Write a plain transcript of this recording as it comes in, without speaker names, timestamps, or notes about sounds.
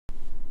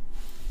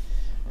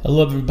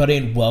Hello, everybody,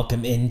 and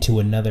welcome into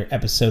another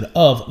episode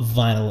of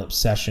Vinyl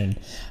Obsession.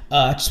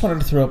 I just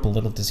wanted to throw up a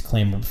little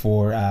disclaimer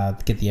before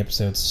get the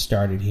episode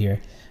started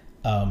here.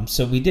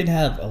 So we did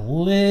have a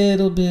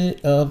little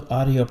bit of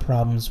audio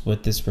problems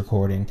with this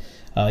recording.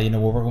 We're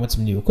working with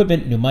some new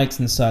equipment, new mics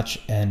and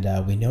such, and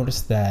we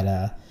noticed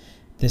that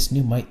this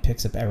new mic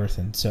picks up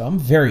everything. So I'm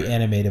very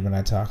animated when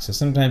I talk, so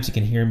sometimes you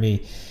can hear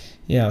me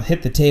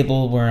hit the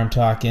table where I'm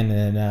talking,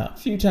 and a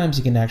few times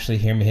you can actually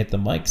hear me hit the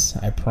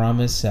mics. I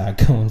promise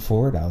going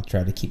forward, I'll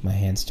try to keep my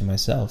hands to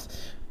myself.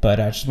 But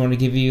I just want to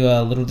give you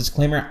a little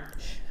disclaimer.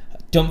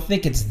 Don't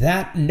think it's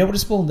that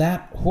noticeable,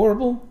 that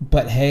horrible,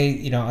 but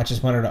hey, I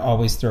just wanted to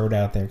always throw it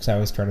out there because I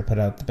always try to put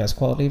out the best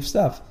quality of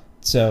stuff.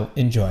 So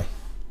enjoy.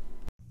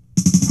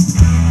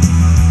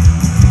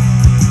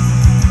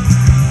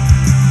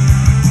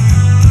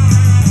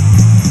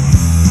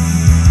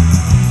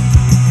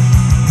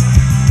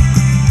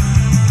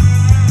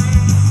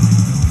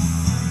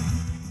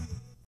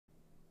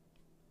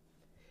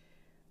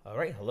 All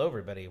right, hello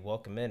everybody.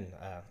 Welcome in.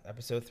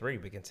 Episode 3.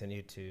 We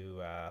continue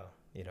to,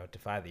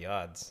 defy the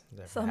odds.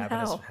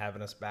 Somehow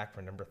having us back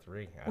for number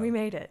 3. We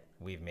made it.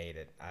 We've made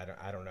it.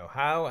 I don't know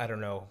how. I don't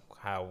know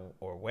how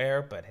or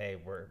where, but hey,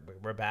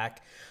 we're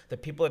back. The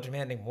people are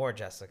demanding more,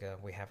 Jessica.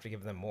 We have to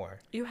give them more.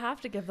 You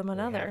have to give them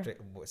another.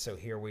 So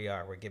here we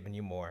are. We're giving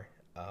you more.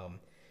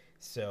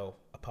 So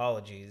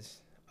apologies.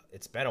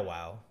 It's been a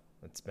while.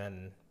 It's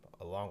been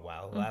a long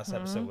while. The last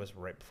episode was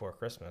right before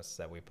Christmas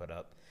that we put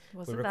up.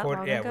 Was it that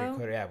long ago?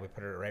 We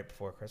put it right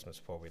before Christmas,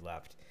 before we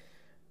left.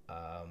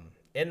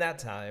 In that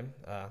time,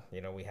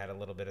 we had a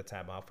little bit of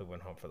time off. We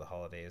went home for the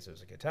holidays. It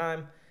was a good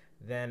time.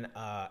 Then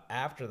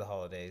after the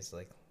holidays,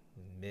 like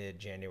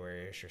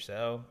mid-January-ish or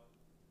so,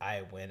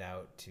 I went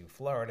out to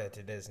Florida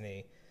to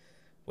Disney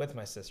with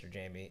my sister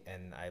Jamie,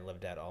 and I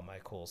lived out all my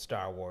cool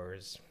Star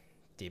Wars,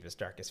 deepest,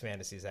 darkest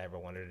fantasies I ever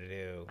wanted to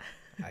do.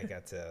 I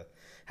got to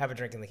have a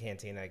drink in the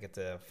canteen. I get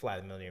to fly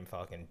the Millennium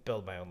Falcon,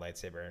 build my own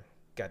lightsaber.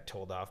 Got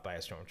told off by a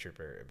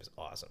stormtrooper. It was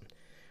awesome.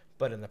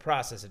 But in the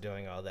process of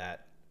doing all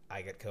that,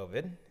 I got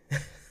COVID.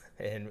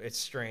 And it's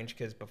strange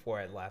because before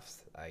I left,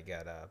 I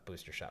got a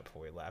booster shot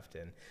before we left,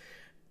 and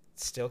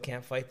still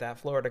can't fight that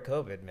Florida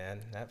COVID,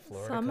 man. That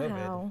Florida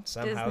COVID.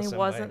 Somehow Disney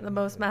wasn't the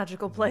most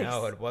magical place.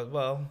 No, it was.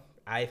 Well,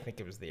 I think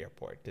it was the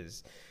airport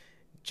because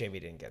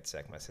Jamie didn't get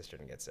sick. My sister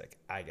didn't get sick.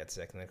 I got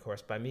sick. And, of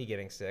course, by me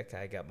getting sick,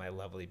 I got my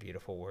lovely,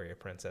 beautiful warrior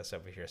princess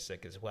over here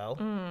sick as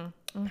well.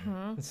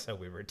 So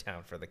we were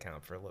down for the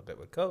count for a little bit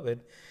with COVID.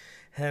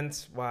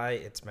 Hence why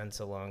it's been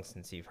so long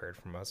since you've heard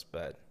from us.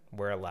 But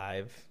we're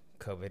alive.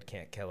 COVID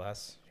can't kill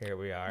us. Here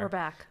we are. We're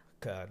back.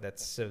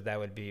 That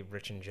would be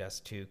Rich and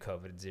Just 2,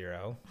 COVID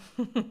 0.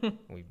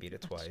 We beat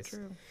it twice. That's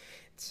true.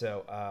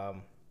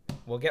 So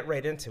we'll get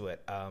right into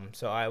it.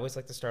 So I always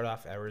like to start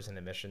off errors and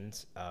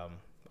omissions.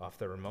 Off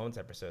the Ramones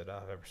episode,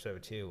 off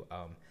episode 2.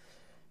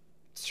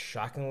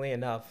 Shockingly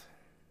enough,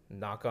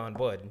 knock on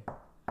wood,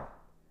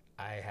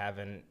 I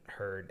haven't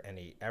heard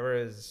any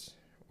errors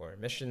or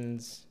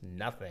omissions,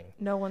 nothing.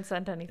 No one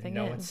sent anything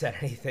in. No one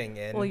sent anything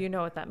in. Well, you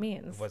know what that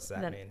means. What's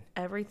that mean?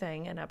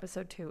 Everything in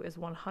episode 2 is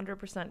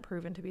 100%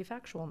 proven to be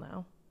factual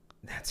now.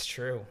 That's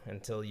true.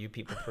 Until you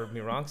people prove me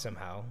wrong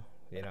somehow.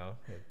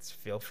 It's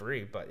feel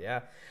free. But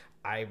yeah,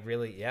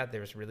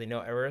 there's really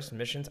no errors,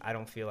 omissions. I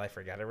don't feel I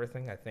forgot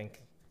everything. I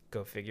think,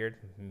 go figured,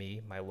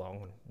 my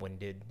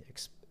long-winded,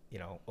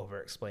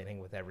 over-explaining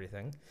with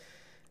everything.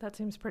 That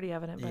seems pretty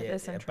evident by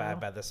this intro.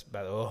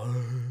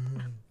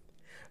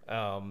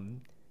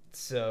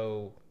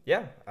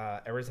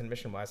 Errors and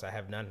omission-wise, I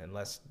have none,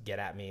 get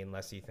at me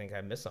unless you think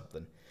I missed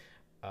something.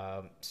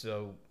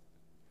 So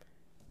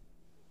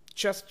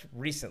just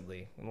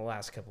recently, in the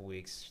last couple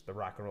weeks, the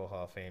Rock and Roll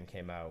Hall of Fame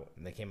came out,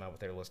 and they came out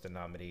with their list of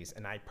nominees,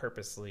 and I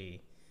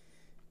purposely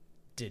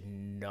did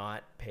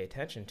not pay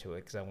attention to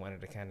it because I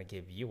wanted to kind of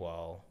give you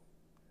all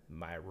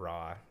my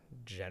raw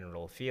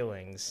general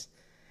feelings,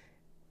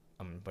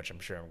 which I'm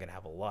sure I'm going to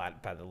have a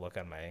lot by the look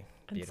on my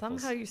beautiful... And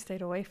somehow you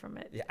stayed away from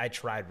it. Yeah, I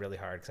tried really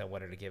hard because I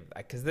wanted to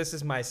because this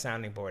is my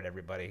sounding board,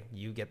 everybody.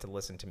 You get to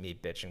listen to me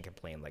bitch and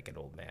complain like an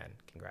old man.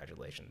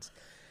 Congratulations.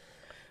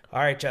 All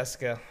right,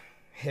 Jessica,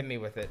 hit me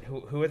with it.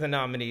 Who are the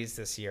nominees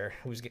this year?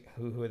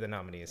 Who are the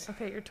nominees?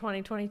 Okay, your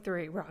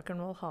 2023 Rock and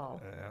Roll Hall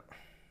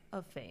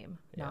of Fame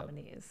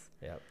nominees.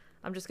 Yep.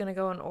 I'm just going to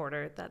go in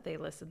order that they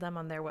listed them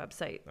on their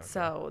website. Okay.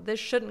 So this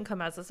shouldn't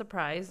come as a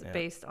surprise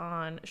based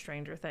on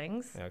Stranger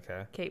Things.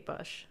 Okay. Kate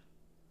Bush.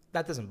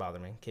 That doesn't bother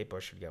me. Kate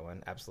Bush should go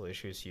in. Absolutely.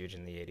 She was huge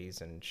in the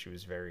 80s, and she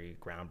was very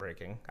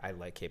groundbreaking. I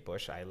like Kate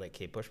Bush. I like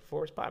Kate Bush before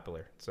it was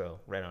popular. So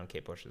right on,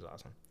 Kate Bush is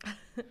awesome.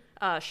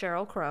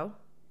 Sheryl Crow.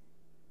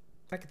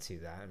 I could see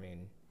that. I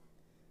mean,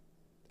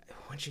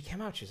 when she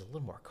came out, she's a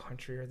little more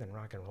countryer than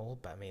rock and roll,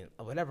 but I mean,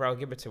 whatever, I'll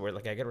give it to her.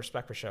 Like, I get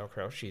respect for Sheryl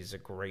Crow. She's a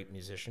great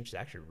musician. She's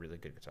actually a really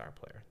good guitar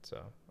player,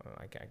 so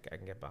I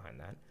can get behind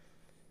that.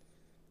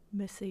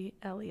 Missy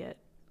Elliott.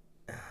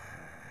 I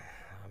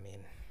mean,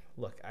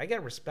 look, I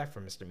get respect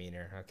for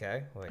misdemeanor,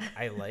 okay? Like,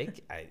 I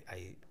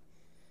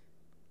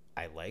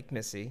I like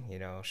Missy, you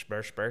know,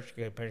 spursh, spursh,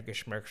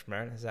 schmirk,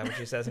 schmirk. Is that what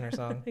she says in her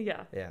song?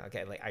 Yeah. Yeah,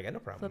 okay, like, I got no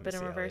problem Flip with it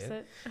Missy and reverse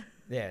Elliott. it.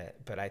 Yeah,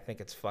 but I think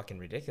it's fucking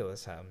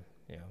ridiculous how,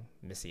 you know,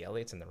 Missy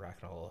Elliott's in the Rock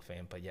and Roll Hall of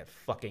Fame, but yet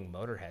fucking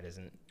Motorhead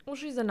isn't. Well,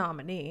 she's a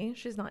nominee.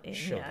 She's not in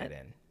She'll yet. get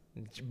in.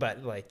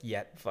 But, like,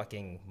 yet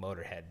fucking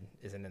Motorhead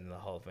isn't in the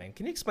Hall of Fame.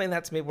 Can you explain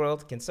that to me,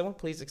 world? Can someone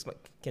please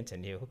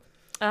continue?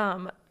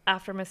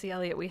 After Missy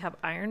Elliott, we have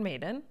Iron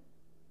Maiden.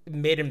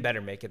 Maiden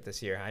better make it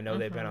this year. I know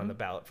they've been on the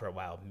ballot for a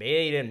while.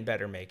 Maiden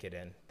better make it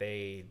in.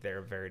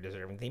 They're very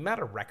deserving. The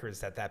amount of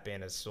records that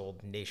band has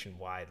sold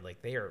nationwide,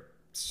 like, they are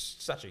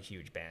such a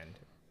huge band.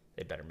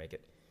 They better make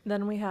it.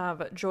 Then we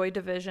have Joy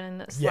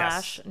Division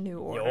 / New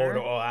Order.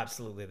 Oh,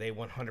 absolutely. They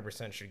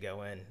 100% should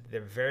go in.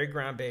 They're very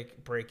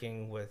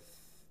groundbreaking with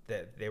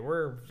that. They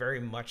were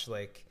very much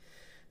like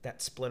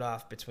that split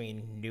off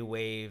between new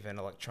wave and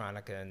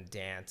electronica and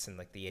dance and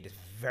like the 80s.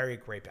 Very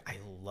great. I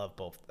love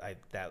both.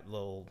 That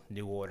little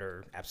New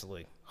Order,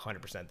 absolutely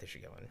 100% they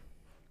should go in.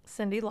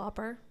 Cyndi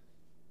Lauper.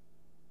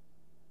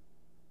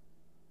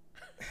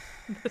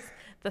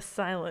 The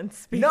silence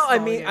speaks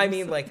volumes. I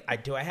mean,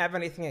 like, do I have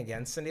anything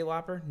against Cyndi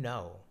Lauper?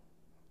 No,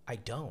 I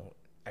don't.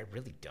 I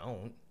really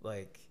don't.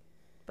 Like,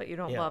 but you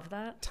don't love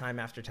that? Time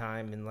after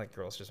time, and like,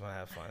 girls just want to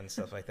have fun and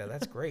stuff like that.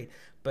 That's great.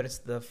 But it's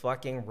the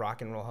fucking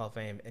Rock and Roll Hall of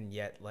Fame, and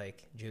yet,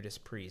 like, Judas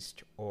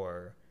Priest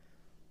or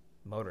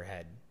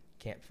Motorhead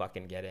can't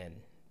fucking get in.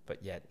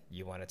 But yet,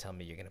 you want to tell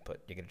me you're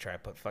gonna try to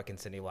put fucking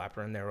Cyndi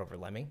Lauper in there over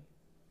Lemmy?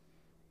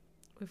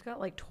 We've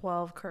got like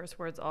 12 curse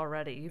words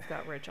already. You've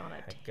got Rich on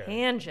a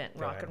tangent.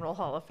 Rock and Roll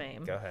Hall of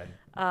Fame. Go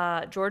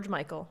ahead. George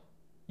Michael.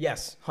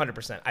 Yes,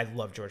 100%. I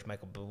love George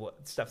Michael.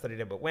 But stuff that he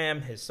did with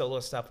Wham, his solo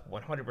stuff,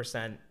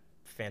 100%.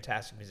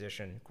 Fantastic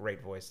musician,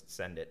 great voice.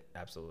 Send it,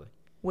 absolutely.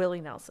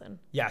 Willie Nelson.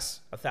 Yes,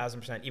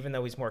 1,000%. Even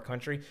though he's more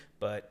country,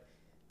 but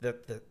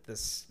the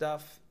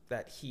stuff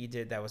that he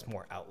did that was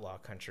more outlaw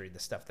country, the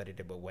stuff that he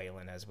did with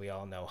Waylon, as we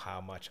all know how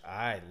much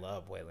I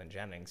love Waylon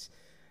Jennings.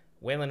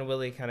 Waylon and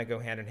Willie kind of go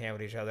hand in hand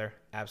with each other.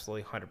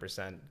 Absolutely,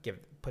 100%.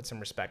 Put some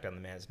respect on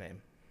the man's name.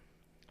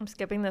 I'm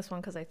skipping this one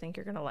because I think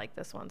you're going to like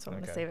this one, so I'm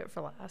going to save it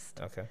for last.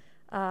 Okay.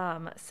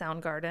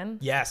 Soundgarden.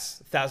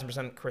 Yes,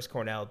 1,000%. Chris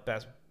Cornell,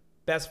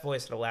 best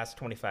voice of the last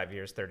 25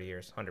 years, 30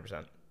 years,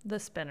 100%. The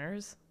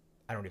Spinners.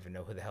 I don't even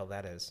know who the hell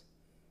that is.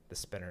 The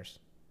Spinners.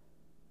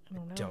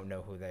 I don't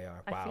know who they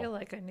are. Wow. I feel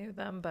like I knew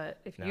them, but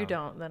if you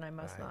don't, then I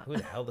must not. Who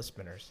the hell the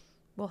Spinners?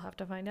 We'll have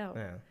to find out.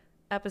 Yeah.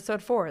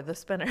 Episode 4, The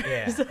Spinners.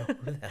 Yeah.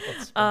 Who the hell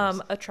is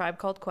Spinners? A Tribe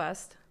Called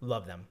Quest.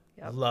 Love them.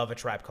 Yep. Love A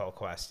Tribe Called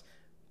Quest.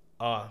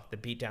 The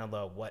Beat Down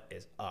Low, What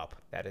Is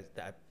Up?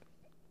 That.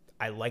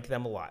 I like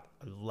them a lot.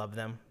 I love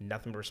them.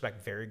 Nothing but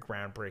respect. Very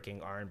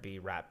groundbreaking R&B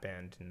rap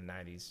band in the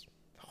 90s.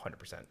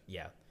 100%.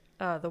 Yeah.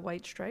 The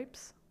White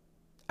Stripes.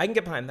 I can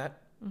get behind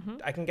that. Mm-hmm.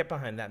 I can get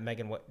behind that.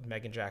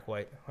 Megan Jack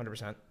White.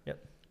 100%.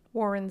 Yep.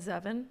 Warren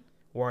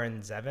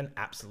Zevon.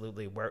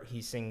 Absolutely. Where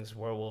he sings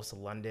Werewolves of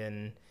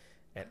London.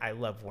 And I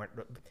love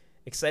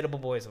Excitable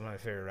Boy is one of my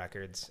favorite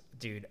records.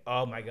 Dude,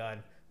 oh my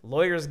God.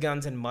 Lawyers,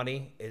 Guns, and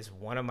Money is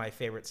one of my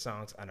favorite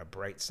songs on a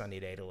bright sunny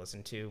day to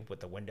listen to with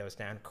the windows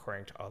down,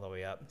 cranked all the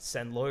way up.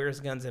 Send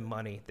Lawyers, Guns, and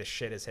Money. The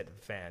shit is hitting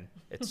the fan.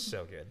 It's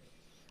so good.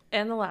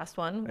 And the last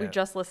one, we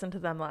just listened to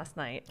them last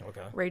night.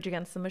 Okay. Rage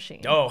Against the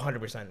Machine. Oh,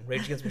 100%.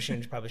 Rage Against the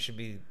Machine probably should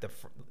be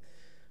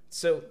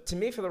So to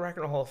me, for the Rock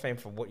and Roll Hall of Fame,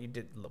 for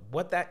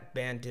what that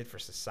band did for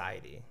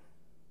society,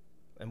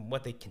 and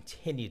what they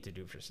continue to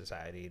do for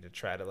society to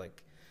try to,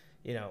 like,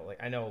 you know, like,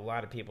 I know a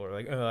lot of people are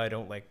like, oh, I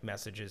don't like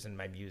messages in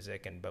my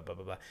music and blah, blah,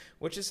 blah, blah,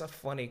 which is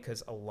funny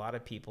because a lot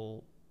of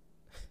people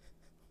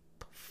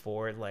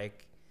before,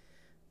 like,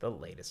 the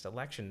latest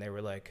election, they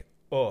were like,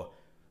 oh,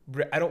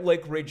 I don't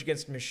like Rage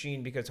Against the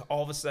Machine because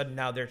all of a sudden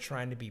now they're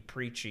trying to be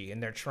preachy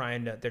and they're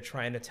trying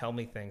to tell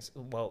me things.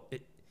 Well,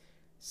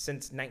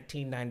 since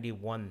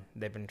 1991,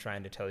 they've been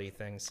trying to tell you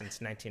things since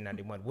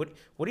 1991.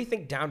 What do you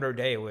think Down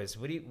Rodeo is?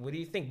 What do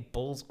you think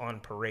Bulls on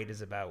Parade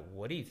is about?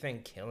 What do you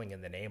think Killing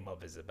in the Name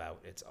of is about?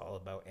 It's all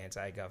about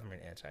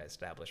anti-government,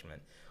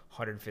 anti-establishment.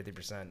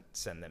 150%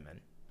 send them in.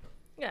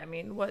 Yeah, I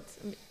mean,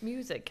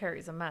 music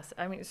carries a message.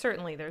 I mean,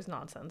 certainly there's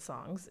nonsense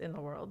songs in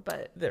the world,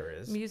 but there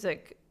is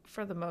music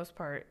for the most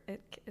part.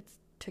 It's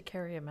to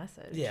carry a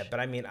message. Yeah, but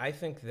I mean, I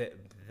think that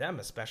them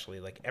especially,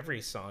 like, every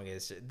song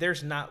is.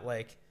 There's not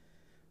like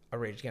a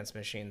Rage Against the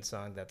Machine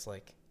song that's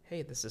like,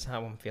 hey, this is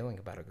how I'm feeling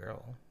about a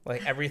girl.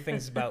 Like,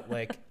 everything's about,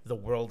 like, the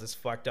world is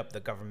fucked up, the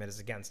government is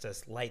against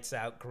us, lights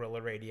out,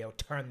 guerrilla radio,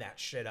 turn that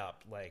shit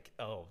up. Like,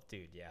 oh,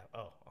 dude, yeah.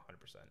 Oh,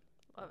 100%.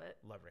 Love it.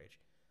 Love Rage.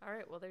 All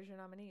right, well, there's your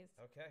nominees.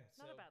 Okay.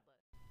 Not a bad list.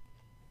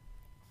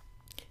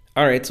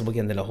 All right, so we'll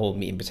get into the whole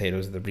meat and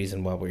potatoes of the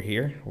reason why we're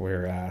here.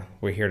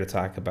 We're here to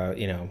talk about,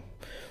 you know,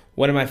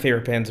 one of my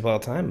favorite bands of all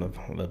time,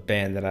 a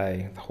band that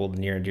I hold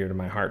near and dear to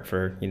my heart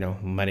for, you know,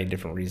 many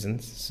different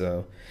reasons.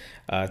 So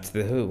it's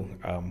The Who.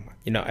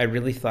 You know, I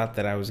really thought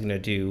that I was going to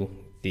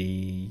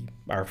do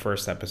our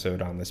first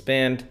episode on this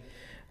band,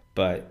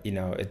 but, you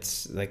know,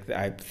 it's like,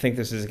 I think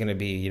this is going to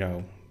be, you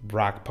know,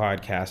 rock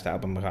podcast,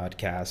 album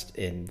podcast,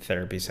 and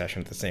therapy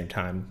session at the same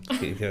time,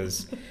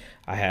 because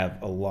I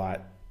have a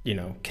lot,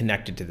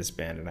 connected to this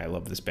band, and I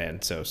love this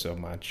band so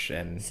much.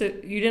 And so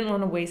you didn't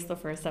want to waste the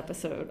first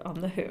episode on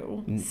The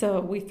Who,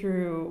 so we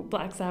threw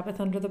Black Sabbath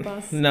under the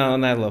bus. No,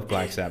 and I love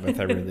Black Sabbath.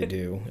 I really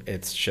do.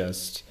 It's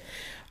just,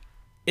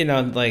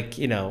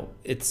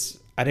 it's.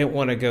 I didn't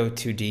want to go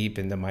too deep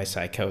into my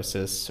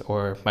psychosis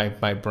or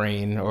my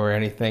brain or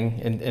anything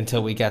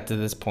until we got to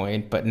this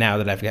point. But now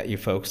that I've got you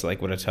folks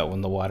like with a toe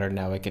in the water,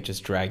 now I could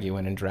just drag you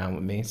in and drown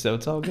with me. So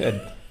it's all good.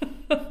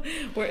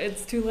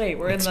 It's too late.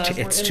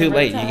 It's too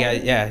late.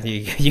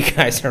 You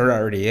guys are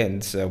already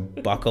in. So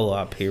buckle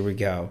up. Here we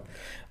go.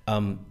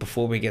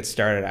 Before we get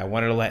started, I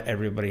wanted to let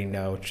everybody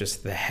know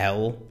just the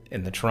hell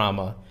and the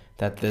trauma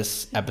that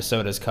this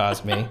episode has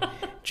caused me.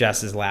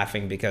 Jess is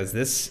laughing because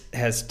this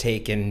has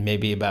taken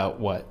maybe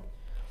about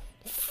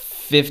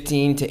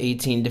 15 to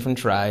 18 different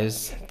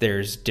tries.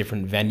 There's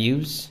different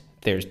venues.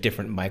 There's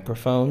different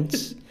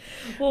microphones.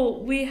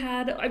 Well,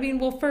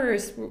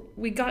 first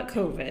we got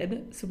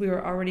COVID, so we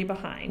were already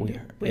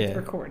behind with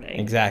recording.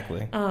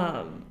 Exactly.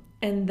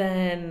 And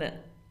then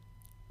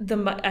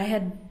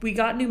we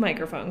got new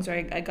microphones,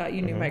 right? I got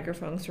you new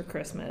microphones for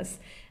Christmas.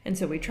 And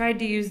so we tried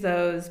to use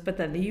those, but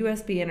then the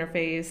USB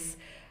interface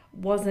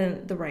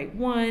wasn't the right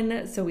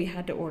one, so we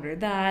had to order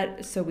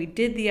that. So we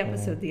did the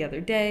episode the other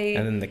day.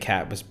 And then the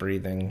cat was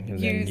breathing, and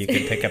then you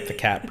could pick up the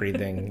cat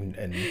breathing,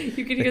 and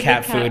the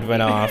cat food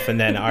went off, and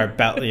then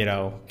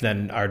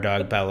then our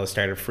dog Bella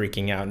started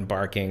freaking out and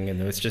barking, and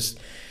it was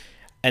just.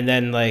 And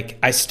then,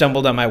 I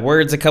stumbled on my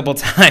words a couple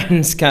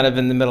times, kind of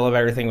in the middle of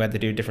everything. We had to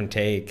do a different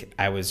take.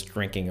 I was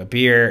drinking a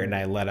beer, and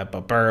I let up a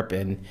burp,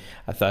 and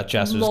I thought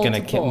Jess was going to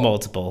kill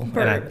multiple.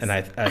 And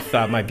I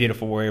thought my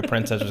beautiful warrior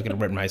princess was going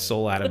to rip my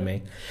soul out of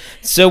me.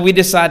 So we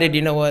decided,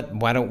 you know what?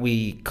 Why don't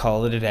we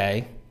call it a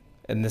day?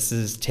 And this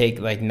is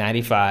take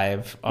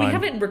 95. We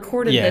haven't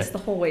recorded this the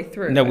whole way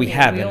through. No, we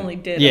haven't. We only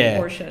did a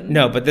portion.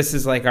 No, but this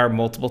is our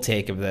multiple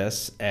take of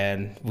this,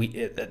 and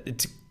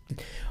it's.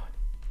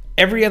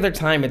 Every other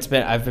time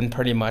I've been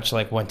pretty much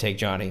one take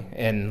Johnny,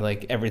 and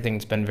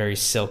everything's been very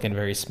silk and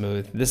very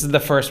smooth. This is the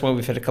first one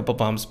we've hit a couple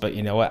bumps, but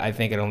you know what? I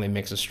think it only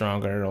makes us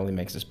stronger. It only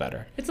makes us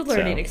better. It's a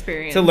learning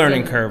experience. It's a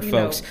learning curve,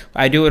 folks.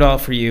 I do it all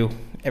for you.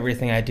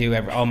 Everything I do,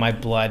 all my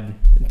blood,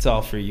 it's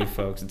all for you,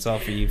 folks. It's all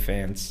for you,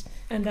 fans.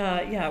 And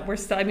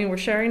we're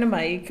sharing a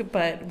mic,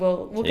 but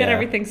we'll get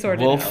everything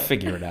sorted. We'll out.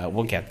 figure it out.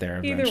 We'll get there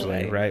eventually,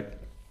 Either way. right?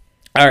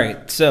 All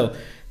right. So,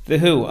 The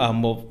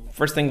Who.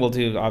 First thing we'll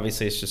do,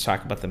 obviously, is just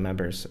talk about the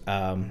members.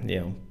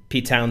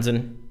 Pete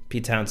Townsend's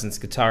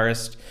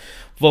guitarist,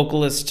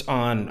 vocalist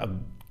on a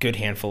good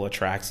handful of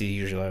tracks. He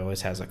usually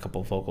always has a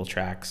couple vocal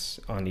tracks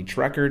on each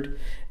record.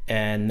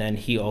 And then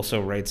he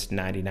also writes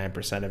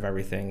 99% of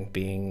everything,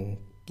 being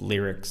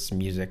lyrics,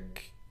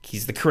 music.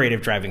 He's the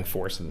creative driving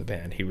force of the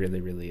band. He really,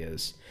 really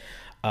is.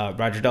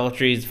 Roger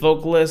Daltrey's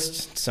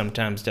vocalist,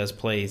 sometimes does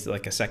play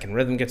a second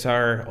rhythm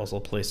guitar, also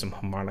plays some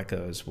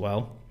harmonica as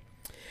well.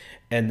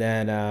 And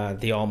then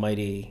the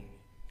almighty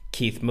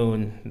Keith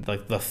Moon,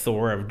 the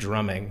Thor of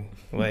drumming,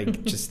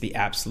 just the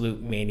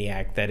absolute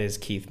maniac that is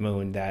Keith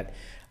Moon, that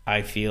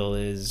I feel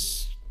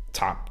is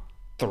top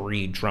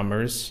 3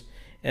 drummers,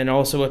 and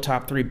also a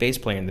top 3 bass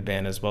player in the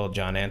band as well,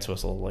 John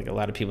Entwistle. A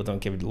lot of people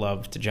don't give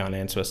love to John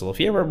Entwistle.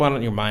 If you ever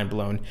want your mind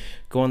blown,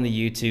 go on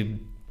the YouTube.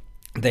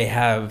 They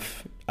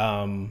have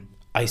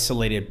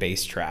isolated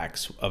bass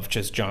tracks of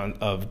John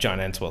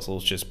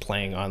Entwistle's just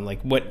playing on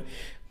what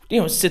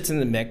sits in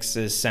the mix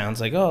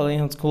sounds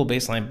it's a cool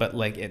bass line, but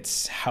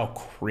it's how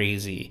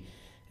crazy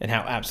and how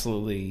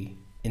absolutely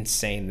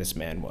insane this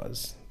man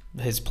was.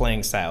 His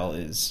playing style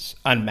is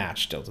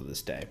unmatched still to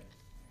this day.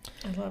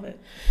 I love it.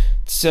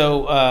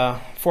 So,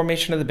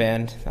 formation of the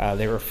band,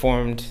 they were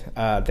formed,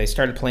 they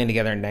started playing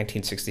together in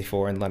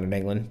 1964 in London,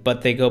 England,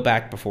 but they go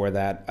back before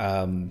that.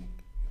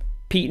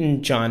 Pete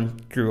and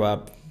John grew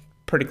up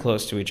pretty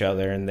close to each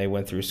other, and they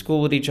went through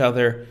school with each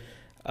other.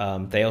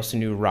 They also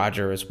knew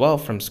Roger as well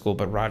from school,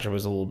 but Roger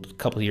was a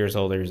couple years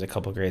older. He was a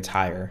couple grades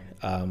higher.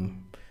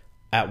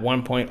 At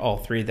one point, all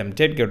 3 of them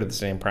did go to the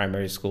same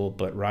primary school,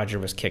 but Roger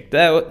was kicked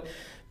out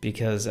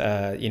because,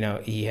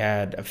 he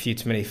had a few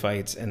too many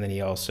fights, and then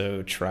he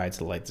also tried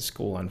to light the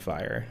school on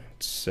fire.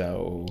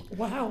 So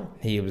wow,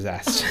 he was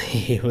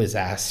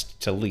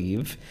asked to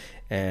leave,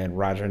 and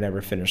Roger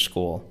never finished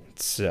school.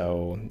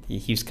 So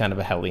he was kind of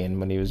a hellion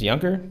when he was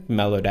younger,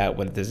 mellowed out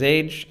with his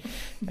age,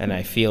 and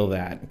I feel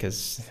that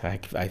because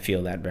I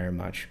feel that very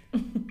much.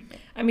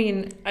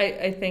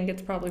 I think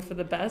it's probably for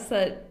the best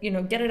that,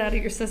 get it out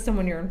of your system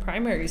when you're in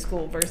primary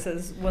school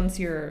versus once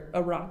you're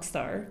a rock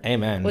star.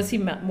 Amen. Was he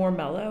more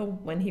mellow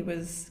when he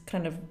was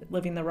kind of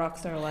living the rock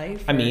star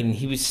life?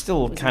 He was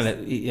still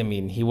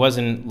he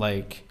wasn't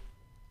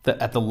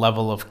at the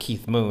level of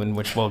Keith Moon,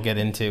 which we'll get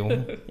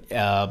into,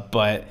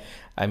 but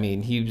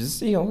he was,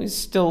 he's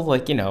still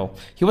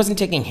he wasn't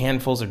taking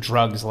handfuls of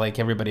drugs like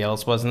everybody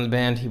else was in the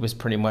band. He was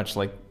pretty much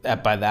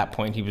by that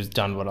point, he was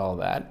done with all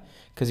that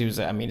because he was,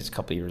 he's a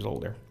couple years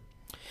older.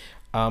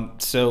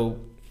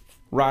 So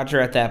Roger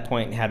at that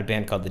point had a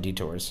band called the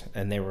Detours,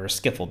 and they were a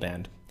skiffle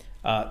band.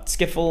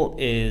 Skiffle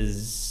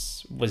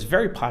is was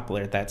very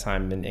popular at that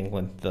time in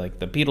England. Like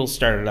the Beatles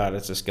started out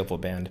as a skiffle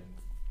band,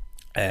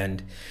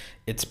 and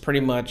it's pretty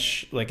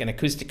much like an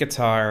acoustic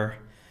guitar,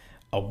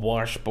 a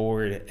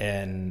washboard,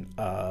 and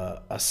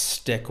a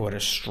stick with a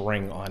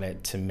string on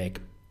it to make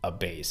a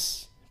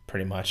bass,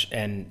 pretty much.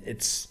 And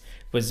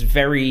was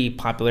very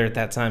popular at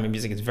that time in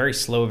music. It's very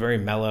slow, very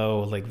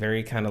mellow, like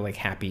very kind of like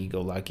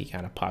happy-go-lucky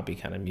kind of poppy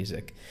kind of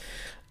music.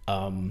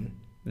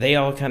 They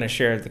all kind of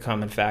shared the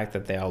common fact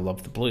that they all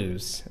love the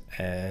blues,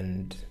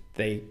 and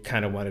they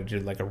kind of wanted to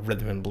do like a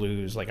rhythm and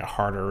blues, like a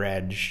harder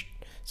edge,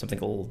 something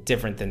a little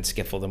different than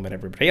skiffle than what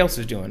everybody else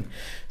was doing.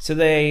 So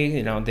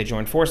they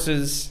joined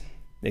forces.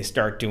 They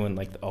start doing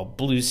like all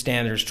blues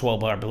standards,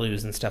 12-bar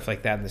blues and stuff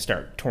like that, and they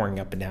start touring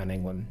up and down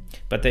England.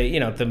 But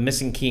the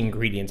missing key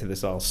ingredient to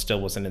this all still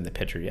wasn't in the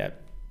picture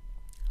yet.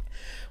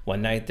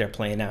 One night they're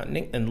playing out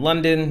in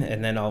London,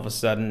 and then all of a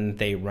sudden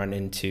they run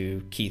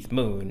into Keith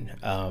Moon.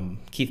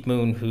 Keith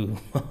Moon, who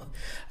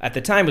at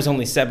the time was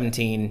only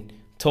 17,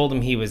 told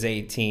him he was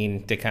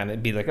 18 to kind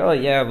of be like, oh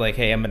yeah, like,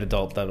 hey, I'm an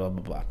adult, blah, blah,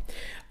 blah,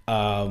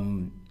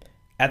 blah.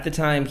 At the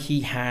time,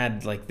 he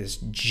had like this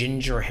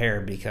ginger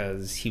hair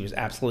because he was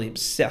absolutely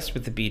obsessed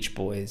with the Beach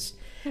Boys,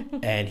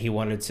 and he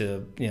wanted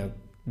to,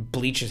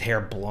 bleach his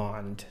hair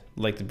blonde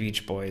like the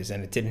Beach Boys,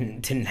 and it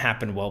didn't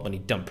happen well when he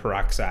dumped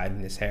peroxide in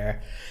his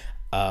hair.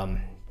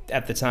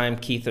 At the time,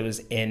 Keith was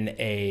in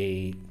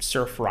a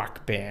surf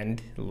rock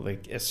band,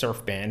 like a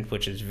surf band,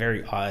 which is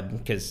very odd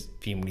because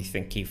when you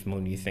think Keith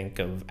Moon, you think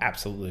of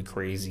absolutely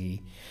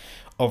crazy,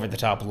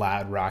 over-the-top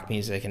loud rock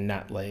music, and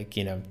not like,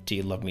 Do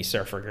You Love Me,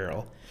 Surfer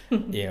Girl,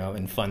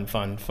 and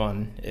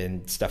fun,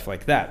 and stuff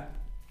like that.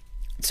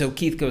 So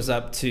Keith goes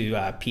up to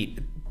Pete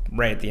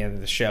right at the end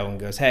of the show and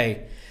goes,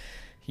 hey,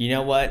 you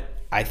know what?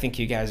 I think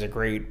you guys are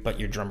great, but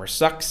your drummer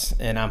sucks,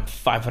 and I'm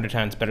 500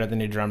 times better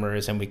than your drummer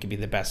is, and we could be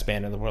the best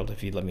band in the world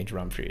if you let me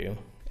drum for you.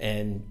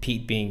 And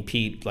Pete, being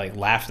Pete, like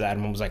laughed at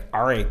him and was like,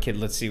 all right, kid,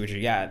 let's see what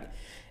you got.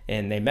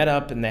 And they met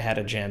up and they had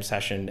a jam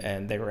session,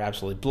 and they were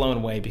absolutely blown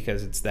away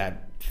because it's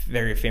that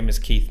very famous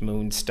Keith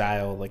Moon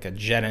style, like a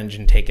jet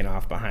engine taking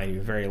off behind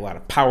you, very a lot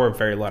of power,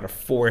 very a lot of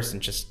force,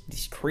 and just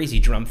these crazy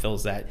drum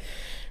fills that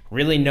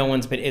really no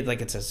one's been.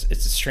 It's a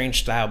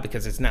strange style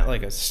because it's not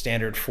like a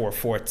standard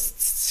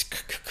 4/4.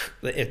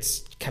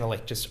 It's kind of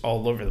like just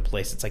all over the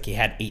place. It's like he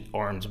had 8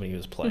 arms when he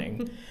was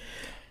playing.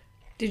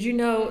 Did you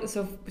know?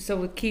 So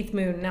with Keith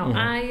Moon, now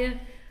I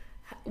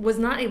was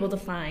not able to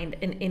find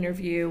an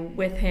interview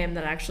with him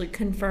that actually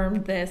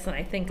confirmed this, and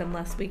I think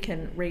unless we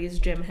can raise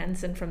Jim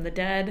Henson from the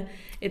dead,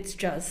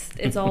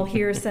 it's all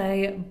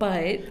hearsay.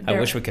 But I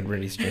wish we could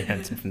raise Jim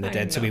Henson from the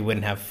dead so we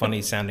wouldn't have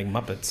funny sounding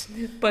Muppets.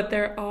 But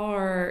there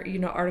are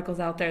articles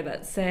out there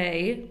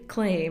that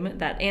claim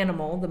that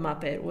Animal, the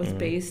Muppet, was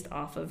based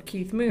off of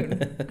Keith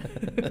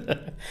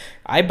Moon.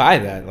 I buy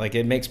that. Like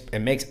it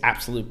makes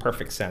absolute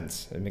perfect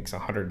sense. It makes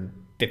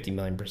 150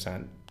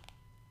 million%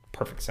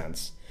 perfect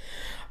sense.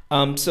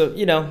 So,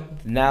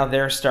 now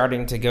they're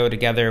starting to go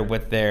together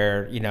with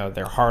their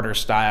harder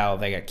style.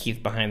 They got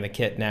Keith behind the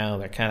kit now.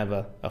 They're kind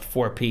of a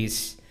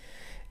 4-piece.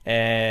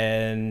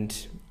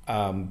 And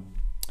a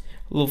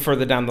little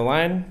further down the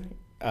line,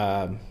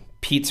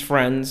 Pete's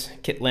friends,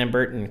 Kit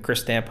Lambert and Chris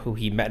Stamp, who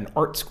he met in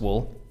art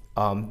school,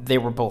 they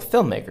were both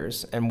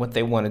filmmakers. And what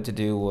they wanted to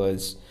do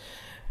was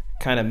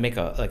kind of make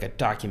a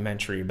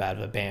documentary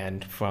about a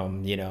band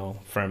from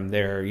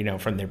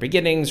their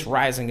beginnings,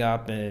 rising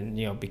up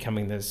and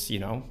becoming this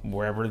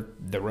wherever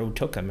the road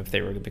took them, if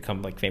they were to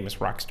become like famous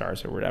rock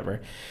stars or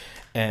whatever.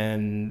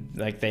 And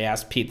like they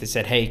asked Pete, they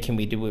said, hey, can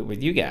we do it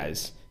with you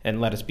guys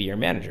and let us be your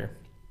manager?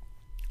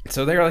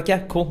 So they were like,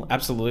 yeah, cool,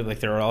 absolutely.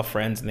 Like they were all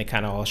friends and they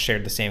kind of all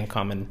shared the same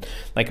common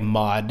like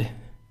mod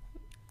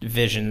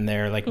vision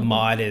there. Like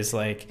mod is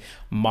like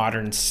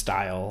modern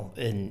style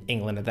in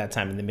England at that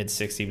time in the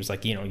mid-60s. It was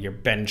like your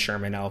Ben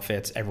Sherman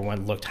outfits.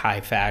 Everyone looked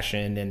high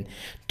fashion and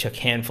took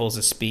handfuls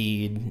of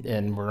speed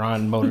and were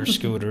on motor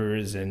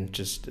scooters, and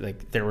just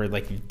like there were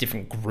like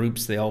different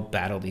groups. They all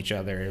battled each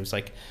other. It was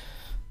like,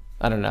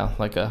 I don't know,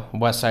 like a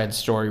West Side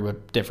Story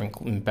with different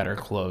and better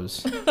clothes,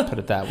 put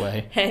it that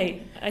way.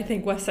 Hey, I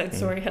think West Side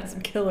Story had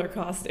some killer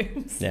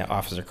costumes. Yeah,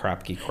 Officer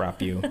Kropke,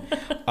 crop you.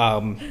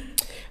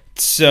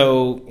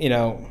 So,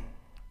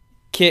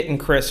 Kit and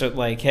Chris are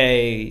like,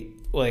 hey,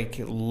 like,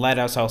 let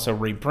us also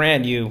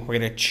rebrand you. We're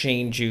going to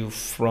change you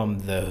from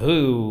The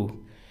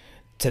Who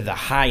to the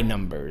High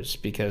Numbers,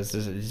 because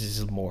this is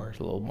a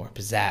little more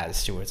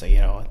pizzazz to it. It's like,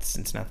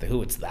 it's not The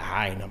Who, it's the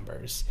High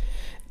Numbers.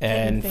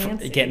 And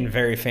getting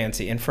very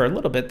fancy. And for a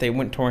little bit, they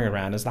went touring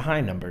around as the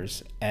High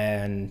Numbers.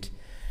 And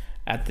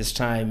at this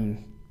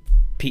time,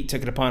 Pete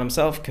took it upon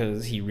himself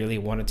because he really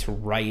wanted to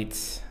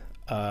write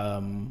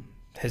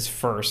his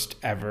first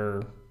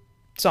ever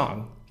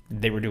song.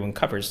 They were doing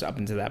covers up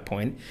until that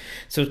point.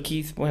 So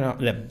Pete went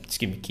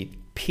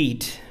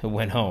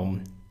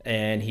home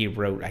and he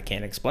wrote I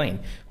Can't Explain,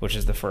 which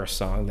is the first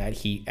song that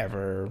he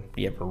ever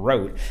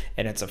wrote.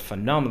 And it's a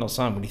phenomenal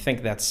song. When you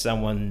think that's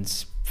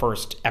someone's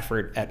first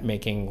effort at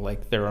making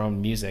like their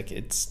own music,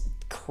 it's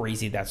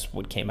crazy that's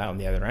what came out on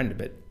the other end of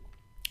it.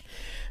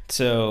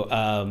 So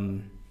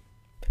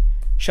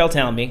Shel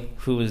Talmy,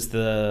 who was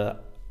the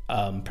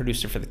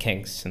producer for the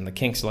Kinks, and the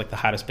Kinks are like the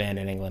hottest band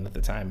in England at the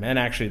time, and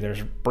actually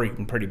there's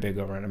breaking pretty big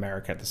over in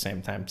America at the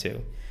same time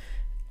too.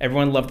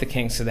 Everyone loved the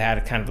Kinks, so they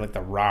had kind of like the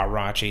raw,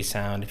 raunchy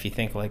sound. If you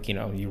think like,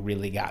 You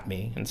Really Got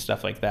Me and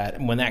stuff like that.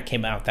 And when that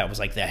came out, that was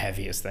like the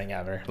heaviest thing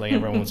ever. Like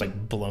everyone was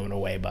like blown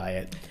away by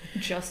it.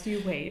 Just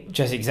you wait.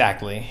 Just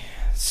exactly.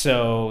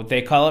 So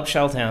they call up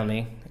Shel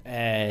Talmy,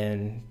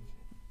 and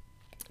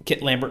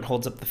Kit Lambert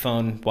holds up the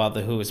phone while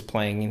The Who is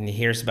playing, and he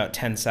hears about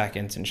 10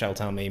 seconds, and Shel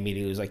Talmy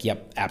immediately was like,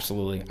 yep,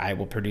 absolutely, I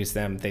will produce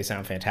them. They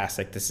sound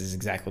fantastic. This is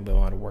exactly what I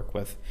want to work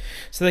with.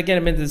 So they get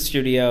him into the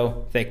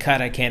studio. They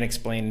cut I Can't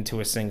Explain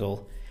into a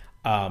single.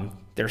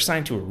 They're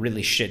signed to a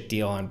really shit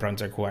deal on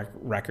Brunswick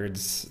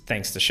Records,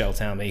 thanks to Shel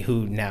Talmy,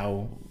 who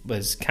now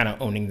was kind of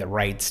owning the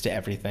rights to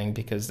everything,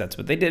 because that's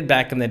what they did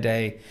back in the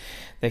day.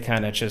 They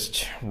kind of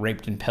just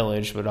raped and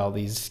pillaged with all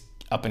these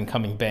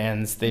up-and-coming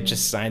bands. They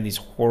just signed these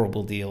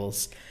horrible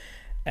deals.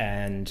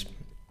 And,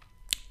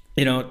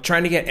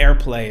 trying to get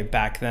airplay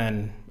back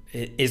then,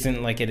 it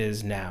isn't like it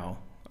is now.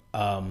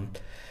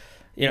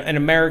 In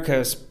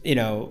America,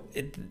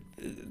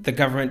 the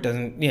government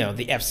doesn't,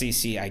 the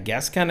FCC, I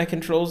guess, kind of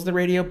controls the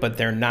radio, but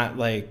they're not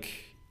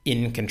like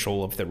in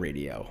control of the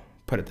radio,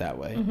 put it that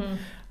way.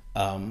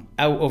 Out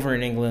over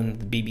in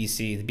England, the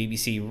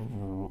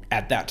BBC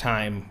at that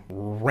time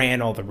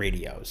ran all the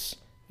radios.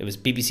 It was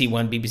BBC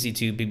One, BBC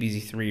Two,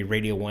 BBC Three,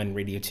 Radio One,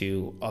 Radio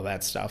Two, all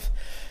that stuff.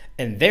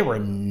 And they were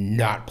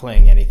not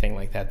playing anything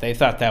like that. They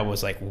thought that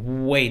was like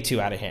way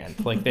too out of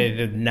hand. Like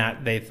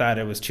they thought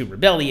it was too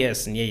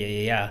rebellious and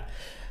yeah.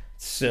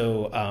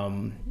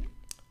 So,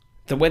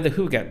 the way The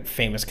Who got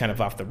famous kind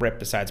of off the rip,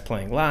 besides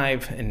playing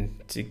live and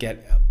to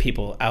get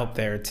people out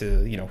there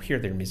to, hear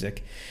their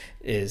music,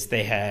 is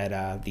they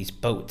had these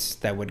boats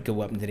that would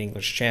go up into the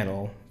English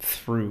Channel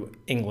through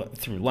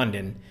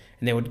London,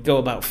 and they would go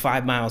about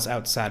 5 miles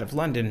outside of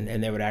London,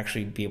 and they would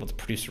actually be able to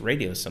produce a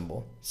radio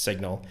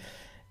signal,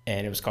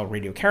 and it was called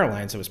Radio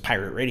Caroline, so it was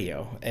pirate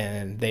radio,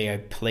 and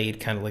they played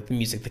kind of like the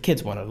music the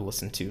kids wanted to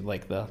listen to,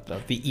 like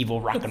the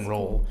evil rock and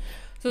roll.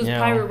 So it's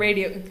pirate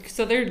radio.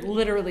 So they're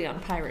literally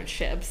on pirate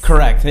ships.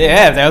 Correct.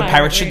 Yeah, that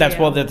pirate ship. That's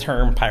where the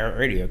term pirate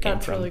radio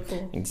came from. That's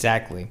really cool.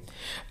 Exactly.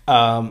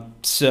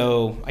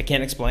 So I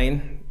Can't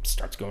Explain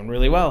starts going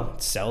really well.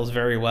 It sells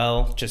very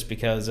well just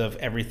because of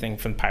everything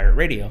from pirate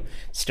radio.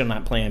 Still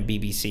not playing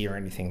BBC or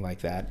anything like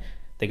that.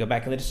 They go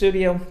back into the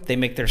studio. They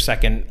make their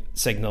second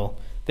single.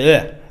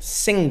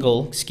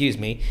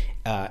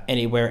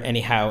 Anywhere,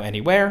 Anyhow,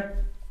 Anywhere.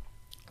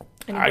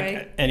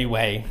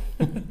 Anyway,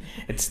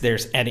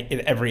 there's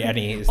every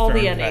any is all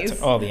thrown, the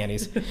Ennies. All the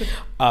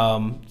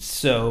Ennies.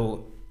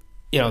 So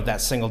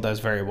that single does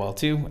very well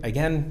too.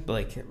 Again,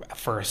 like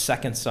for a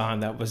second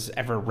song that was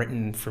ever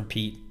written for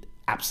Pete,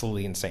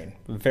 absolutely insane.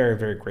 Very,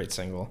 very great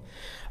single.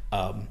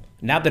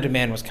 Now the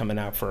demand was coming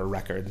out for a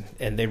record,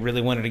 and they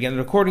really wanted to get in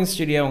the recording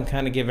studio and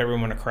kind of give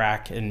everyone a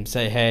crack and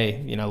say,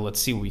 hey, let's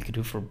see what we could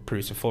do for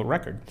produce a full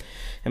record.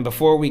 And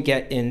before we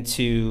get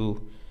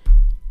into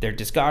their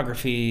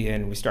discography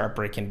and we start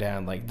breaking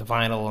down like the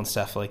vinyl and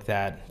stuff like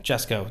that,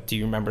 Jessica, do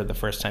you remember the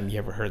first time you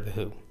ever heard The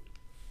Who?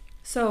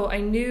 So I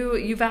knew,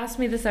 you've asked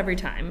me this every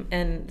time,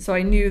 and so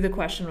I knew the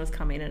question was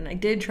coming, and I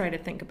did try to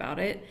think about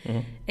it,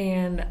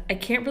 and I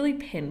can't really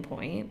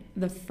pinpoint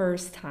the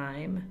first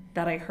time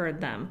that I heard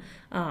them.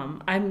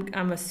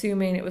 I'm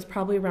assuming it was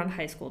probably around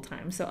high school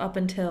time, so up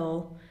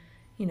until,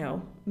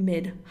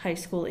 mid high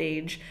school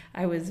age,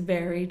 I was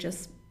very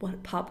just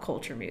pop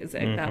culture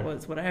music. That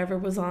was whatever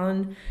was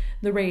on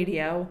the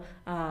radio,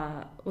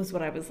 was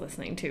what I was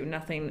listening to.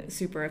 Nothing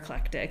super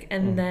eclectic.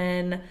 And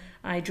then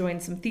I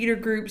joined some theater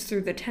groups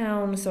through the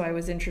town, so I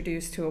was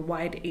introduced to a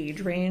wide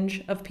age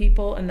range of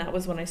people, and that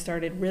was when I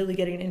started really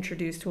getting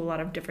introduced to a lot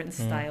of different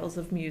styles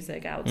of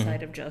music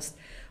outside of just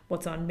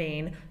what's on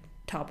main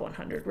Top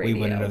 100 radio. We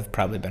wouldn't have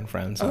probably been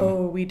friends.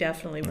 Oh, we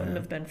definitely wouldn't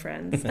have been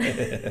friends.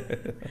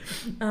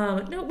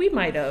 No, we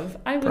might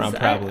have. I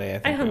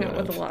hung out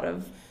with a lot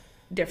of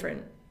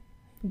different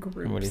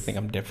groups. What do you think?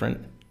 I'm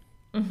different?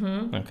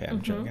 Okay,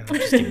 I'm joking. I'm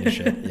just giving you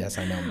shit. Yes,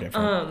 I know I'm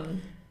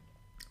different.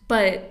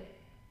 But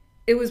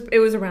it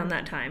was around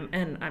that time,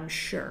 and I'm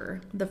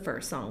sure the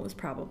first song was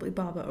probably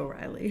Baba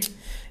O'Reilly.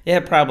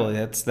 Yeah, probably.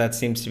 That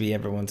seems to be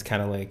everyone's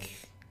kind of like,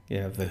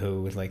 The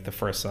Who was like the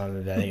first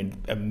song that they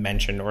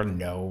mentioned or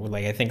know.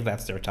 Like I think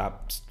that's their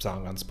top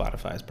song on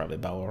Spotify is probably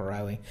Baba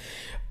O'Reilly.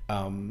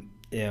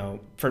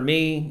 For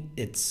me,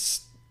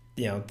 it's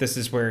this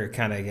is where it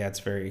kind of gets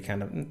very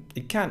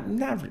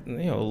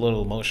a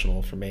little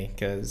emotional for me,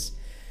 because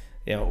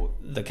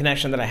the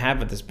connection that I have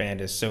with this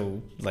band is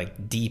so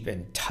like deep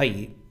and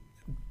tight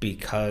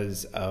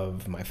because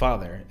of my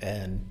father.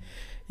 And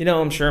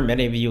I'm sure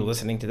many of you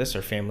listening to this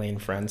are family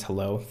and friends.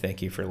 Hello,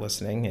 thank you for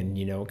listening.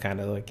 And kind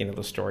of like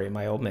the story of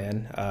my old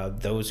man.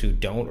 Those who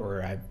don't,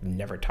 or I've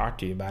never talked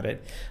to you about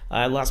it,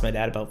 I lost my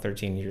dad about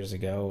 13 years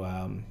ago.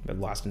 I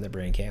lost him to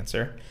brain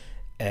cancer.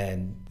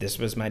 And this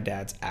was my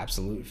dad's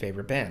absolute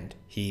favorite band.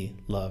 He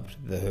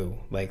loved The Who.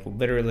 Like,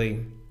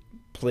 literally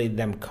played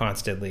them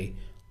constantly,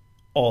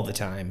 all the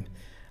time.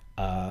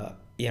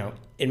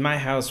 in my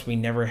house we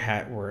never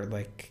had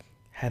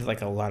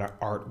a lot of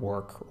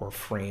artwork or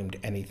framed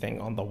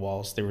anything on the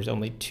walls. There was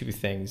only two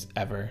things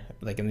ever,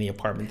 like in the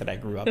apartment that I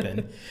grew up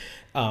in.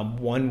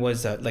 One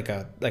was like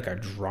a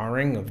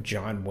drawing of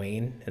John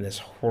Wayne in this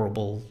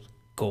horrible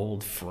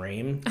gold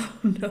frame. Oh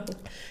no.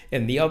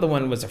 And the other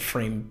one was a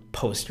framed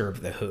poster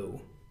of The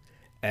Who.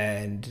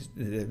 And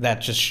that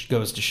just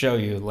goes to show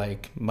you,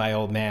 like, my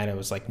old man, it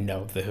was like,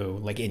 no, The Who,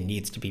 like, it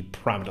needs to be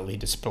prominently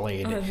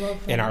displayed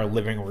in our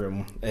living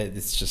room.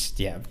 It's just,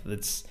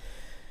 it's,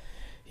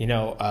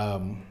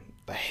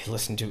 I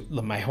listened to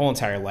my whole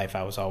entire life.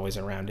 I was always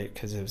around it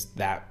because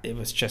it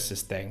was just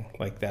his thing.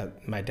 Like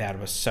that, my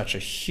dad was such a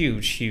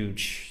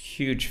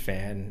huge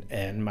fan,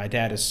 and my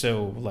dad is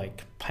so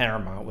like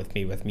paramount with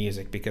me with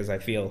music because I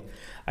feel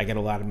I get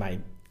a lot of my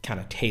kind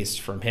of taste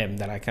from him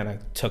that I kind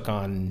of took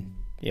on,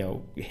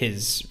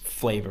 his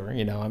flavor.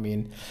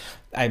 I'm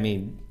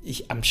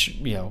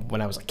sure,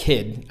 when I was a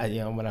kid,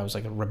 when I was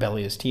like a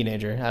rebellious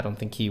teenager, I don't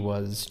think he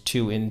was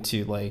too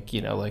into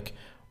like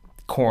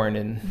Korn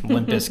and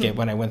Limp Bizkit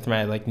when I went through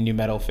my like new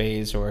metal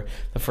phase, or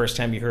the first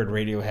time you heard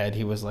Radiohead,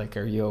 he was like,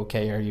 "Are you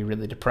okay? Are you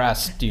really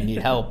depressed? Do you need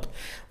help?"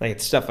 Like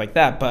stuff like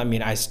that. But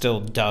I still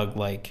dug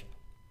like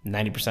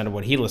 90% of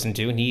what he listened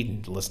to, and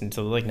he listened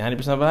to like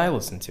 90% of what I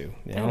listened to.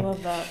 I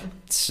love that.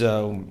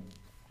 So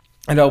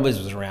it always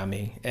was around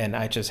me, and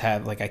I just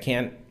have I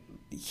can't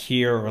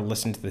hear or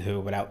listen to The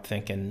Who without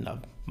thinking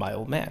of my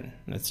old man.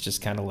 It's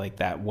just kind of like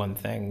that one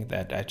thing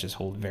that I just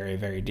hold very,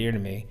 very dear to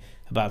me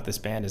about this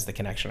band is the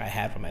connection I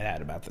had with my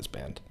dad about this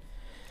band.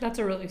 That's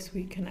a really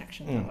sweet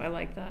connection, though. I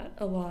like that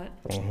a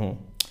lot.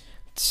 Mm-hmm.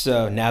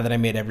 So now that I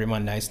made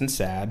everyone nice and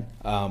sad,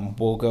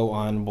 we'll go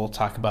on. We'll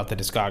talk about the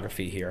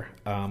discography here.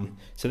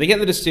 So they get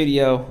to the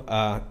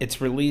studio. It's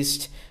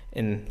released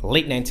in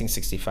late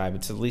 1965.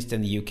 It's released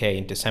in the UK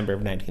in December of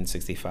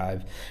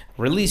 1965.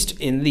 Released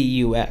in the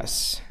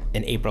US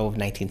in April of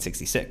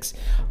 1966.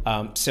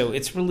 So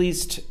it's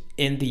released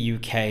in the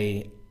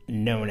UK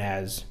known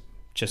as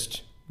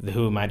just The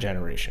Who, My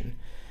Generation.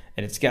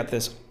 And it's got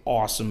this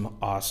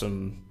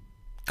awesome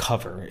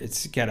cover.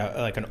 It's got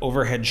an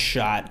overhead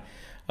shot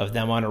of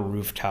them on a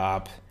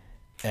rooftop,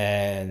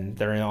 and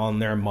they're all in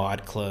their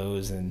mod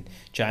clothes, and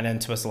John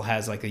Entwistle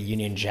has like a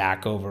Union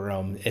Jack over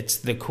them. It's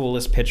the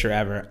coolest picture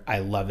ever. I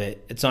love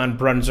it. It's on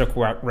Brunswick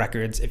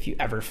Records. If you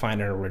ever find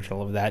an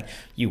original of that,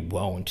 you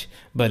won't.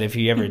 But if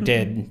you ever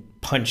did,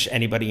 punch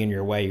anybody in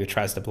your way who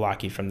tries to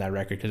block you from that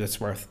record, because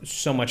it's worth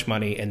so much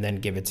money, and then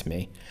give it to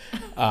me.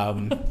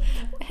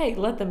 Hey,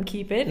 let them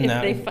keep it.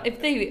 No.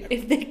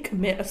 If they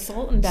commit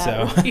assault and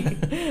battery,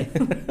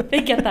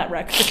 they get that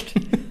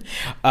record.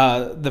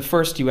 The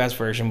first US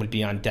version would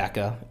be on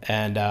Decca,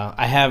 and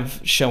I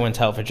have show and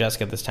tell for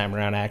Jessica this time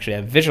around. I actually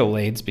have visual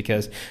aids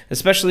because,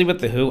 especially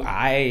with The Who,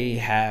 I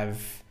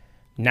have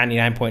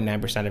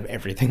 99.9% of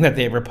everything that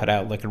they ever put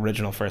out, like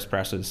original first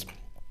presses.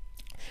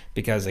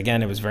 Because,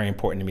 again, it was very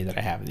important to me that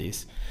I have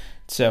these.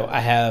 So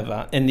I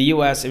have, in the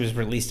US, it was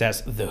released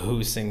as The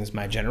Who Sings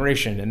My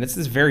Generation. And it's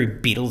this very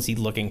Beatlesy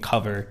looking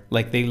cover.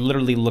 Like, they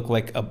literally look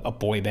like a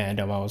boy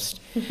band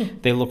almost.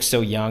 They look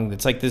so young.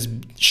 It's like this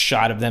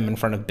shot of them in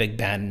front of Big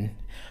Ben.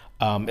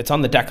 It's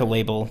on the Decca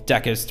label.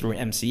 Decca is through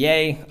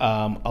MCA.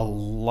 A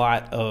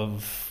lot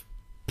of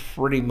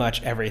pretty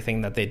much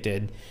everything that they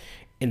did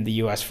in the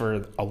US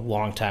for a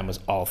long time was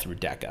all through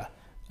Decca.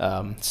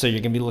 So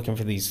you're going to be looking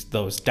for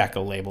those Decca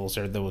labels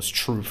or those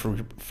true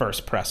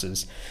first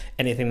presses.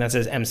 Anything that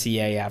says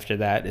MCA after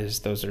that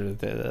those are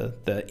the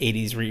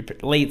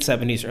 80s, late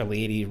 70s,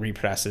 early 80s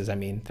represses. I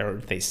mean,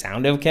 they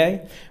sound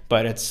okay,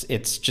 but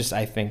it's just,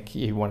 I think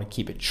you want to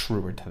keep it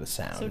truer to the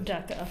sound. So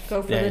Decca,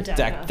 go for the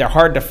Decca. They're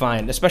hard to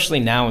find, especially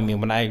now. I mean,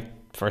 when I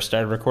first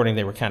started recording,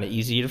 they were kind of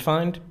easy to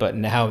find, but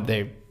now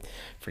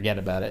forget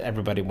about it.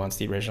 Everybody wants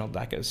the original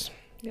Deccas.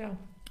 Yeah.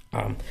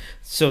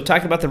 So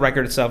talking about the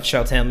record itself,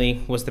 Shel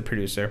Tamley was the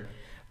producer.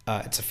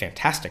 It's a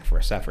fantastic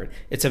first effort.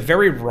 It's a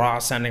very raw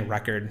sounding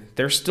record.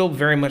 They're still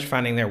very much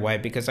finding their way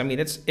because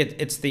it's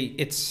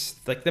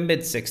like the mid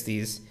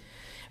 60s.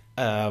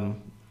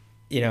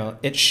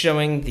 It's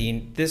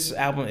showing this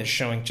album is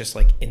showing just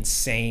like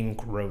insane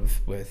growth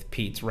with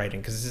Pete's writing,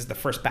 because this is the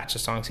first batch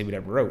of songs he would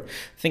ever wrote.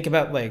 Think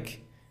about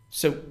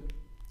so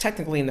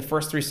technically in the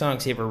first 3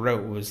 songs he ever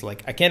wrote was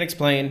like I Can't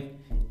Explain,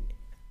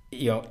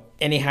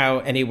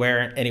 Anyhow,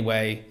 Anywhere,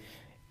 Anyway,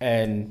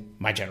 and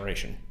My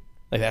Generation.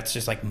 Like, that's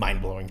just like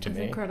mind-blowing to me.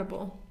 That's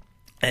incredible.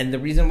 And the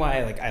reason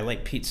why I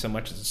like Pete so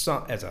much as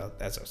a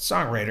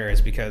songwriter is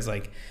because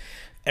like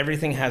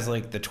everything has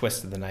like the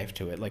twist of the knife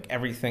to it. Like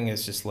everything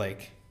is just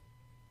like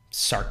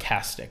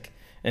sarcastic,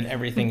 and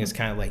everything is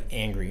kind of like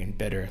angry and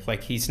bitter.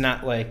 Like he's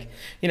not like,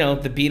 the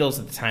Beatles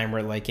at the time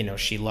were like,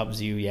 she loves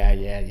you, yeah,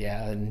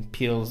 and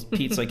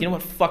Pete's like,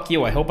 what, fuck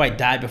you, I hope I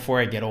die before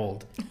I get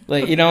old.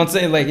 Like, you know what I'm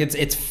saying? Like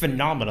it's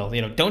phenomenal.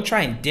 Don't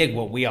try and dig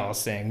what we all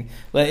sing.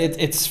 Like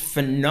it's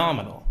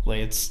phenomenal.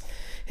 Like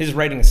his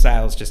writing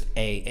style is just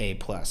A+,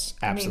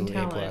 absolutely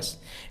A+.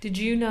 Did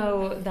you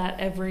know that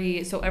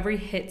every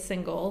hit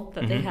single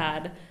that they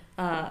had,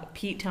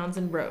 Pete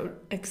Townsend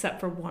wrote except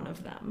for one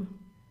of them?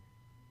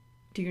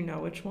 Do you know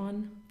which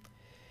one?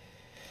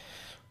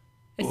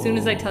 As soon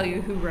as I tell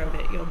you who wrote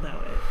it, you'll know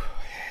it.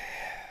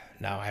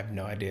 No, I have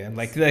no idea.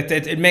 Like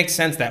it makes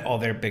sense that all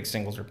their big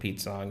singles are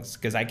Pete songs,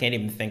 because I can't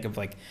even think of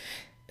like,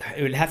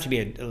 it would have to be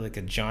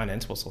a John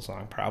Entwistle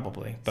song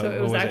probably. But so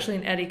it was actually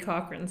an Eddie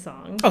Cochran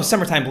song. Oh,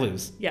 Summertime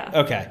Blues. Yeah.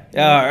 Okay.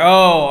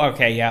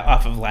 Okay. Yeah.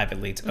 Off of Live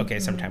at Leeds. Okay.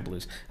 Summertime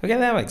Blues. Okay,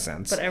 that makes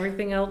sense. But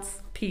everything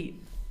else,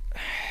 Pete.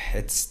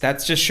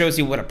 That just shows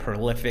you what a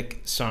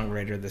prolific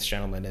songwriter this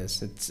gentleman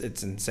is.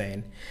 It's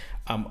insane.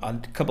 A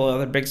couple of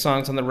other big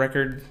songs on the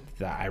record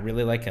that I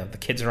really like. The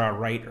Kids Are All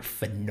Right are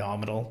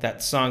phenomenal.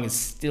 That song is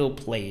still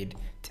played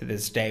to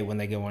this day when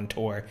they go on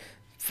tour.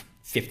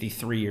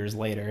 53 years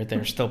later,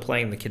 they're still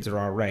playing The Kids Are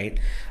All Right.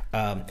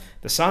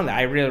 The song that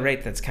I really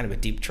rate that's kind of a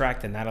deep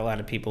track that not a lot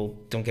of people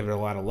don't give it a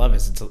lot of love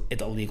is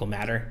it's Illegal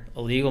Matter.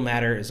 Illegal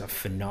Matter is a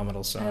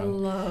phenomenal song. I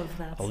love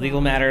that song.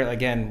 Illegal Matter,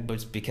 again,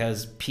 was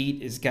because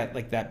Pete has got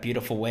like that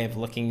beautiful way of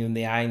looking you in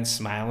the eye and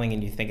smiling,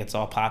 and you think it's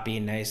all poppy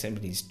and nice, and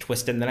he's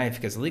twisting the knife,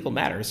 because Illegal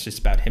Matter is just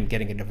about him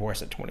getting a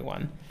divorce at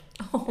 21.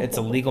 Oh. It's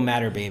a legal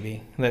matter,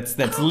 baby. That's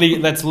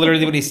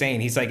literally what he's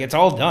saying. He's like, it's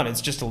all done. It's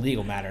just a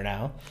legal matter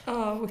now.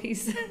 Oh,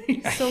 he's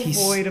so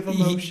void of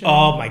emotion.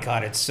 Oh my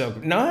God, it's so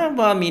no.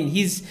 Well, I mean,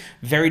 he's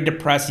very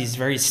depressed. He's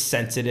very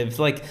sensitive.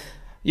 Like,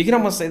 you can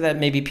almost say that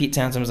maybe Pete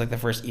Townsend was like the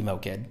first emo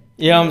kid.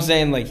 You know what I'm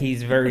saying? Like,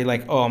 he's very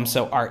like, oh, I'm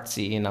so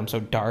artsy and I'm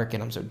so dark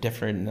and I'm so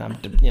different and I'm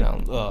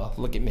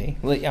look at me.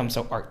 Like, I'm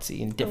so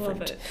artsy and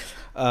different.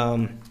 I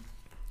love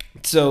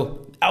it.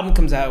 So album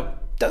comes out.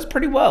 Does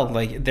pretty well.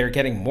 Like, they're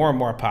getting more and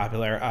more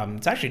popular.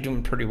 It's actually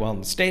doing pretty well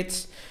in the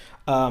States.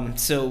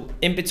 So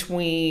in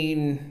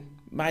between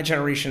My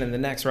Generation and the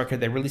next record,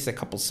 they released a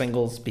couple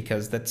singles,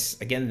 because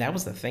that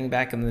was the thing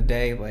back in the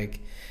day. Like,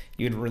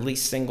 you'd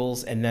release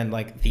singles and then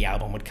like the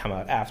album would come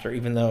out after,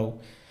 even though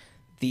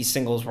these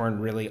singles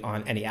weren't really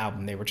on any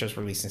album. They were just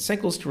releasing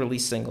singles to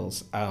release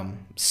singles.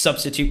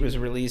 Substitute was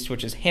released,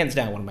 which is hands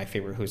down one of my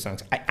favorite Who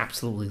songs. I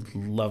absolutely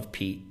love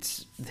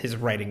Pete. His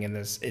writing in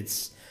this,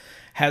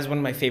 has one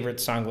of my favorite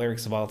song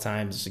lyrics of all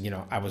times.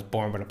 I was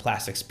born with a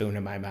plastic spoon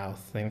in my mouth,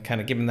 and kind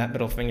of giving that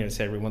middle finger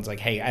to everyone's like,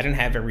 hey, I didn't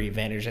have every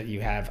advantage that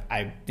you have.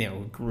 I,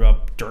 grew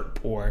up dirt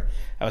poor.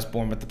 I was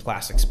born with the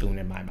plastic spoon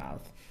in my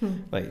mouth.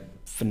 Like,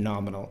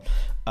 phenomenal.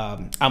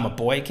 I'm a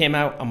Boy came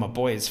out. I'm a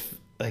Boy is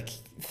like,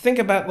 think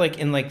about like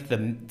in like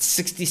the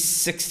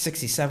 66,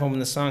 67 when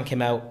the song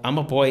came out. I'm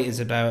a Boy is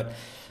about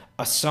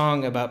a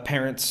song about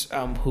parents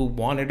who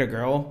wanted a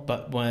girl,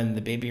 but when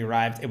the baby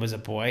arrived, it was a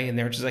boy, and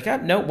they were just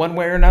like, no, one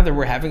way or another,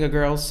 we're having a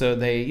girl. So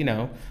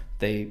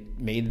they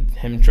made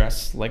him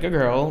dress like a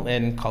girl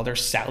and called her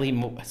Sally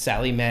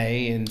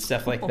Mae and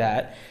stuff like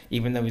that,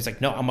 even though he's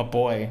like, no, I'm a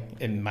boy,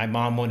 and my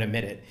mom won't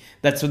admit it.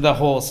 That's what the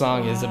whole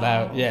song is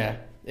about. Yeah,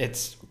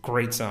 it's a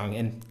great song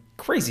and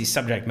crazy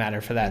subject matter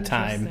for that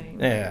time.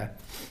 Yeah.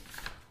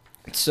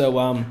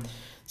 So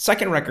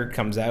second record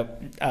comes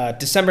out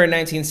December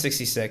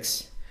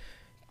 1966.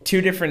 Two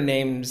different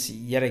names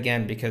yet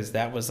again, because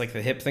that was like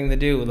the hip thing to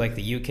do. Like,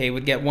 the UK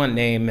would get one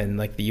name and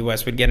like the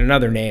US would get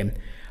another name.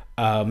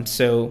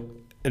 So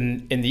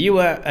in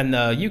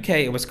the UK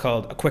it was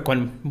called A Quick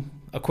One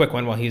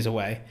While He's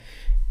Away.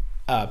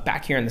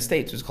 Back here in the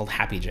States it was called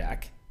Happy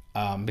Jack,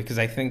 because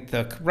I think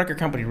the record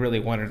company really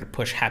wanted to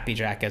push Happy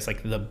Jack as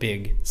like the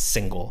big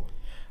single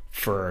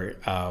for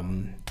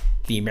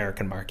the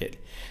American market.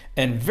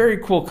 And very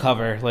cool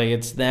cover. Like,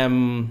 it's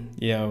them,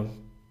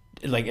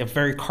 like a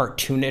very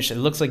cartoonish. It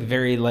looks like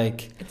very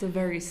like, it's a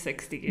very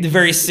 60s. The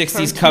very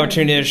 60s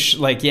cartoonish.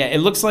 Like, yeah, it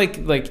looks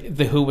like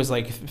the Who was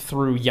like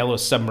through Yellow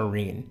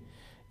Submarine.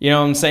 You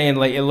know what I'm saying?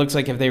 Like, it looks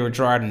like if they were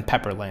drawn in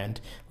Pepperland.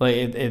 Like,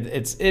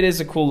 it is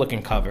a cool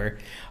looking cover.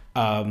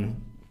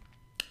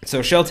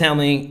 So Shel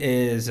Talmy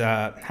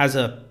has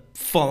a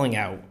falling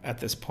out at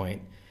this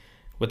point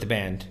with the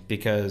band,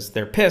 because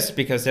they're pissed,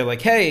 because they're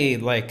like, hey,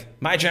 like,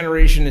 My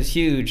Generation is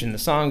huge and the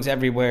song's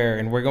everywhere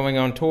and we're going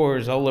on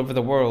tours all over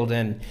the world,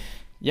 and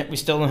yet we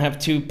still don't have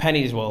two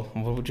pennies. Well,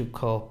 what would you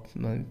call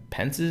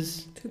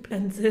pences? Two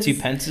pences. Two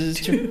pences.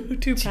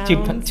 Two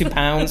pounds. 2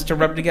 pounds to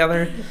rub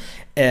together.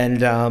 And,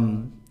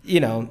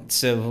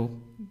 so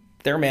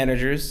their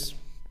managers,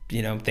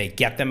 they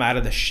get them out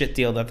of the shit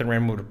deal that they're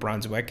in with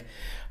Brunswick.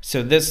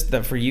 So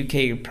for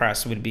UK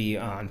press would be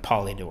on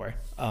Polydor.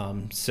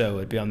 So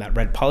it'd be on that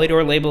red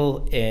Polydor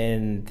label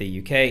in the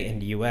UK. In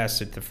the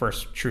US, it's the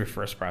first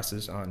press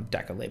is on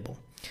Decca label.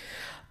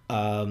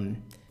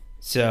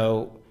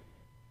 So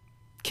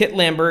Kit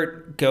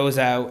Lambert goes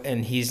out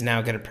and he's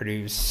now going to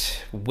produce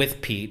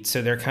with Pete.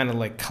 So they're kind of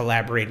like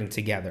collaborating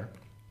together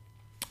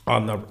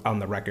on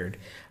the record.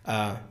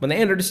 When they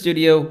entered the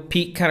studio,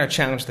 Pete kind of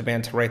challenged the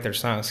band to write their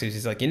songs, because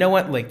he's like, you know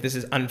what? Like, this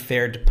is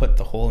unfair to put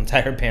the whole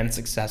entire band's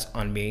success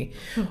on me.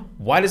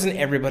 Why doesn't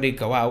everybody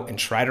go out and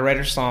try to write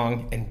a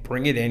song and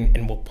bring it in,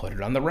 and we'll put it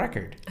on the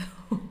record?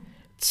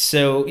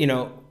 So,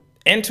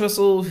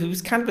 Entwistle,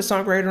 who's kind of a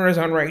songwriter in his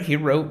own right, he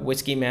wrote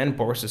Whiskey Man,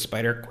 Boris the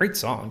Spider, great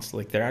songs.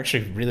 Like, they're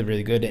actually really,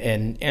 really good.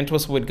 And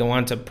Entwistle would go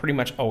on to pretty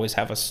much always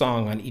have a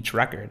song on each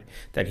record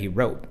that he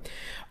wrote.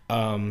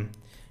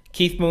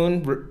 Keith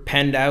Moon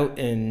penned out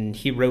and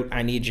he wrote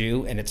I Need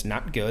You, and it's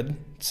not good.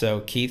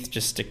 So Keith,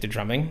 just stick to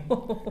drumming.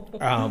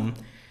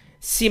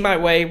 See My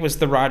Way was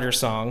the Roger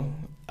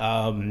song.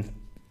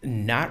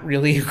 Not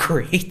really a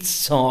great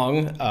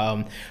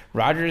song.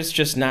 Roger's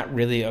just not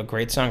really a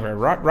great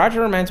songwriter.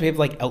 Roger reminds me of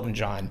like Elton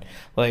John.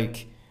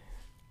 Like,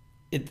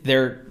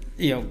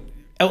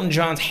 Elton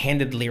John's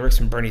handed lyrics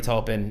from Bernie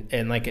Taupin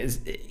and like is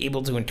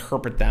able to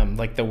interpret them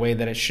like the way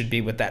that it should be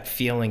with that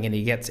feeling, and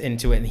he gets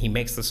into it and he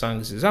makes the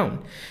songs his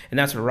own. And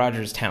that's what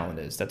Roger's talent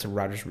is. That's what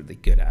Roger's really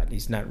good at.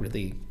 He's not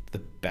really the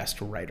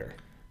best writer.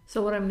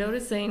 So what I'm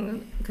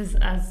noticing, because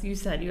as you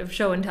said, you have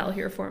show and tell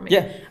here for me.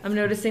 Yeah. I'm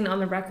noticing on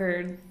the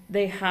record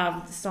they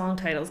have song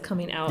titles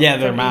coming out their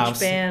from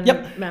mouths. each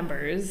band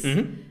members.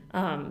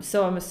 Mm-hmm.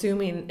 So I'm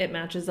assuming it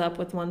matches up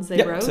with ones they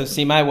Yep. wrote. So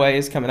See My Way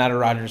is coming out of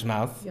Roger's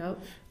mouth. Yep.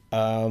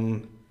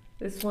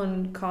 This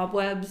one,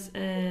 Cobwebs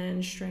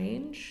and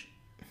Strange.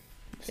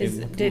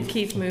 Did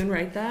Keith Moon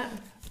write that?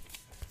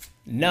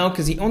 No,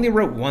 because he only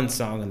wrote one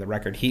song on the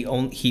record. He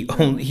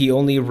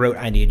only wrote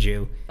I Need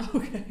You.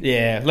 Okay.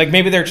 Yeah, like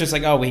maybe they're just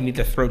like, oh, we need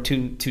to throw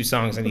two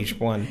songs on each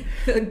one.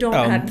 Don't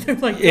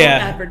advertise.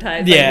 Yeah.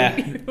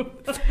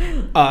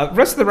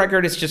 Rest of the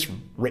record is just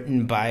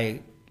written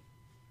by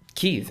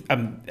Keith.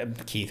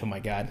 Keith. Oh my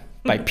God,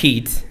 by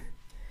Pete.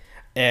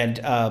 And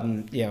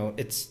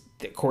it's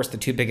of course the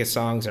two biggest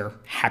songs are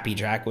Happy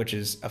Jack, which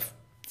is a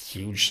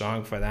huge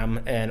song for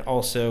them, and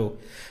also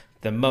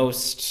the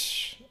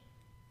most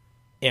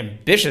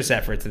ambitious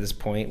effort to this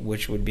point,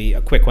 which would be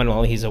A Quick One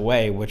While He's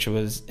Away, which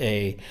was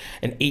an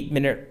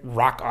 8-minute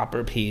rock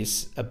opera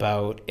piece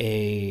about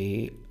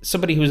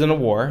somebody who's in a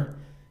war,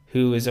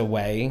 who is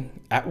away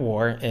at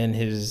war, and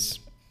his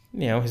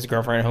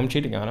girlfriend at home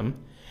cheating on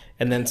him,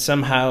 and then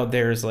somehow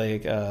there's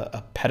like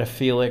a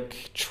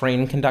pedophilic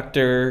train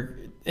conductor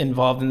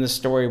involved in the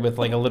story with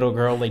like a little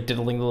girl like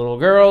diddling the little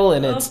girl,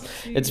 and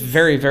it's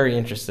very, very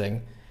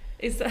interesting.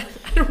 Is that,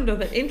 I don't know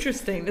that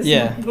interesting is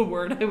not the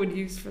word I would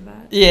use for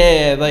that.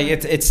 Yeah, like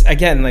it's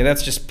again, like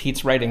that's just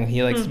Pete's writing.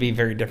 He likes to be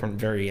very different,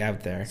 very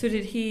out there. So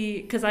did he,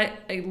 because I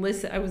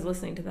was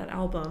listening to that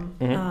album,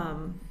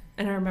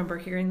 and I remember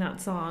hearing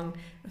that song.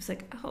 I was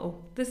like, oh,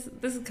 this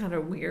is kind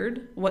of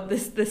weird. What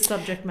this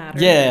subject matter?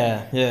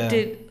 Yeah.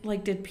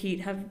 Did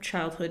Pete have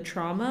childhood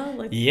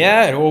trauma?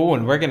 Yeah. Oh,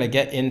 and we're gonna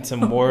get into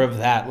more of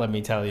that. Let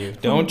me tell you.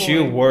 Don't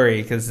you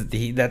worry, because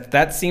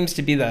that seems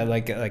to be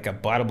like a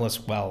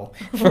bottomless well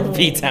for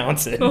Pete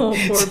Townsend. Oh,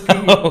 poor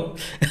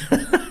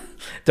Pete.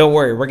 Don't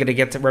worry. We're gonna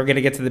get to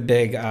the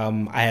big.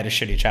 I had a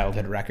shitty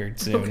childhood record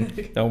soon.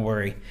 Okay. Don't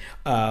worry.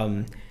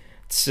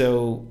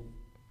 So.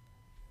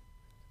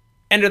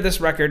 End of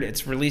this record,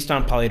 it's released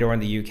on Polydor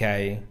in the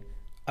UK.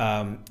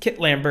 Kit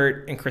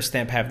Lambert and Chris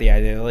Stamp have the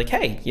idea, they're like,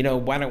 hey,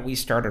 why don't we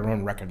start our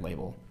own record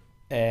label?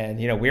 And,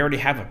 we already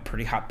have a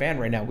pretty hot band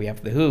right now. We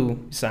have The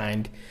Who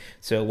signed.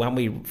 So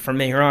from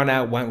here on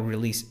out, why don't we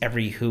release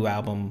every Who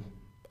album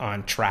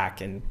on track,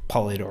 and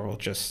Polydor will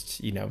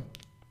just,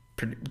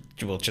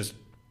 will just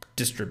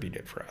distribute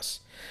it for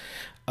us.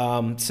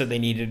 So they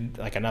needed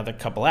like another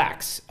couple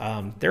acts.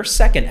 Their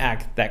second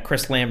act that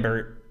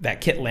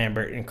Kit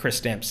Lambert and Chris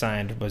Stamp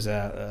signed was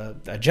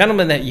a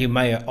gentleman that you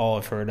might all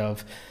have heard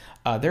of.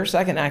 Their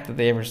second act that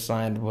they ever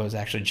signed was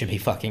actually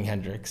Jimi fucking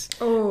Hendrix.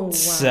 Oh, wow.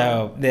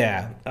 So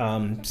yeah,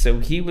 so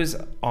he was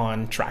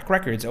on Track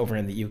Records over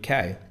in the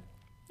UK.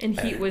 And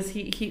was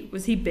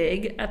he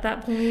big at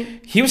that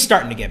point? He was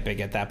starting to get big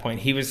at that point.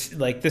 He was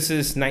like, this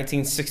is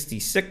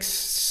 1966,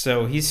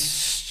 so he's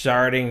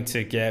starting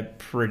to get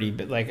pretty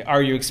big. Like,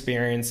 Are You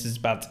Experienced is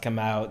about to come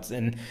out,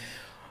 and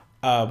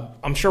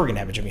I'm sure we're gonna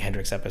have a Jimi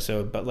Hendrix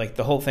episode. But like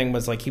the whole thing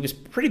was like he was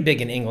pretty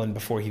big in England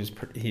before he was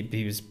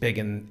big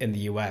in the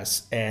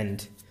US,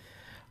 and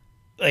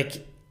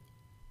like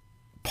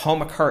Paul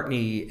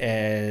McCartney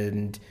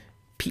and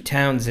Pete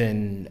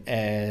Townsend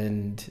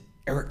and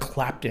Eric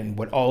Clapton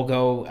would all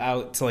go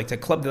out to like the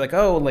club. They're like,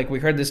 oh, like we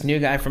heard this new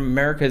guy from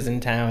America's in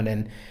town,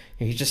 and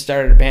he just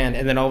started a band.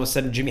 And then all of a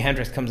sudden, Jimi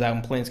Hendrix comes out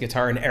and plays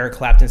guitar, and Eric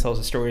Clapton tells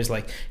the stories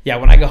like, yeah,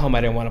 when I go home,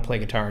 I didn't want to play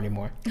guitar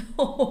anymore.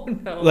 Oh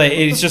no! Like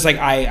it's just like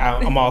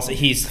I'm also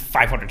he's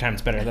 500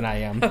 times better than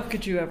I am. How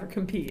could you ever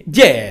compete?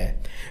 Yeah.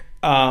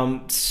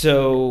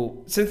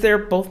 So since they're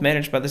both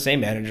managed by the same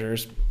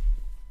managers,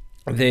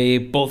 they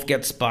both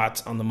get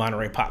spots on the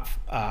Monterey Pop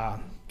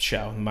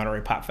show, the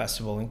Monterey Pop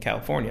Festival in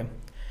California.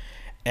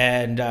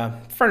 And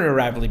friendly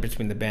rivalry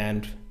between the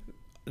band.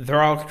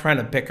 They're all trying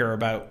to bicker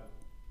about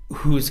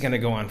who's going to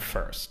go on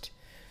first,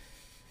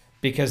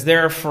 because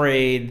they're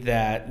afraid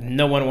that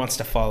no one wants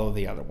to follow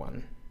the other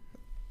one.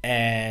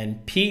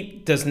 And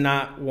Pete does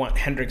not want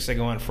Hendrix to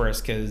go on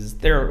first, because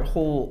the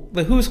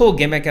Who's whole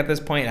gimmick at this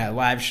point at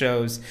live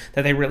shows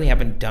that they really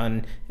haven't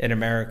done in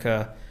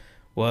America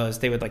was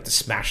they would like to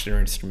smash their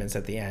instruments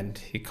at the end.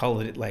 He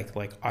called it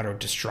like auto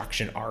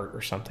destruction art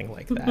or something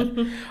like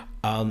that.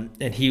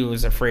 And he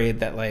was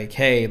afraid that like,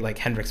 hey, like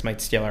Hendrix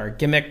might steal our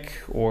gimmick,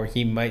 or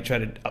he might try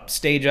to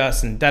upstage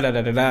us and da da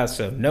da da da.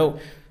 So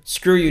no,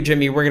 screw you,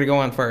 Jimmy. We're gonna go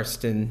on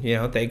first. And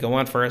they go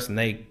on first, and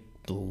they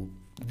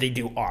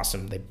do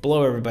awesome. They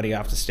blow everybody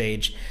off the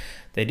stage.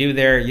 They do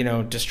their,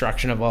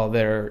 destruction of all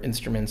their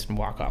instruments and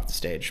walk off the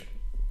stage.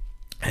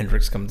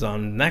 Hendrix comes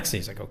on next.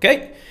 He's like,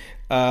 okay.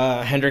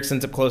 Hendrix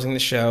ends up closing the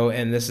show,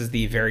 and this is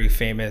the very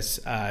famous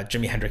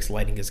Jimi Hendrix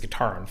lighting his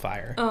guitar on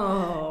fire.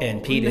 Oh,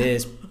 and Pete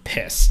is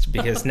pissed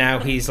because now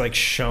he's like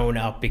shown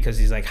up because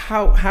he's like,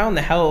 how in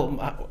the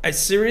hell?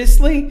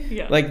 Seriously?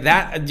 Yeah. Like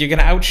that? You're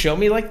gonna outshow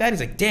me like that? He's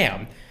like,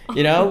 damn.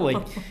 Like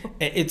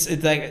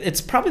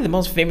it's probably the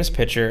most famous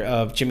picture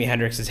of Jimi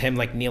Hendrix is him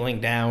like kneeling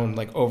down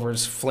like over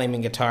his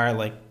flaming guitar,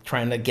 like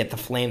trying to get the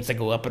flames to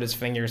go up with his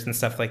fingers and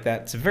stuff like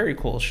that. It's a very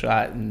cool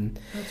shot, and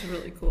that's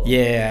really cool.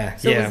 Yeah.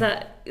 So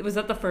was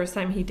that the first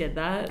time he did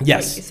that?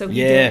 Yes. So he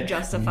did it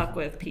just to fuck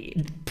with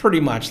Pete. Pretty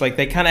much. Like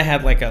they kind of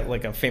had like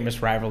a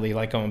famous rivalry,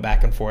 like going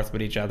back and forth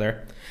with each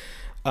other.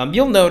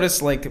 You'll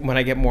notice, like, when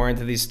I get more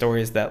into these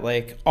stories that,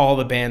 like, all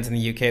the bands in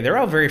the UK, they're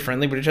all very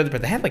friendly with each other,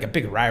 but they had, like, a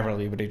big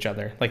rivalry with each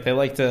other. Like, they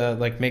like to,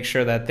 like, make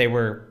sure that they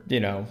were,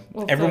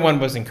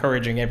 everyone was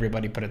encouraging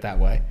everybody, put it that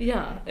way.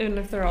 Yeah, and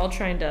if they're all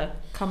trying to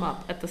come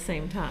up at the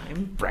same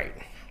time. Right.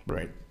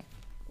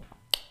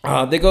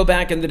 They go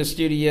back into the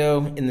studio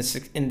in the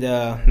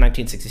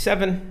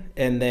 1967,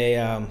 and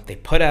they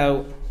put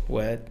out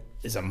what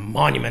is a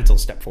monumental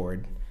step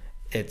forward.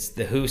 It's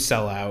the Who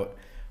Sell Out.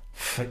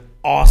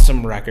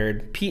 Awesome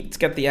record. Pete's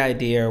got the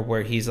idea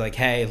where he's like,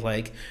 hey,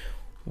 like,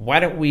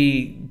 why don't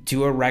we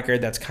do a record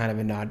that's kind of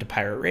a nod to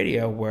pirate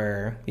radio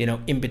where,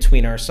 in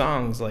between our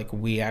songs, like,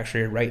 we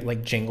actually write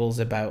like jingles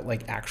about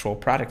like actual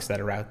products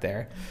that are out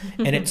there.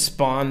 And it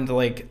spawned,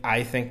 like,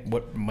 I think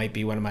what might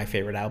be one of my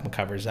favorite album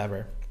covers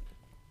ever.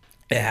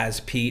 It has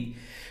Pete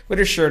with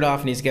his shirt off,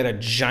 and he's got a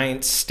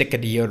giant stick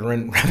of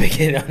deodorant rubbing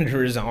it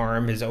under his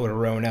arm, his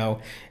Odorono.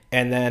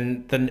 And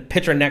then the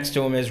picture next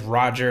to him is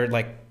Roger,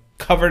 like,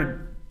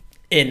 covered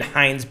in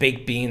Heinz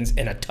baked beans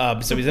in a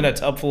tub. So he's in a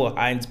tub full of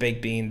Heinz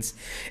baked beans.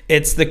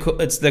 It's the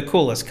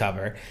coolest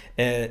cover.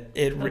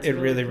 It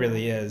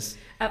really is.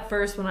 At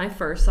first, when I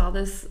first saw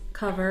this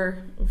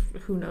cover,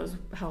 who knows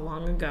how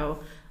long ago,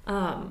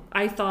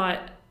 I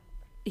thought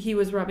he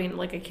was rubbing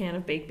like a can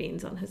of baked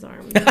beans on his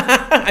arm.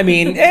 I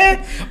mean,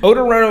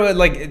 Odorono,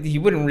 like,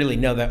 you wouldn't really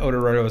know that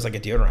Odorono was like a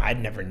deodorant.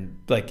 I'd never,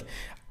 like,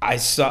 I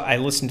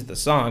listened to the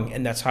song,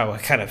 and that's how I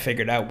kind of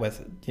figured out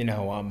with,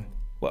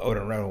 what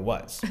Odorono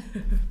was.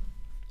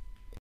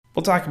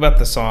 We'll talk about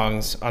the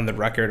songs on the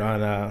record on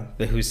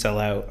the Who Sell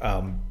Out.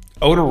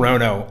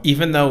 Odorono,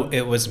 even though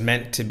it was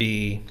meant to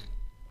be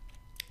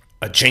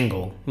a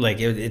jingle, like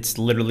it's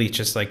literally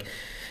just like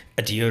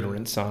a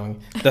deodorant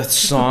song. The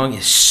song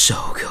is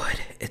so good.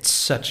 It's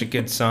such a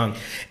good song,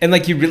 and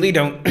like you really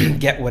don't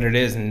get what it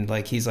is. And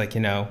like he's like,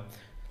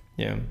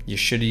 you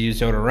should have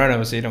used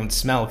Odorono so you don't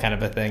smell, kind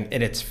of a thing.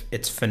 And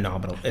it's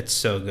phenomenal. It's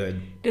so good.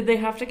 Did they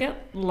have to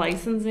get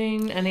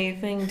licensing,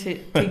 anything to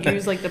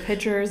use like the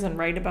pictures and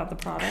write about the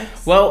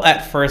products? Well,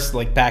 at first,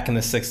 like back in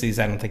the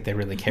 60s, I don't think they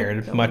really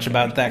cared much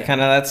about that kind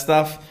of that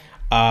stuff.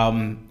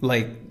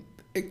 Like,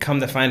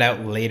 come to find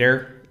out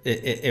later,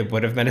 it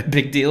would have been a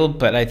big deal.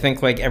 But I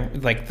think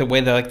like the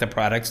way that like the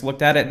products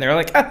looked at it, and they're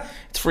like,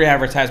 it's free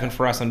advertisement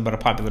for us and but a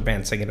popular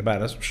band singing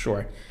about us.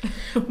 Sure,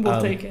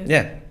 we'll take it.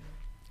 Yeah.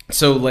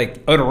 So,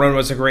 like, Odorono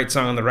was a great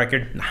song on the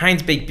record. The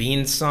Heinz Baked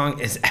Beans song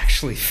is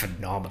actually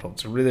phenomenal.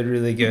 It's really,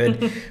 really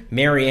good.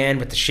 Marianne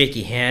with the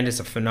Shaky Hand is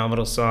a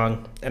phenomenal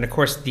song. And, of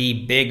course,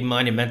 the big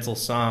monumental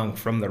song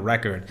from the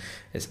record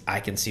is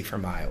I Can See for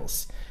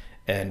Miles.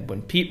 And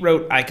when Pete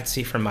wrote I Can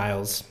See for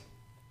Miles,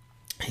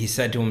 he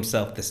said to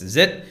himself, this is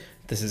it.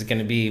 This is going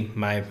to be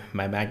my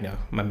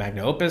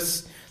magna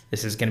opus.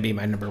 This is going to be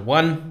my number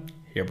one.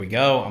 Here we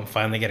go. I'm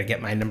finally going to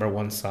get my number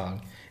one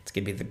song. It's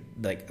going to be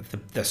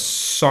the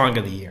song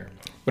of the year.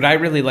 What I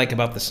really like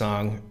about the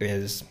song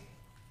is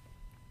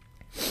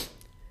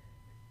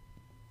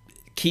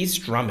Keith's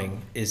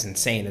drumming is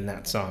insane in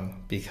that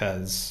song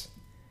because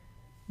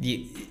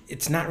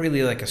it's not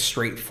really like a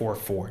straight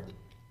 4/4.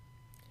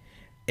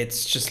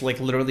 It's just like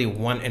literally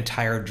one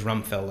entire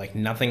drum fill. Like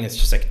nothing is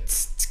just like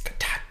it's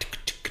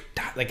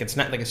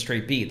not like a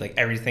straight beat. Like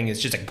everything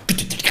is just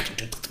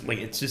like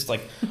it's just like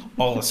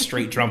all a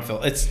straight drum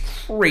fill. It's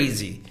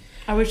crazy.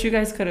 I wish you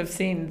guys could have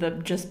seen the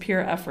just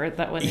pure effort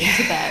that went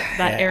into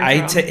that air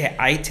drum.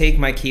 I take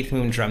my Keith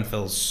Moon drum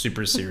fills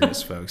super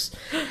serious, folks.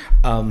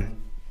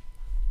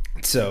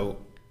 So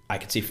I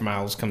Can See for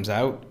Miles comes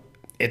out.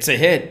 It's a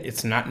hit.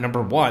 It's not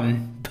number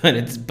one, but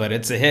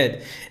it's a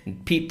hit.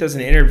 And Pete does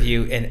an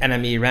interview in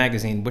NME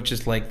magazine, which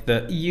is like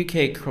the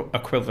UK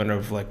equivalent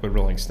of like what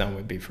Rolling Stone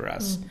would be for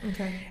us.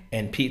 Okay.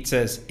 And Pete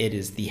says it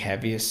is the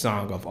heaviest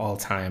song of all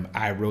time.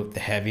 I wrote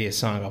the heaviest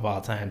song of all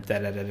time. Da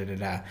da da da da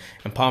da.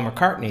 And Paul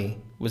McCartney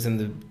was in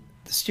the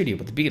studio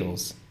with the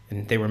Beatles,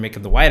 and they were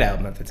making the White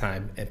Album at the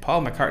time. And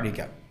Paul McCartney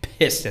got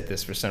pissed at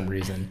this for some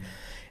reason.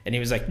 And he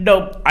was like,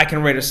 nope, I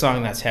can write a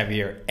song that's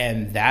heavier.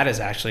 And that is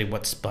actually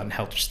what spun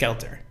Helter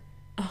Skelter.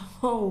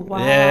 Oh,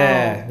 wow.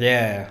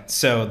 Yeah.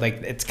 So, like,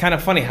 it's kind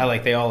of funny how,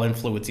 like, they all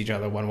influence each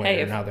other one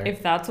way or another.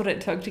 If that's what it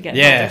took to get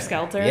Helter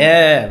Skelter.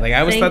 Yeah. Like, I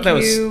always thought that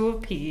was... Thank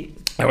you,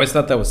 Pete. I always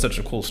thought that was such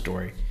a cool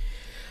story.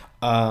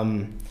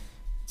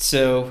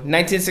 So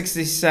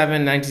 1967,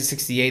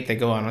 1968, they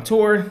go on a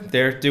tour.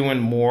 They're doing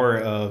more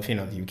of, the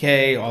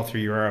UK, all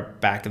through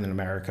Europe, back in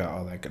America,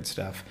 all that good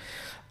stuff.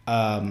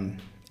 And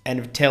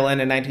tail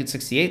end of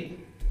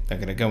 1968, they're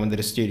going to go into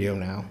the studio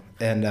now.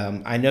 And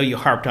I know you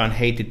harped on,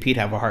 hey, did Pete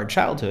have a hard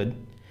childhood?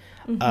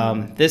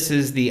 Mm-hmm. This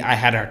is the I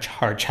Had a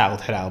Hard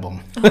Childhood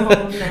album.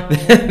 Oh, no.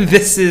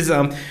 This is,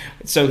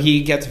 so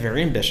he gets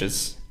very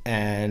ambitious.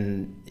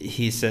 And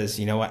he says,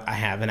 you know what, I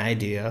have an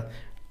idea.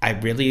 I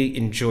really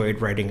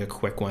enjoyed writing a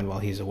quick one while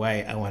he's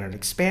away. I want to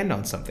expand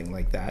on something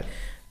like that.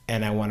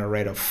 And I want to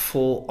write a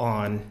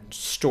full-on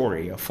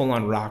story, a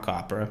full-on rock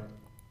opera.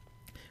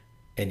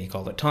 And he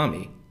called it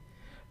Tommy.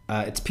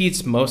 It's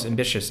Pete's most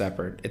ambitious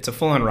effort. It's a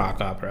full-on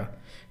rock opera.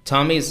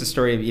 Tommy is the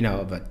story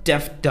of a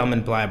deaf, dumb,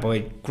 and blind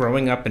boy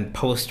growing up in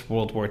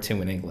post-World War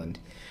II in England.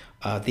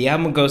 The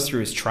album goes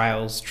through his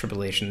trials,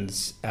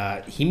 tribulations.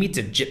 He meets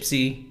a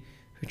gypsy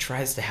who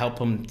tries to help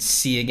him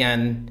see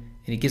again,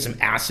 and he gives him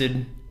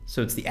acid.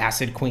 So it's the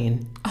acid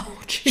queen. Oh,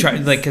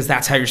 jeez. Because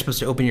that's how you're supposed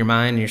to open your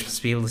mind. You're supposed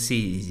to be able to see.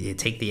 You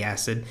take the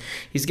acid.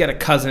 He's got a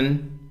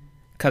cousin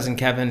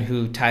Kevin,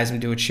 who ties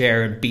him to a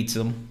chair and beats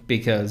him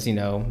because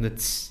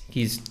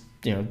he's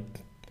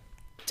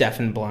deaf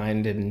and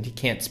blind and he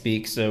can't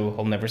speak, so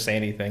he'll never say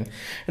anything.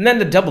 And then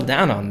to double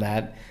down on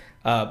that,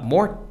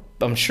 more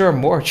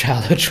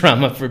childhood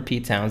trauma for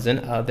Pete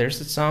Townsend.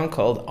 There's a song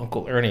called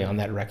Uncle Ernie on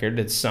that record.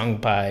 It's sung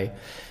by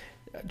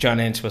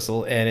John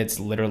Entwistle, and it's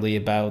literally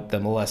about the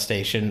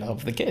molestation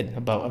of the kid,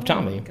 of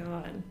Tommy. Oh my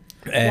God.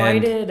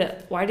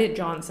 And why did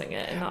John sing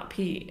it and not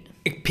Pete?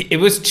 It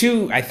was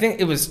too. I think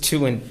it was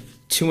too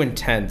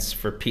intense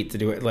for Pete to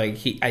do it.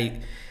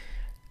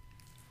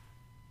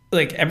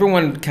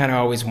 Everyone kind of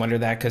always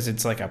wondered that because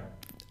it's like a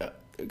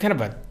kind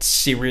of a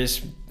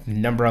serious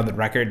number on the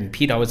record, and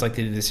Pete always liked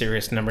to do the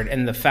serious number.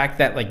 And the fact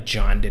that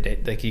John did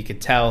it, you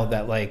could tell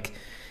that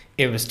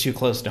it was too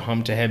close to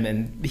home to him,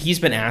 and he's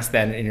been asked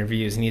that in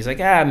interviews, and he's like,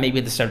 maybe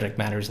the subject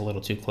matter is a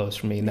little too close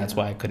for me, and that's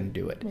why I couldn't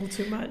do it. A little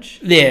too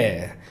much.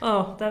 Yeah.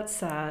 Oh, that's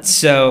sad.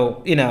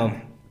 So,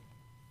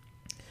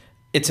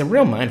 it's a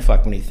real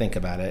mindfuck when you think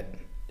about it.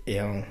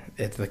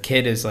 If the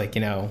kid is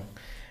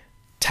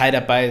tied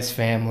up by his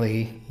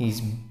family,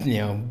 he's,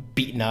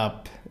 beaten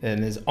up,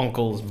 and his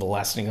uncle is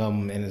molesting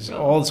him, and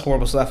all this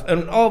horrible stuff,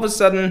 and all of a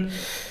sudden,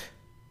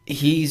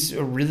 he's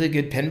a really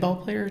good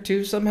pinball player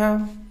too,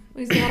 somehow.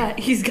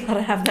 He's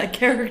gotta have that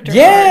character.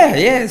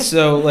 Yeah.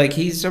 So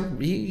he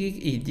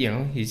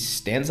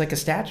stands like a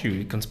statue. He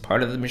becomes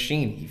part of the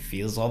machine. He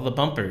feels all the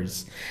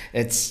bumpers.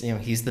 It's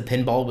he's the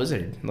pinball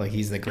wizard.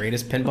 He's the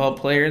greatest pinball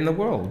player in the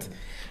world.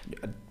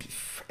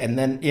 And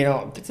then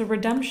it's a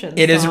redemption.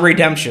 It is a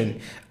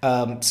redemption.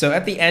 So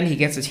at the end, he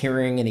gets his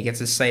hearing and he gets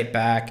his sight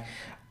back.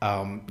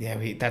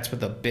 That's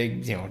with a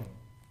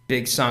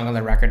big song on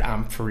the record,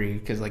 I'm Free,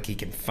 because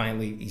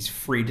he's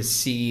free to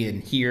see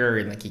and hear,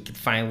 and he can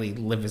finally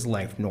live his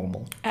life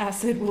normal.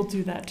 Acid will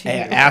do that to you.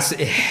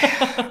 Acid,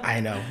 I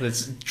know.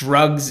 It's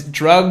drugs.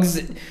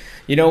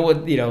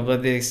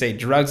 What they say,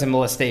 drugs and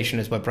molestation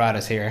is what brought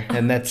us here,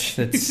 and that's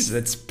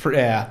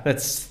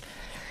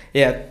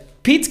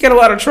Pete's got a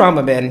lot of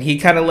trauma, man. He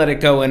kind of let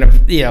it go in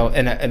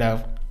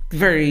a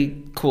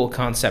very cool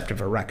concept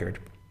of a record.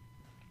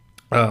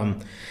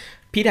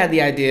 Pete had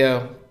the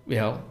idea,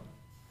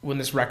 when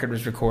this record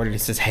was recorded, he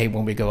says, hey,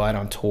 when we go out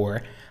on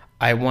tour,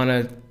 I want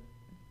to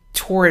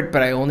tour it,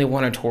 but I only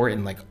want to tour it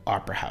in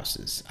opera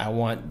houses. I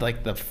want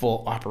the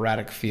full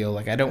operatic feel.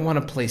 I don't want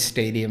to play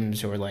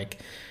stadiums or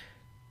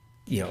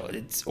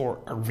or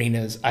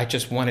arenas. I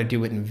just want to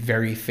do it in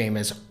very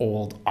famous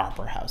old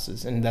opera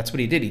houses. And that's what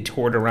he did. He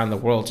toured around the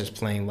world just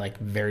playing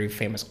very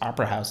famous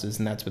opera houses.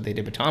 And that's what they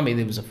did with Tommy.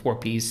 There was a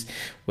 4-piece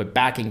with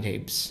backing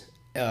tapes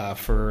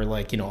for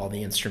all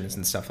the instruments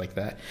and stuff like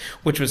that,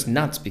 which was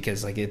nuts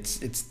because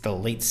it's the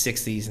late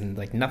 60s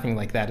and nothing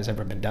like that has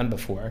ever been done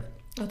before.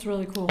 That's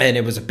really cool. And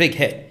it was a big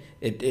hit.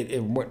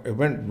 It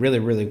went really,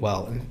 really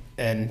well.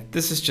 And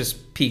this is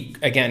just Pete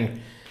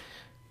again.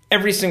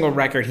 Every single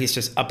record, he's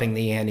just upping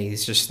the ante.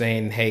 He's just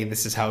saying, hey,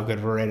 this is how good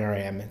of a writer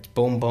I am. It's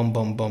boom, boom,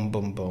 boom, boom,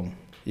 boom, boom.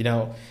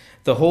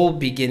 The whole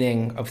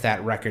beginning of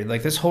that record,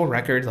 this whole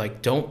record,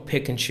 don't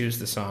pick and choose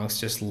the songs.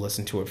 Just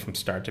listen to it from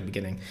start to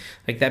beginning.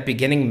 That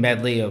beginning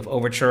medley of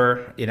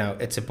Overture,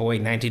 It's a Boy,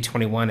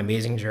 1921,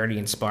 Amazing Journey,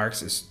 and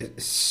Sparks is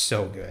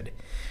so good.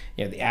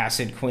 The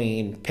Acid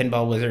Queen,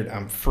 Pinball Wizard,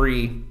 I'm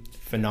Free,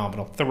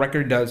 phenomenal. The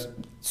record does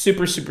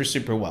super, super,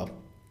 super well.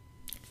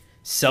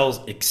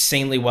 Sells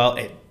insanely well.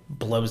 It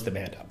blows the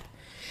band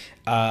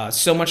up.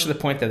 So much to the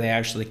point that they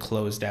actually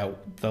closed out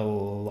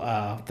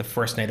the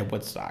first night of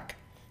Woodstock.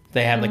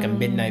 They had a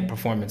midnight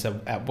performance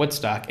at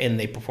Woodstock, and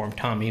they performed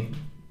Tommy,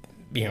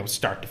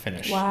 start to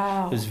finish.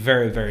 Wow. It was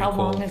very, very cool. How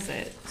long is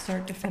it,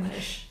 start to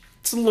finish?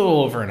 It's a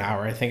little over an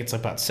hour. I think it's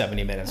about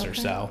 70 minutes or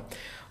so.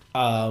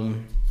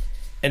 And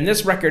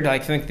this record, I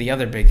think the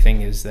other big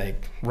thing is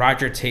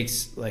Roger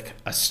takes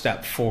a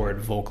step forward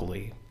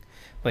vocally.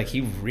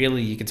 He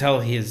really, you can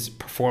tell his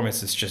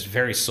performance is just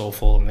very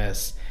soulful in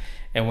this.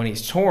 And when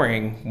he's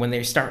touring, when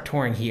they start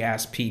touring, he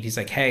asked Pete, he's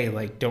like, hey,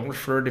 like, don't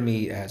refer to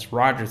me as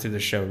Roger through the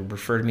show.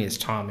 Refer to me as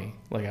Tommy.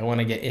 Like, I want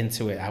to get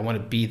into it. I want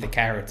to be the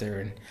character.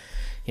 And,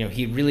 you know,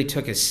 he really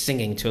took his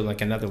singing to,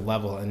 like, another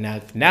level. And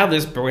now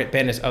this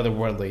band is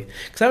otherworldly.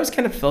 Because I always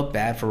kind of felt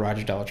bad for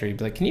Roger Daltrey.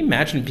 Like, can you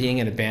imagine being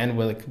in a band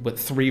with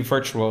 3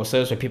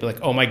 virtuosos where people are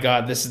like, oh, my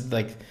God, this is,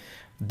 like,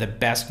 the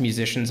best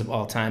musicians of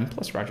all time,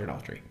 plus Roger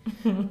Daltrey.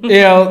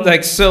 You know,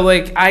 like, so,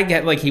 like, I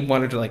get, like, he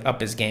wanted to, like,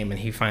 up his game, and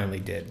he finally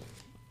did.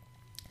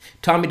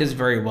 Tommy does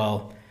very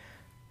well.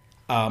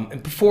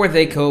 And before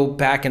they go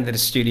back into the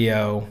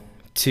studio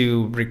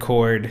to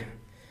record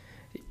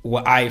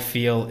what I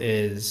feel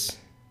is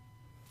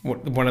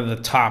one of the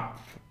top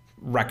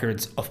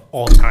records of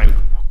all time,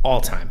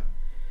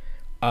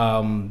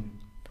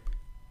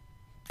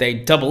 they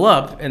double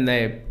up and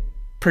they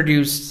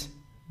produced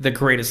the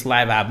greatest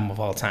live album of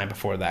all time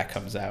before that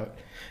comes out.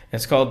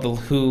 It's called The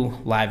Who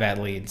Live at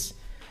Leeds.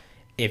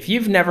 If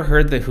you've never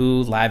heard The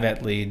Who Live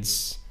at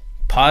Leeds,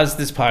 pause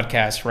this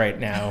podcast right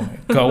now,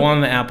 go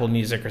on the Apple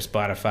Music or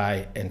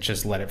Spotify, and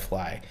just let it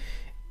fly.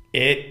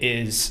 It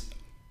is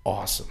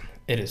awesome.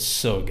 It is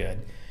so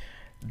good.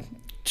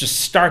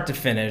 Just start to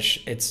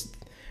finish. It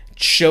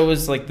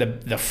shows like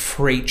the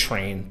freight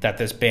train that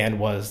this band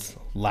was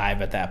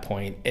live at that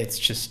point. It's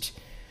just,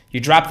 you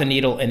drop the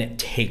needle and it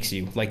takes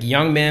you. Like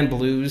Young Man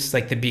Blues,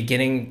 like the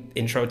beginning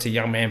intro to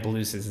Young Man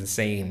Blues is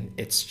insane.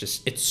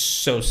 It's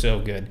so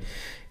good.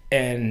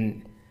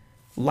 And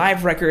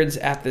live records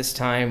at this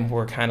time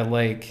were kind of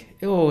like,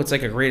 oh, it's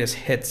like a greatest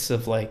hits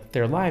of like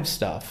their live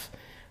stuff.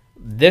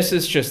 This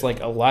is just like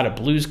a lot of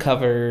blues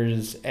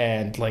covers,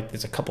 and like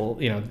there's a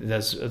couple, you know,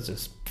 there's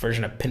this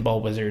version of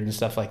Pinball Wizard and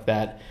stuff like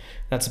that.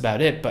 That's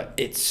about it, but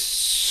it's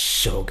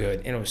so good,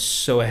 and it was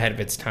so ahead of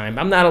its time.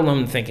 I'm not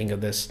alone thinking of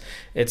this.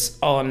 It's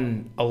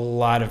on a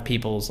lot of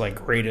people's like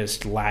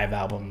greatest live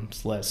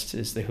albums list,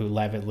 is The Who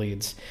Live at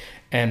Leeds.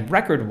 And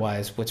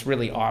record-wise, what's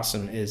really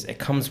awesome is it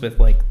comes with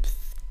like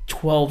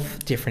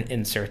 12 different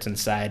inserts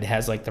inside. It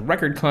has like the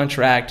record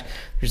contract.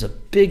 There's a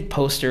big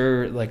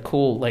poster, like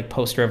cool like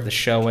poster of the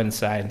show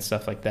inside and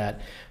stuff like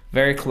that.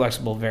 Very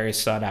collectible, very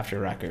sought after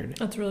record.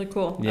 That's really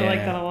cool. Yeah. I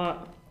like that a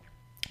lot.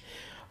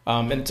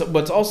 And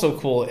what's also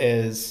cool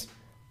is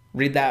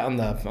read that on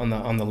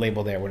the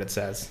label there, what it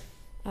says.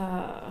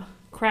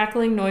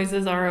 Crackling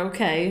noises are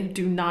okay.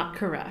 Do not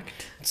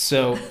correct.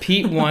 So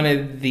Pete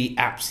wanted the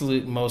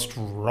absolute most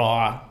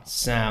raw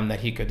sound that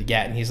he could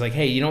get. And he's like,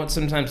 hey, you know what?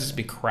 Sometimes there's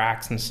going to be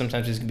cracks and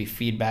sometimes there's going to be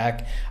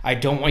feedback. I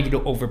don't want you to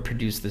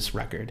overproduce this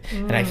record.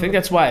 And I think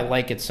that's why I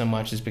like it so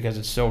much, is because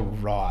it's so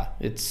raw.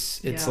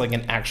 It's like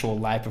an actual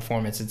live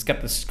performance. It's got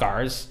the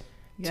scars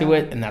to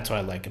it, and that's what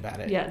I like about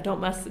it. Yeah,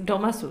 don't mess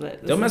with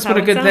it. Don't mess with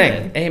a good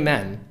thing.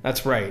 Amen.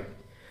 That's right.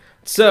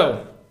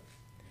 So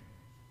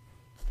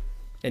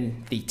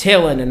in the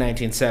tail end of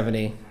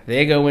 1970,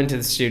 they go into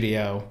the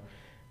studio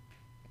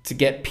to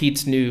get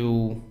Pete's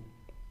new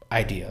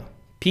idea.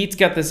 Pete's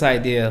got this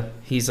idea.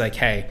 He's like,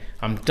 hey,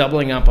 I'm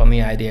doubling up on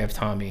the idea of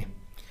Tommy.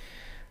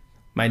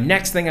 My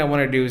next thing I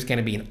want to do is going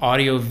to be an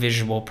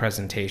audio-visual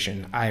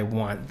presentation. I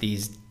want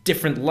these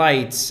different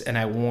lights, and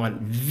I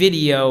want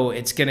video.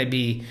 It's going to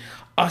be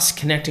us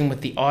connecting with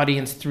the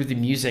audience through the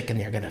music, and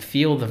they're going to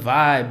feel the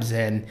vibes,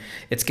 and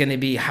it's going to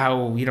be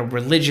how, you know,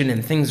 religion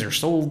and things are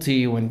sold to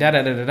you, and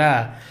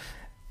da-da-da-da-da.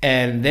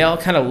 And they all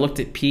kind of looked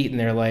at Pete, and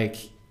they're like,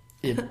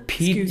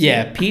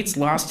 Pete's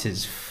lost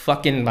his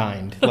fucking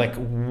mind. Like,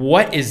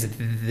 what is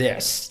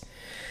this?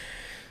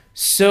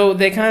 So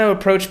they kind of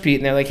approach Pete,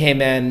 and they're like, hey,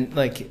 man,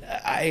 like,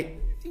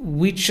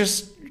 we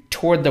just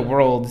toured the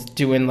world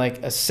doing, like,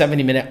 a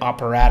 70-minute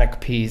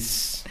operatic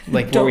piece,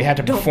 like, where we had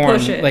to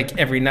perform, like,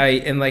 every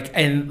night.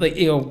 And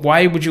you know,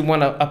 why would you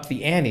want to up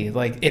the ante?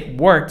 Like, it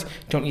worked.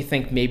 Don't you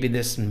think maybe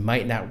this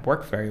might not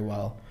work very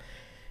well?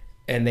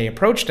 And they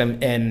approached him,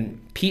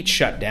 and Pete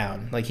shut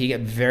down. Like, he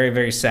got very,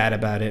 very sad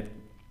about it.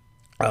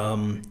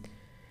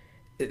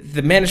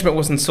 The management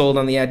wasn't sold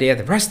on the idea.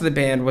 The rest of the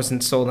band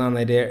wasn't sold on the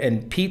idea.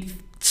 And Pete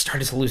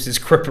started to lose his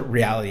corporate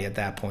reality at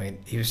that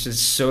point. He was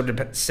just so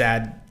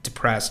sad,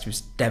 depressed. He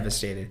was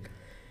devastated.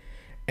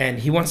 And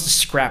he wants to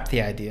scrap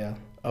the idea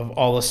of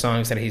all the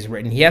songs that he's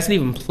written. He hasn't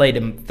even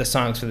played the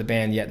songs for the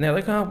band yet. And they're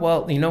like, oh,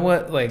 well, you know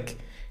what? Like,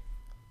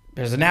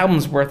 there's an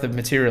album's worth of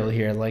material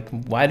here. Like,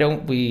 why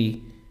don't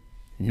we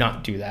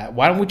not do that?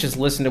 Why don't we just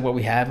listen to what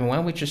we have, and why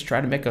don't we just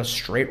try to make a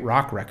straight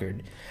rock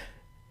record?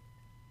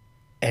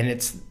 And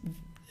it's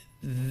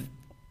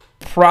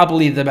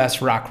probably the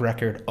best rock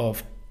record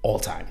of all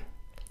time.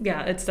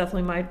 Yeah, it's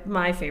definitely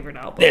my favorite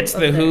album. It's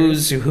the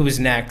Who's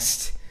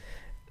Next.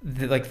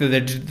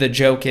 The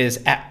joke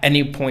is, at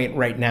any point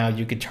right now,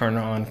 you could turn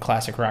on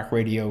classic rock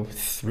radio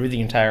through the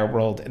entire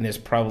world, and there's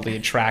probably a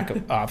track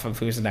off of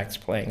Who's Next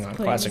playing on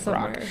classic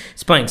rock.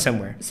 It's playing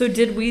somewhere. So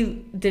did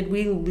we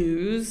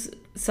lose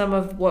some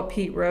of what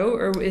Pete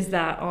wrote, or is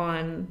that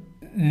on?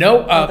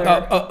 No,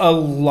 a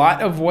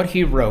lot of what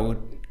he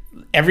wrote,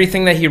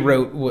 everything that he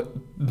wrote,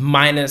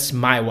 minus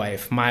My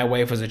Wife. My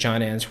Wife was a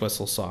John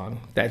Entwistle song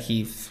that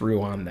he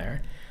threw on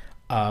there.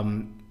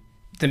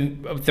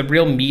 the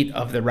real meat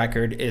of the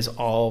record is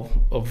all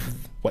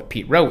of what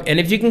Pete wrote. And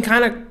if you can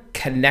kind of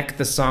connect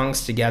the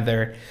songs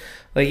together,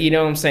 like, you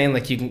know what I'm saying?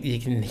 Like, you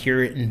can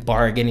hear it in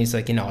Bargain. He's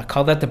like, I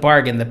call that the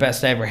bargain, the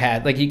best I ever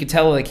had. Like, you could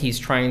tell, like, he's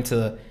trying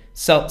to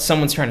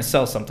someone's trying to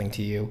sell something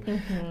to you.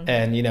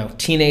 And,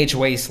 Teenage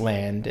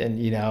Wasteland, and,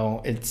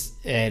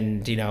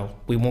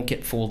 we won't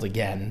get fooled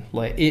again.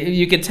 Like,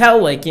 you could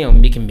tell, like,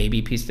 we can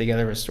maybe piece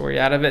together a story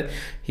out of it.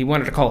 He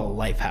wanted to call it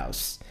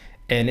Lifehouse.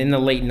 And in the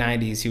late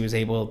 90s, he was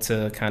able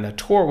to kind of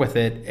tour with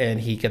it,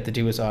 and he got to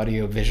do his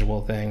audio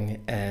visual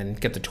thing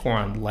and get the tour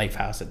on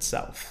Lifehouse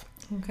itself.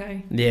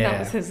 Okay. Yeah. That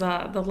was his,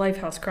 the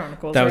Lifehouse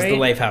Chronicles, That was right? the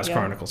Lifehouse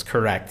Chronicles,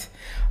 correct.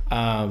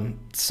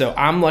 So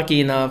I'm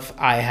lucky enough,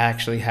 I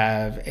actually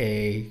have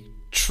a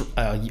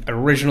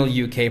original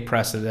UK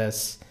press of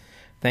this.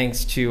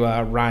 Thanks to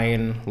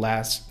Ryan,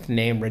 last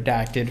name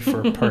redacted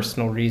for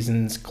personal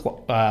reasons.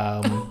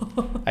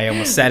 I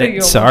almost said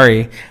it.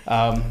 Sorry.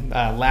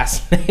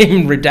 Last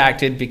name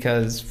redacted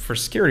because for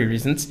security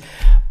reasons.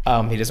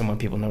 He doesn't want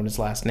people knowing his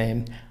last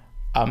name.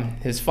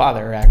 His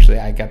father, actually,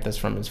 I got this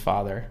from his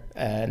father,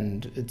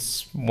 and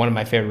it's one of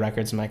my favorite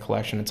records in my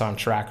collection. It's on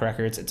Track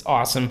Records. It's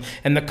awesome,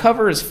 and the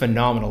cover is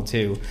phenomenal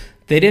too.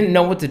 They didn't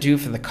know what to do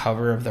for the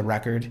cover of the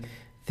record.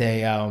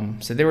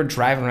 So they were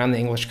driving around the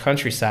English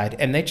countryside,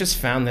 and they just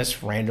found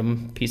this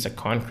random piece of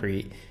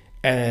concrete,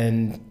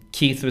 and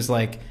Keith was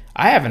like,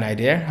 I have an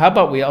idea. How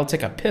about we all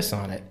take a piss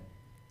on it?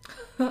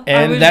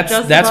 And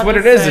that's what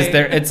it is.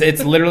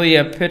 It's literally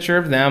a picture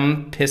of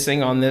them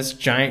pissing on this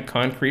giant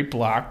concrete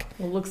block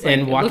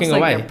and walking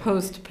away. They're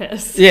post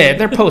piss. Yeah,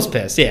 they're post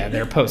piss. Yeah,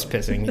 they're post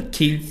pissing.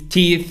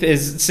 Keith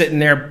is sitting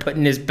there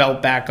putting his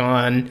belt back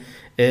on.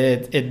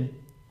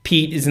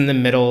 Pete is in the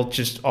middle,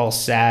 just all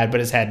sad, but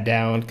his head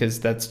down because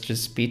that's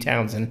just Pete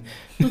Townsend.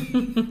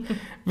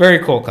 Very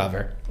cool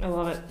cover. I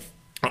love it.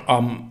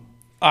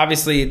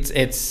 Obviously,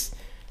 it's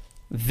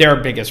their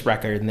biggest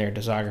record in their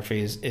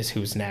discography is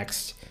Who's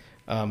Next.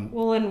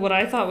 Well, and what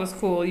I thought was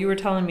cool, you were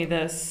telling me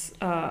this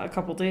a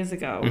couple days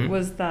ago,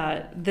 was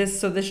that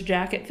this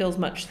jacket feels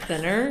much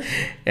thinner.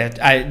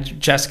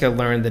 Jessica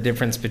learned the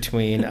difference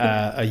between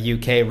a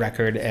UK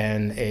record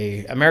and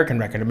a American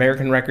record.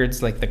 American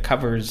records, like the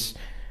covers,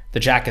 the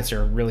jackets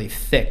are really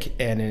thick,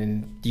 and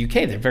in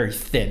UK they're very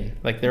thin,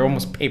 like they're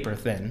almost paper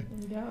thin.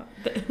 Yeah,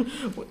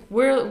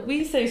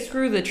 we say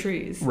screw the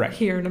trees right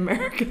here in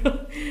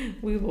America.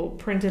 We will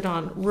print it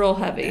on real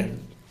heavy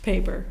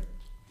paper.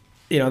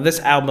 This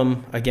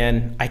album,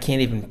 again, I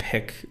can't even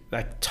pick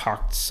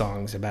talked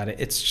songs about it.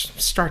 It's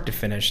start to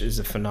finish is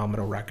a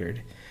phenomenal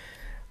record.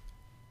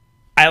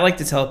 I like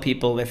to tell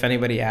people, if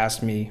anybody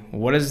asks me,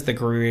 what is the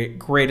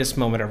greatest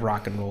moment of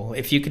rock and roll?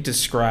 If you could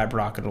describe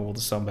rock and roll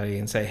to somebody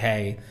and say,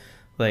 hey,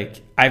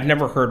 like, I've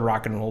never heard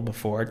rock and roll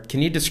before.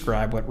 Can you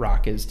describe what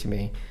rock is to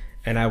me?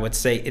 And I would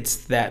say it's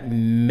that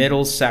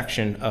middle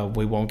section of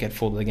We Won't Get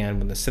Fooled Again,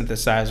 when the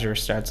synthesizer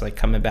starts like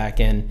coming back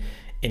in,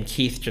 and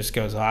Keith just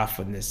goes off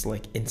with this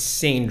like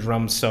insane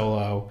drum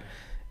solo,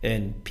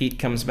 and Pete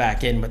comes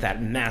back in with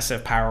that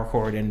massive power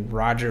chord, and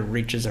Roger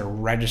reaches a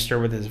register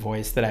with his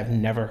voice that I've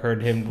never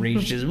heard him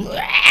reach. Just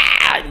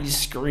he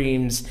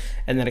screams,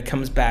 and then it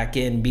comes back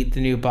in, Meet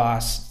the New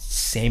Boss,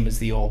 same as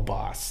the old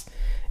boss.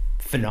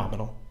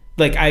 Phenomenal.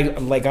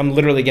 I'm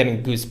literally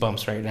getting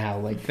goosebumps right now,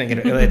 like thinking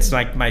it's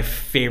like my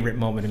favorite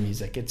moment of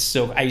music. It's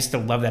so, I used to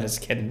love that as a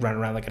kid and run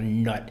around like a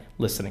nut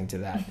listening to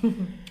that.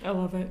 I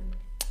love it.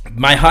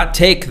 My hot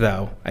take,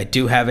 though, I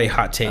do have a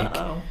hot take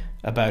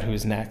about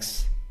Who's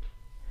Next.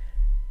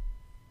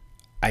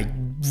 The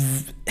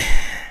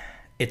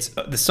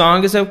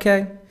song is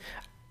okay.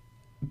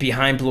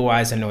 Behind Blue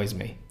Eyes annoys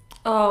me.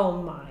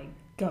 Oh my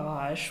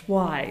gosh,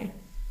 why?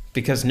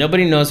 Because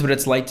nobody knows what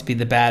it's like to be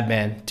the bad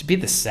man, to be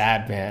the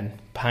sad man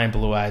behind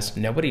Blue Eyes.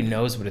 Nobody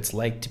knows what it's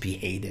like to be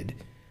hated,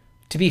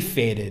 to be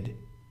faded,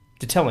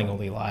 to telling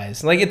only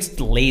lies. Like, it's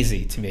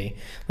lazy to me.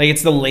 Like,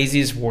 it's the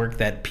laziest work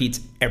that Pete's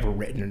ever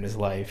written in his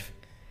life.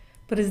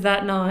 But is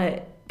that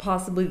not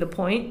possibly the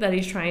point that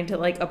he's trying to,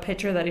 like, a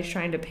picture that he's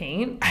trying to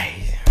paint?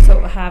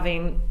 So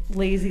having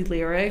lazy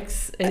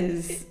lyrics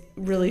is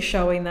really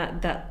showing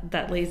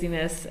that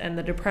laziness and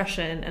the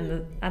depression and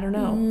the, I don't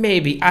know.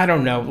 Maybe, I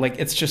don't know. Like,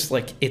 it's just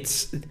like,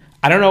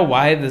 I don't know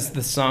why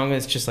the song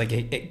is just like,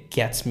 it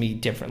gets me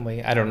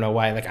differently. I don't know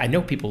why. Like, I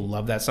know people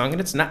love that song,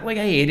 and it's not like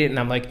I hate it and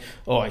I'm like,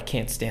 oh, I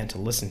can't stand to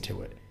listen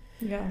to it.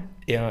 Yeah.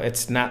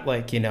 It's not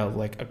like,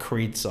 like a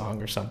Creed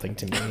song or something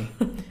to me.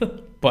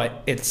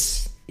 But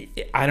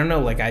I don't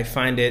know, like, I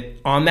find it,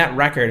 on that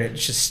record, it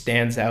just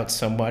stands out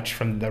so much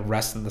from the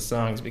rest of the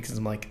songs because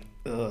I'm like,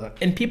 ugh.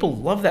 And people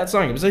love that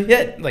song. It was a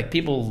hit. Like,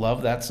 people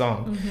love that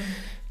song. Mm-hmm.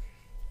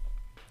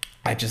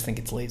 I just think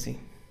it's lazy.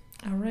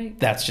 All right.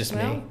 That's just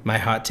me. My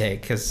hot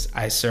take, because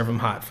I serve them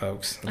hot,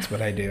 folks. That's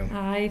what I do.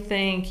 I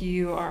think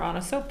you are on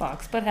a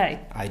soapbox, but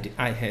hey.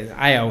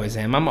 I always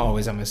am. I'm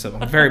always on my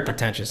soapbox. I'm very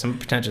pretentious. I'm a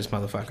pretentious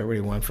motherfucker. What do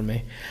you want from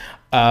me?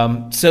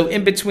 So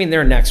in between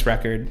their next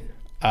record,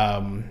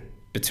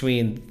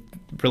 between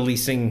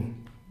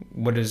releasing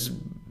what is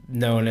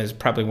known as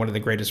probably one of the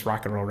greatest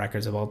rock and roll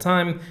records of all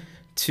time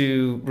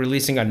to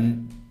releasing a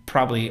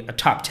probably a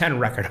top 10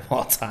 record of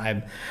all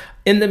time.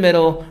 In the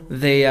middle,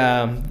 they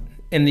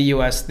in the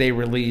US they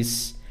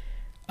release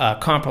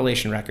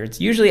compilation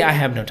records. Usually I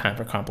have no time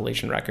for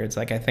compilation records.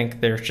 Like I think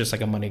they're just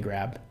like a money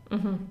grab.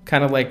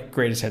 Kind of like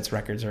greatest hits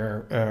records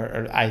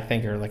or I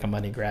think are like a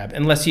money grab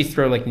unless you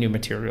throw like new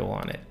material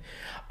on it.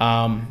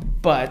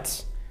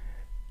 But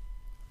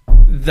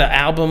the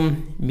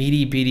album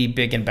Meaty Beaty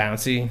Big and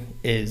Bouncy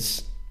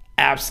is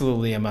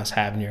absolutely a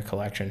must-have in your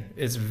collection.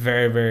 It's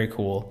very, very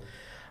cool.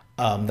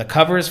 The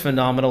cover is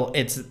phenomenal.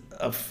 It's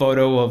a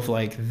photo of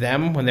like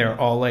them when they're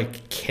all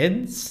like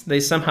kids.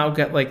 They somehow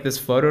get like this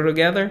photo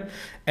together,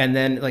 and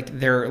then like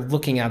they're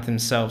looking at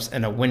themselves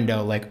in a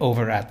window like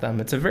over at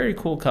them. It's a very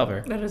cool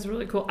cover. That is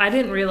really cool. I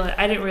didn't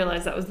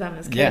realize that was them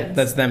as kids. Yeah,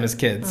 that's them as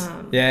kids.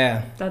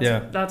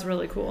 That's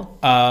really cool.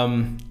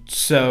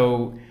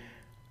 So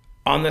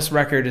on this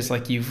record is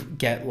like you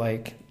get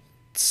like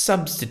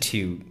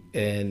Substitute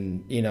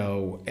and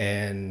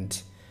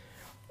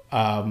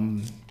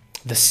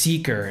The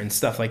Seeker and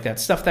stuff like that.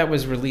 Stuff that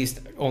was released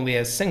only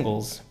as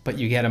singles, but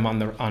you get them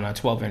on a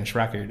 12-inch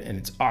record, and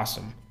it's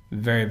awesome.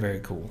 Very,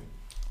 very cool.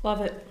 Love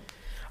it.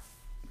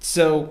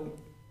 So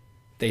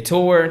they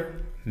tour,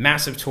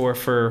 massive tour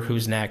for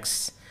Who's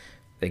Next.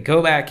 They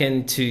go back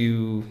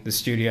into the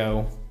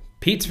studio.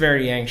 Pete's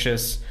very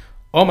anxious.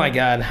 Oh my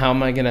God, how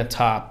am I gonna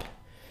top,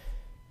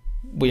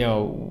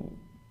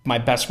 my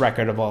best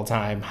record of all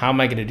time? How am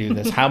I gonna do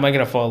this? How am I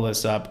gonna follow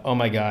this up? Oh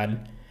my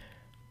God.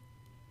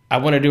 I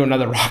want to do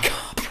another rock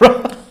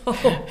opera.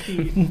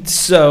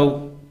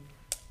 So,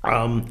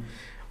 from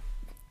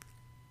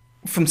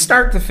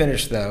start to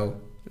finish, though,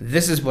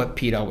 this is what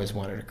Pete always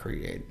wanted to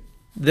create.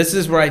 This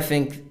is where I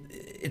think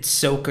it's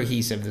so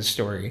cohesive, this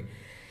story.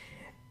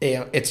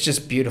 It's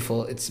just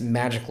beautiful. It's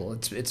magical.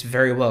 It's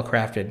very well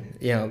crafted.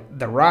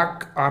 The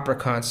rock opera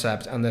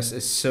concept on this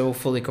is so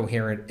fully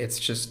coherent. It's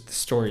just, the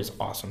story is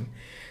awesome.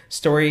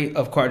 Story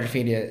of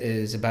Quadrophenia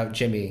is about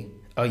Jimmy,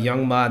 a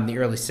young mod in the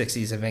early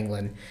 60s of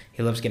England.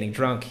 He loves getting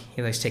drunk.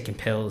 He likes taking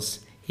pills.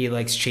 He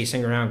likes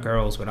chasing around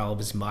girls with all of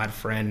his mod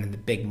friends and the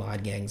big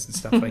mod gangs and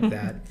stuff like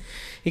that.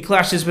 He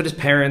clashes with his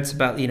parents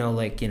about, the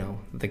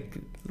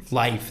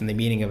life and the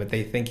meaning of it.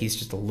 They think he's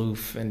just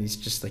aloof and he's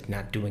just like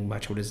not doing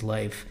much with his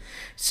life.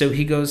 So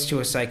he goes to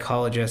a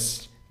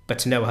psychologist, but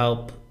to no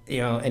help,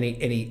 and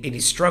he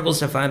struggles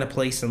to find a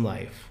place in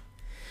life.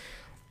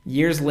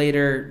 Years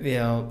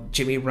later,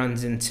 Jimmy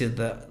runs into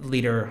the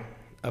leader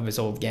of his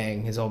old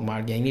gang, his old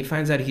mod gang. He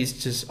finds out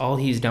he's just, all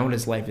he's done with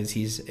his life is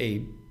he's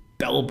a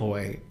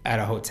bellboy at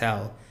a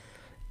hotel.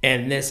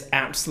 And this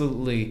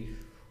absolutely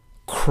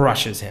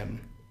crushes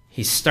him.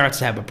 He starts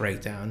to have a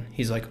breakdown.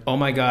 He's like, oh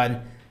my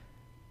God,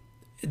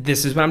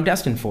 this is what I'm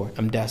destined for.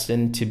 I'm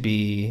destined to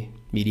be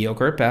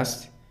mediocre at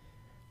best.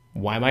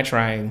 Why am I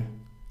trying?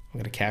 I'm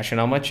going to cash in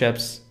all my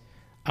chips.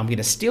 I'm going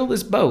to steal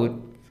this boat.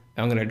 And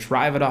I'm going to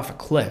drive it off a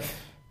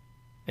cliff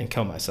and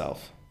kill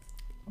myself.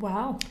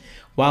 Wow.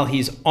 While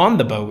he's on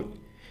the boat,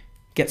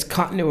 gets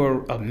caught into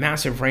a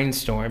massive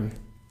rainstorm,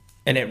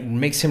 and it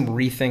makes him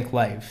rethink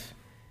life.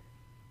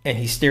 And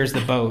he steers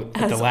the boat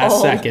at the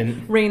last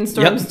second.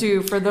 Rainstorms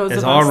do for those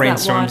of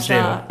us that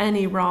watch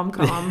any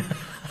rom-com.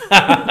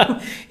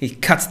 He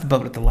cuts the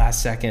boat at the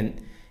last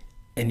second,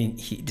 and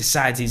he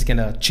decides he's going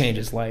to change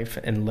his life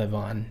and live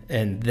on.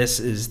 And this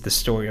is the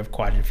story of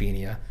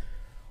Quadrophenia.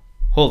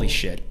 Holy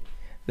shit.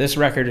 This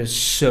record is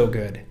so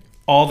good.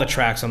 All the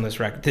tracks on this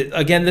record.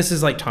 Again, this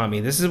is like Tommy.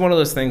 This is one of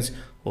those things,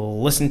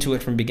 listen to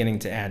it from beginning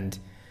to end.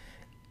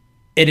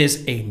 It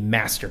is a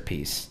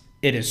masterpiece.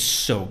 It is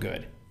so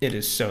good. It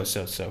is so,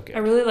 so, so good. I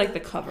really like the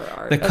cover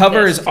art. The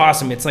cover is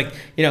awesome. It's like,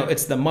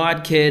 it's the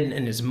mod kid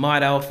in his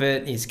mod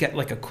outfit. He's got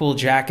like a cool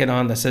jacket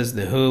on that says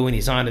The Who, and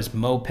he's on his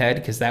moped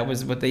because that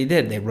was what they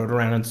did. They rode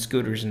around on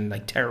scooters and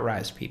like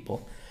terrorized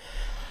people.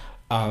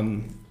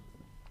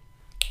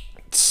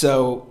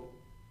 So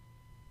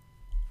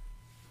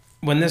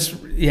when this,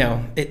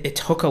 it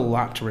took a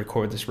lot to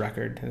record this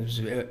record.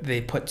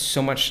 They put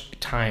so much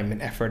time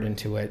and effort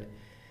into it.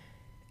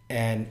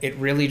 And it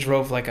really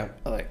drove like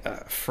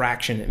a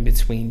fraction in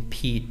between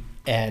Pete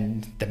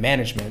and the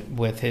management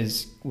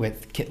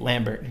with Kit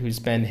Lambert, who's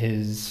been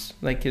his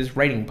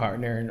writing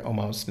partner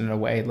almost in a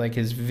way, like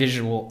his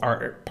visual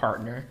art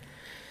partner.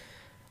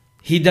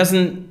 He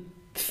doesn't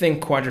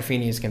think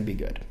Quadrophenia is going to be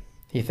good.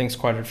 He thinks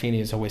Quadrophenia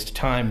is a waste of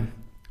time.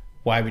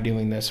 Why are we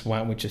doing this? Why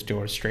don't we just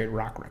do a straight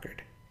rock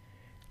record?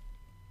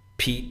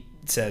 Pete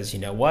says, you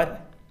know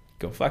what?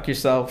 Go fuck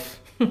yourself.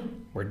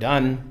 We're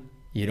done.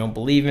 You don't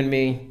believe in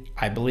me.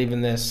 I believe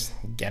in this.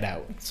 Get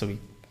out. So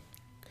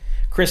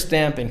Chris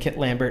Stamp and Kit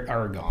Lambert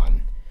are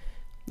gone.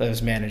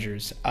 Those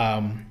managers.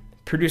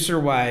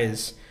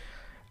 Producer-wise,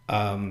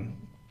 on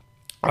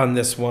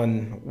this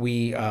one,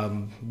 we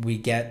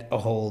get a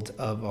hold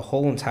of a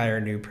whole entire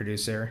new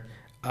producer.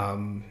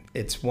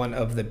 It's one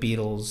of the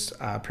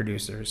Beatles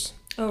producers.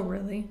 Oh,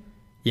 really?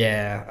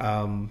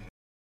 Yeah.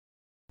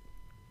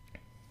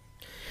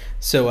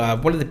 So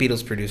one of the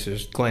Beatles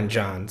producers, Glenn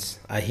Johns,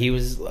 he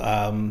was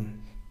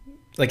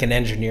like an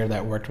engineer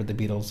that worked with the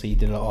Beatles. He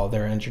did all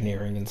their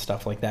engineering and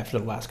stuff like that for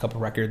the last couple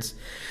records.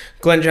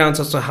 Glenn Johns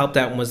also helped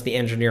out and was the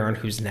engineer on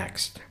Who's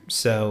Next.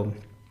 So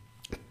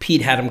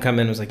Pete had him come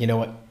in and was like, you know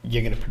what,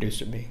 you're going to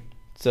produce with me.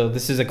 So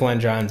this is a Glenn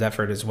Johns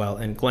effort as well.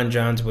 And Glenn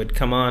Johns would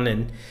come on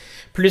and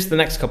produce the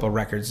next couple of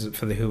records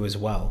for The Who as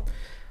well.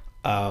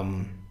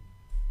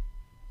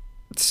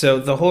 So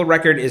the whole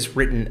record is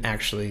written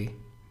actually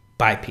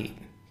by Pete.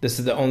 This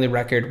is the only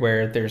record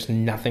where there's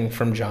nothing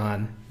from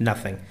John,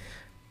 nothing.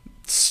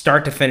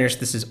 Start to finish,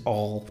 this is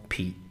all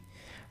Pete.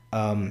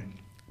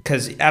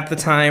 Because at the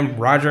time,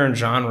 Roger and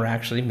John were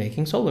actually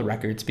making solo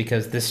records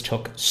because this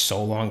took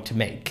so long to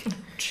make.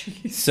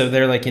 So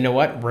they're like, you know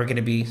what? We're going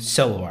to be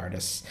solo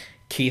artists.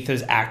 Keith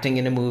is acting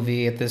in a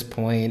movie at this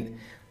point.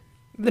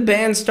 The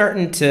band's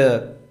starting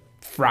to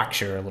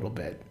fracture a little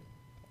bit.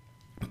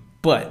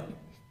 But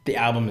the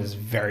album is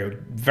very,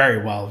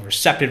 very well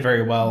received,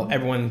 very well.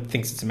 Everyone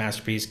thinks it's a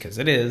masterpiece because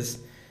it is.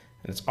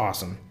 And it's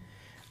awesome.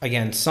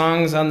 Again,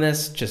 songs on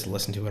this, just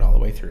listen to it all the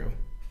way through.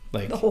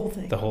 Like The whole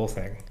thing. The whole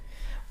thing.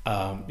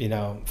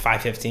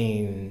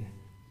 5:15,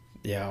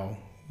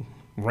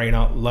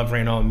 Love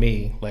Rain on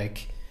Me.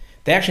 Like,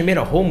 they actually made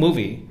a whole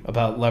movie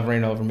about Love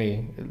Rain Over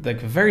Me.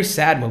 Like, a very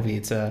sad movie.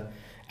 It's a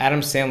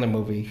Adam Sandler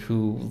movie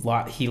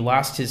he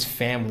lost his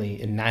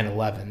family in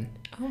 9/11.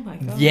 Oh my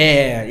god.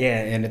 Yeah,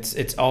 and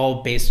it's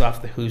all based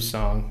off the Who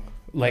song.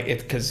 Like,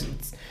 because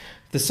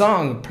the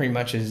song pretty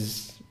much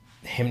is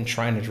him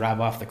trying to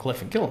drive off the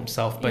cliff and kill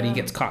himself, but he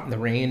gets caught in the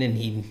rain and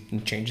he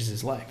changes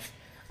his life.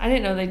 I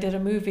didn't know they did a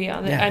movie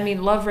on it. Yeah. I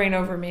mean, Love Rain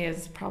Over Me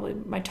is probably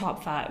my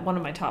top 5, one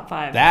of my top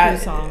 5 Who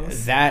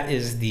songs. That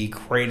is the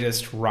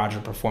greatest Roger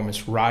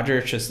performance.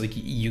 Roger, just like,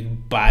 you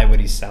buy what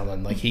he's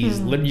selling. Like,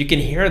 you can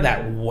hear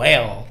that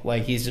wail.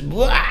 Like, he's,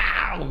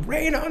 wow,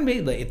 rain on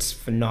me. Like, it's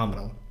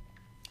phenomenal.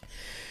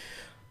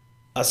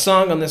 A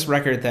song on this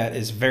record that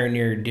is very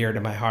near and dear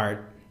to my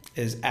heart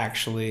is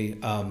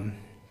actually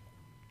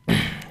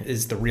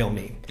is The Real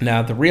Me.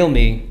 Now, The Real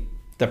Me,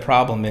 the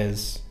problem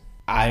is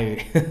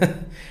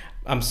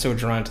I'm so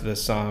drawn to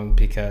this song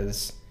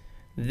because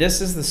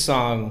this is the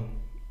song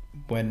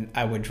when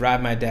I would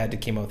drive my dad to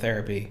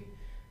chemotherapy.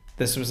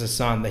 This was a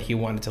song that he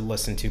wanted to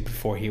listen to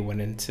before he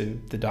went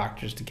into the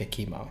doctors to get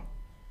chemo.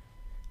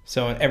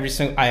 So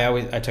in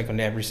I took him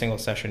to every single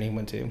session he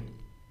went to.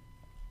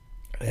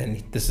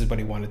 And this is what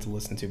he wanted to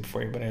listen to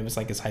before he went in. It was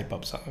like his hype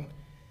up song.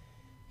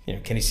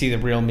 Can you see the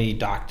real me,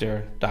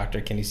 doctor?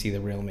 Doctor, can you see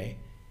the real me?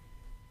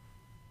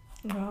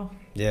 Wow.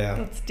 Yeah.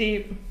 That's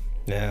deep.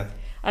 Yeah.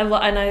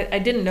 I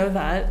didn't know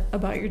that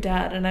about your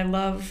dad, and I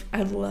love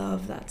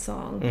that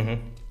song.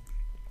 Mm-hmm.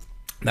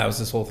 That was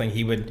this whole thing.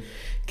 He would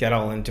get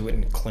all into it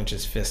and clench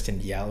his fist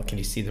and yell, "Can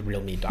you see the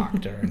real me,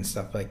 doctor?" and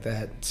stuff like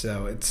that.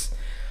 So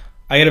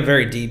I get a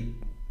very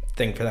deep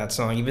thing for that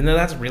song, even though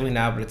that's really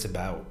not what it's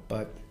about.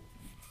 But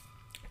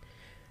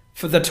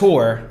for the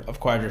tour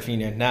of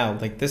Quadrophenia now,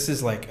 like, this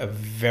is like a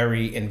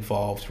very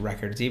involved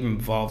record. It's even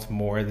involved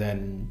more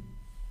than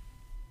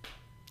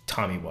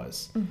Tommy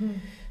was. Mm-hmm.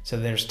 So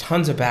there's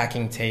tons of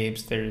backing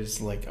tapes.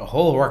 There's like a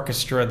whole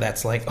orchestra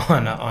that's like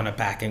on a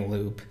backing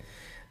loop.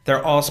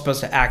 They're all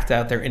supposed to act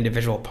out their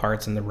individual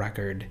parts in the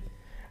record.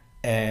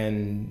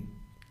 And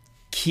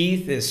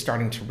Keith is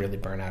starting to really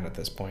burn out at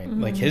this point.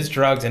 Mm-hmm. Like, his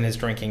drugs and his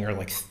drinking are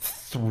like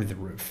through the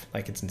roof.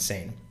 Like, it's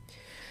insane.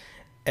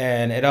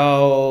 And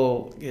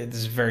this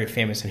is very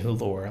famous in Who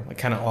lore. It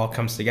kind of all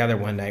comes together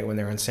one night when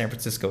they're in San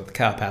Francisco at the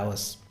Cow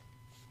Palace.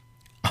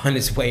 On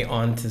his way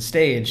onto the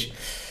stage,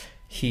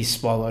 he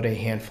swallowed a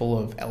handful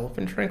of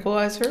elephant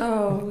tranquilizer.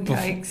 Oh,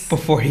 yikes.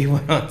 Before he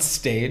went on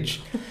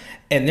stage.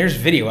 And there's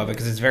video of it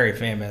because it's very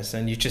famous.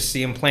 And you just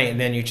see him playing, and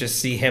then you just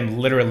see him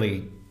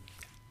literally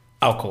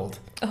out cold.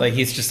 Like,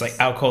 he's just like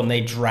out cold, and they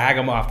drag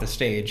him off the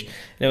stage. And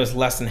it was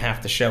less than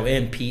half the show,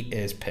 and Pete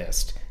is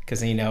pissed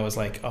because he knows,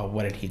 like, oh,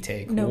 what did he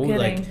take? No kidding.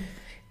 Like,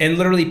 and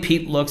literally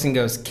Pete looks and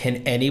goes, "Can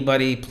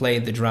anybody play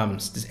the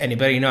drums? Does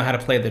anybody know how to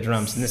play the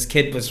drums?" And this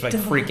kid was like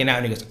freaking out,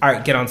 and he goes, "All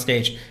right, get on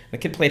stage." And the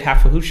kid played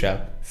half a Who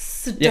show.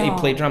 Stop. Yeah, he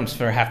played drums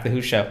for half the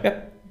Who show.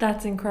 Yep.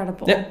 That's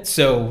incredible. Yep.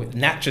 So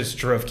that just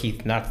drove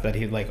Keith nuts, that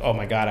he like, oh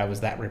my God, I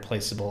was that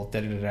replaceable.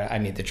 I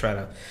need to try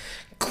to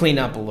clean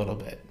up a little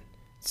bit.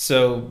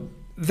 So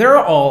they're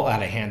all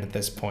out of hand at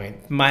this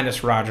point,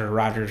 minus Roger.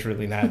 Roger's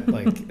really not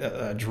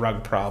like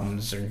drug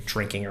problems or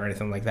drinking or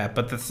anything like that.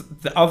 But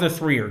the other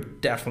three are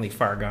definitely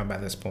far gone by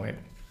this point.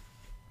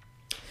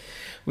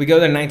 We go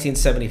to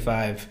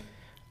 1975.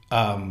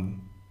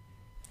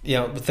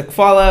 With the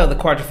fallout of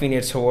the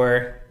Quadrophenia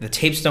tour, the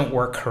tapes don't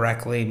work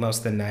correctly most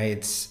of the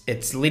nights.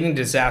 It's leading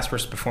to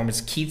disastrous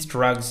performance. Keith's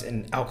drugs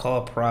and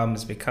alcohol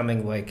problems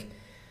becoming like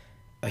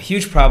a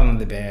huge problem in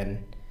the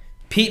band.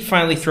 Pete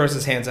finally throws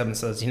his hands up and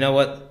says, "You know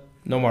what?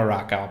 No more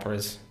rock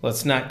operas.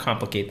 Let's not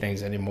complicate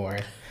things anymore.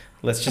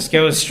 Let's just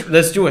go.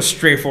 Let's do a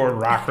straightforward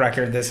rock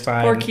record this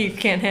time." Or Keith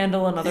can't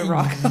handle another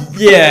rock.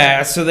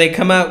 Yeah, so they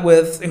come out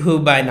with Who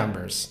by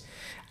Numbers.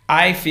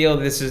 I feel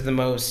this is the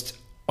most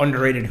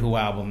underrated Who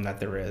album that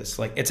there is.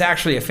 Like, it's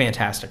actually a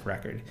fantastic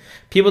record.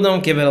 People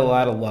don't give it a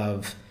lot of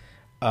love.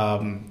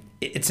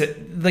 it's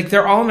like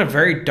they're all in a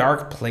very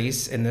dark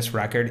place in this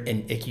record,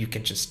 and you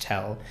could just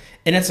tell.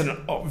 And it's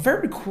a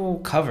very cool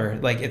cover.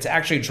 Like, it's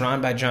actually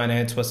drawn by John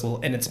Entwistle,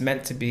 and it's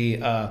meant to be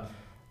a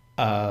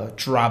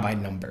draw by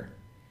number.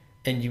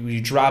 And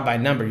you draw by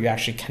number, you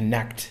actually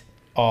connect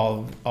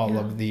all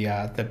of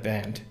the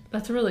band.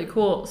 That's really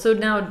cool. So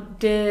now,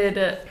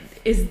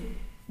 is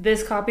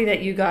this copy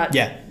that you got?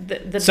 Yeah,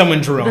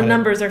 someone drew on it. The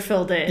numbers are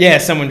filled in. Yeah,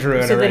 someone drew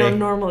it. So already. they don't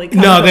normally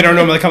come. No, they don't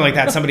normally come like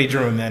that. Somebody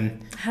drew them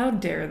in. How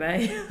dare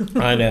they?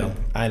 I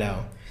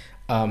know.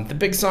 The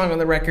big song on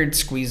the record,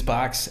 Squeeze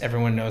Box.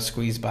 Everyone knows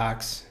Squeeze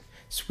Box.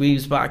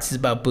 Squeeze Box is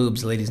about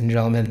boobs, ladies and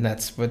gentlemen.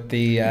 That's what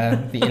the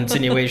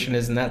insinuation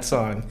is in that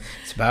song.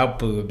 It's about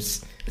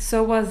boobs.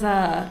 So was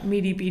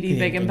Meaty Beaty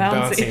Big and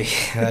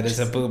Bouncy. That is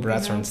a boob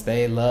reference.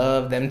 They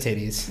love them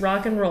titties.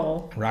 Rock and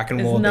roll. Rock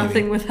and roll, is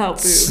nothing baby. Without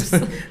boobs.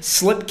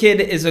 Slip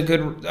Kid is a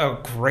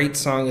great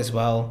song as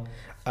well.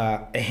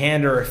 A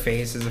Hand or a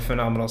Face is a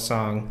phenomenal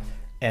song,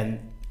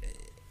 and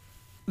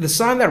the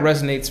song that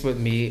resonates with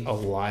me a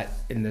lot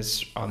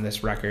on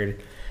this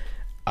record,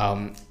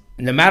 no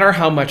matter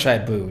how much I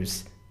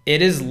booze,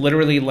 it is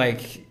literally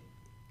like,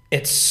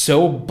 it's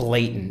so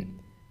blatant.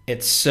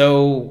 It's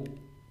so,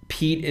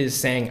 Pete is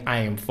saying, I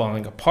am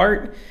falling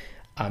apart.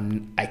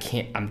 I'm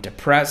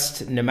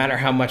depressed. No matter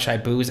how much I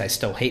booze, I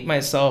still hate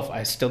myself.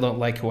 I still don't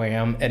like who I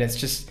am. And it's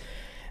just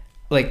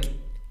like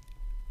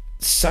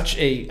such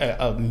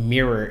a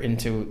mirror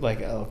into,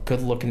 like, a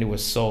good look into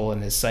his soul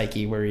and his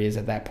psyche where he is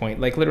at that point.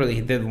 Like,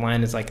 literally the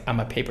line is like, I'm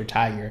a paper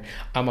tiger.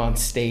 I'm on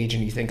stage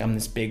and you think I'm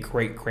this big,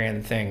 great,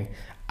 grand thing.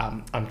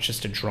 I'm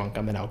just a drunk.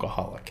 I'm an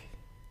alcoholic.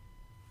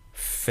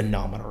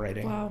 Phenomenal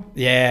writing. Wow.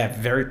 Yeah,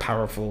 very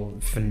powerful,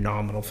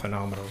 phenomenal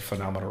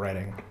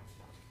writing.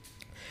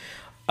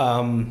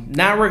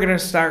 Now we're going to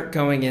start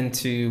going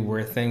into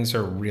where things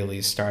are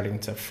really starting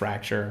to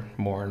fracture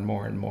more and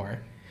more and more.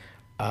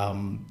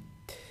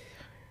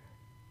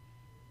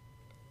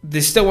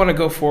 They still want to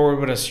go forward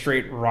with a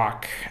straight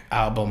rock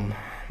album,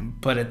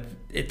 but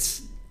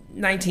it's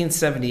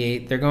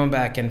 1978. They're going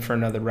back in for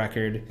another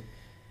record.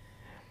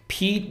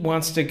 Pete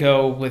wants to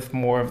go with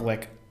more of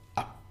like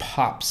a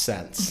pop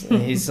sense.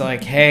 And he's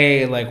like,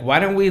 hey, like, why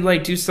don't we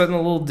like do something a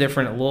little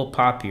different, a little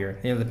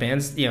poppier? You know, the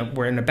band's, you know,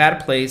 we're in a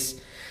bad place.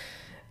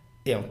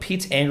 You know,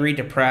 Pete's angry,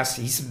 depressed.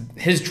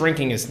 His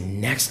drinking is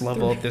next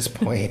level at this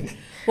point.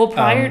 Well,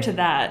 prior to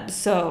that,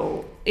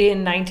 so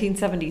in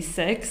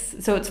 1976,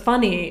 so it's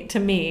funny to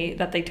me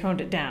that they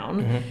toned it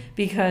down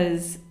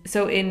because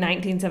so in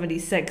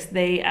 1976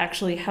 they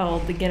actually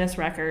held the Guinness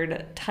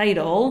record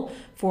title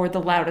for the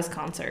loudest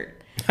concert.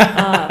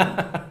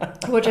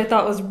 Which I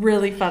thought was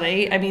really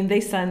funny. I mean, they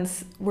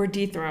since were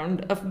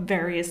dethroned of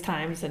various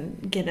times,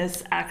 and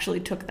Guinness actually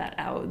took that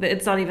out.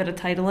 It's not even a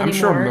title anymore. I'm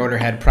sure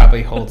Motorhead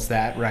probably holds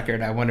that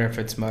record. I wonder if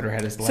it's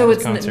Motorhead as the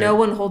last concert. No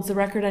one holds the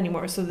record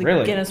anymore. So the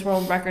Really? Guinness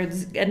World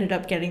Records ended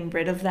up getting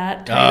rid of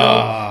that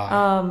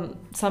title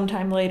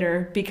sometime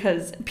later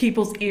because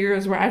people's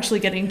ears were actually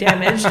getting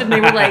damaged, and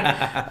they were like,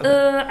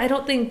 I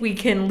don't think we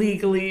can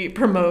legally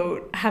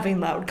promote having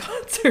loud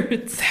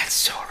concerts. That's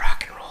so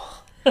rock and roll.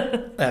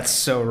 That's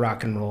so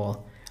rock and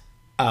roll.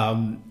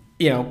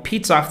 You know,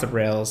 Pete's off the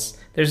rails.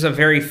 There's a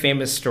very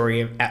famous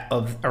story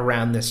of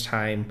around this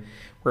time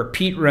where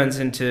Pete runs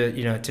into,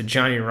 you know, to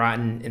Johnny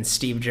Rotten and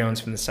Steve Jones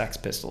from the Sex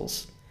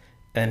Pistols.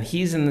 And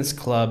he's in this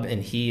club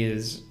and he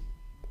is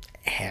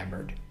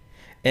hammered.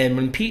 And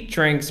when Pete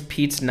drinks,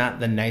 Pete's not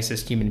the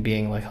nicest human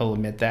being. Like, he'll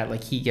admit that.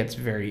 Like, he gets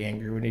very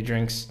angry when he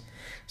drinks.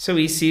 So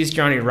he sees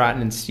Johnny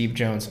Rotten and Steve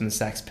Jones from the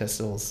Sex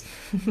Pistols,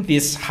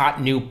 this hot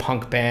new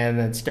punk band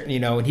that's, you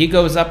know, and he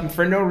goes up and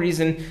for no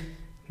reason.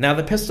 Now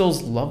the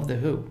Pistols love The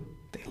Who.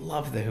 They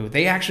love The Who.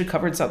 They actually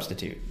covered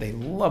Substitute. They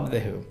love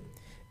The Who.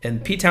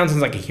 And Pete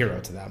Townshend's like a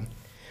hero to them.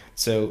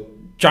 So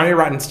Johnny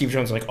Rotten and Steve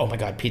Jones are like, oh my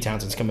God, Pete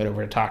Townshend's coming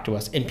over to talk to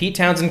us. And Pete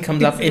Townsend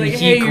comes up and like,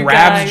 he hey,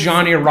 grabs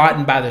Johnny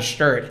Rotten by the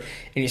shirt and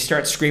he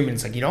starts screaming.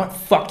 It's like, you know what?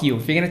 Fuck you.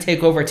 If you're going to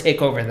take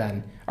over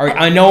then. All right,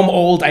 I know I'm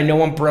old. I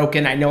know I'm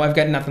broken. I know I've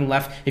got nothing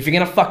left. If you're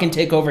going to fucking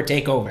take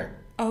over.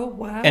 Oh,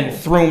 wow. And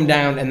threw him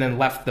down and then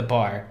left the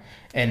bar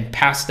and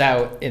passed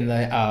out in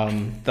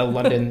the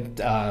London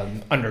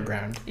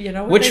underground. You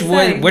know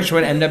what which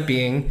would end up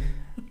being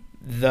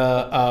the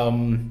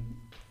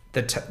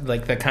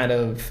kind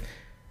of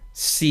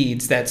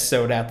seeds that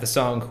sowed out the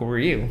song "Who Are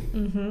You?"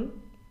 Mm-hmm.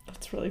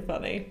 That's really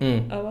funny.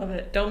 I love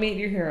it. Don't meet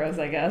your heroes,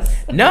 I guess.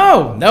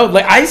 No,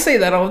 like I say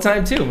that all the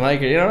time too. I'm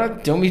like, you know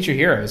what? Don't meet your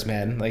heroes,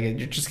 man. Like,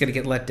 you're just gonna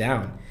get let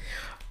down.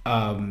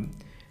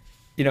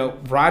 You know,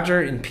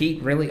 Roger and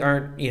Pete really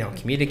aren't, you know,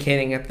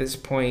 communicating at this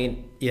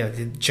point. You know,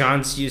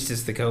 John's used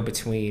as the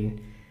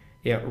go-between.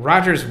 You know,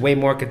 Roger's way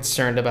more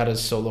concerned about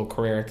his solo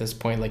career at this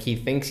point. Like, he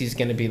thinks he's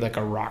gonna be like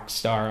a rock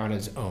star on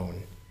his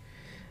own.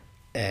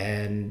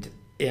 And,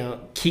 you know,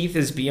 Keith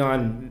is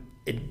beyond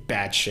in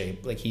bad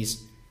shape. Like,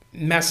 he's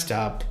messed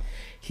up.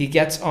 He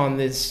gets on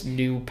this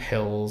new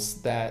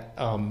pills that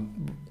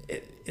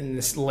in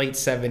this late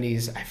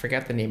 70s, I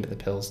forgot the name of the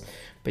pills,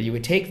 but you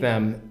would take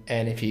them,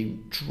 and if you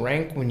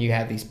drank when you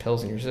had these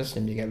pills in your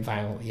system, you get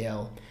violently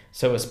ill.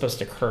 so it was supposed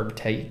to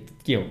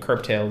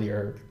curtail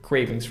your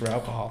cravings for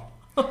alcohol.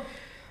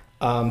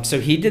 So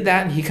he did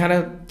that, and he kind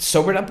of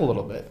sobered up a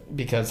little bit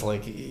because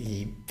like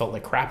he felt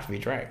like crap if he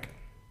drank.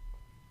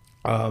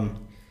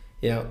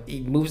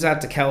 He moves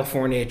out to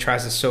California,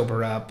 tries to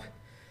sober up,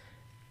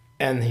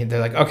 and they're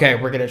like, okay,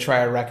 we're gonna try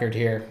a record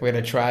here. We're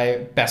gonna try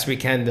best we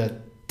can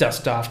to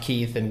dust off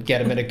Keith and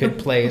get him in a good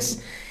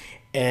place.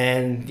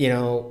 And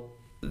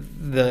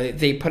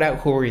they put out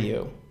 "Who Are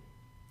You."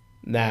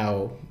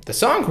 Now the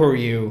song "Who Are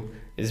You"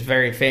 is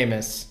very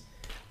famous,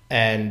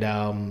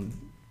 and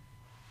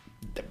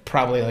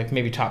probably like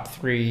maybe top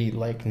 3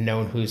 like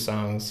known Who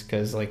songs,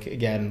 because like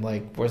again,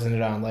 like wasn't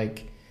it on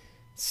like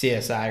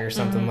CSI or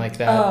something like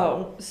that?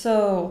 Oh,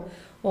 so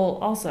well.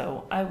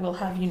 Also, I will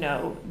have you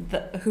know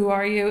that "Who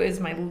Are You" is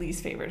my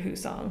least favorite Who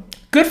song.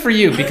 Good for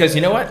you, because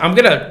you know what? I'm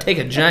gonna take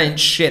a giant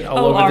shit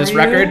all over this you?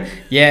 record.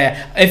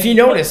 Yeah. If you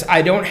notice,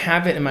 I don't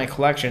have it in my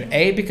collection.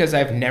 A, because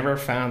I've never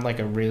found like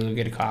a really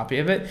good copy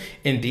of it.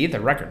 And B, the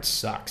record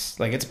sucks.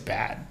 Like it's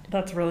bad.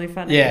 That's really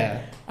funny.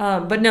 Yeah.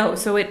 But no,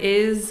 so it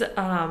is,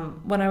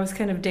 when I was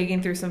kind of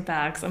digging through some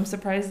facts, I'm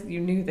surprised you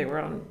knew they were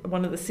on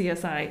one of the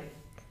CSI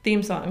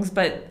theme songs,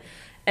 but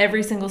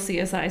every single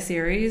CSI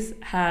series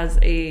has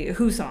a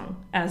Who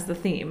song as the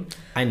theme.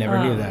 I never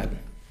knew that.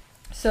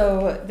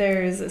 So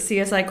there's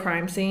CSI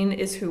Crime Scene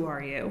is "Who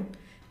Are You?"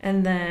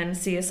 And then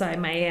CSI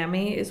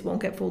Miami is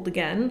 "Won't Get Fooled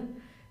Again."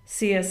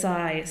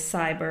 CSI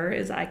Cyber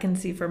is "I Can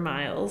See for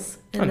Miles."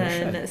 And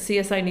then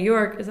CSI New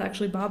York is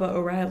actually Baba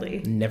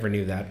O'Reilly. Never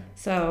knew that.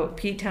 So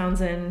Pete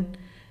Townsend,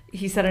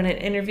 he said in an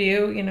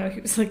interview,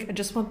 he was like, I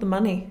just want the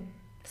money.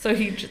 So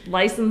he just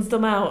licensed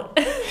them out.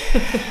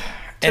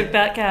 Took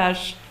that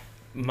cash.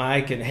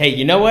 Mike, and hey,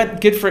 you know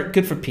what? Good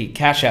for Pete.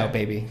 Cash out,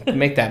 baby.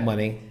 Make that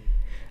money.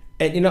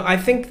 And I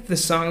think the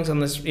songs on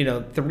this,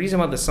 the reason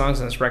why the songs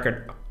on this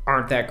record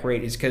aren't that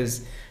great is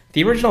because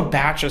the original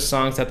batch of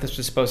songs that this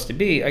was supposed to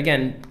be,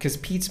 again, because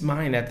Pete's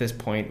mind at this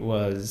point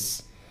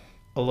was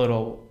a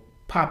little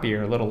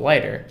poppier, a little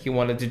lighter. He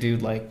wanted to do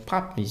like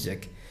pop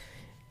music,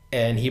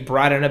 and he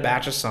brought in a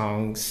batch of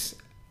songs,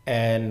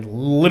 and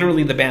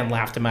literally the band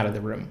laughed him out of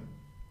the room.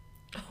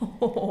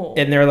 Oh.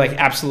 And they're like,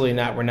 absolutely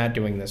not. We're not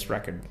doing this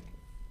record.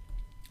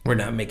 We're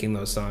not making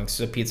those songs.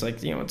 So Pete's like,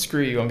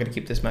 screw you. I'm going to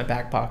keep this in my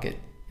back pocket.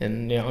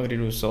 And, I'm going to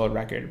do a solo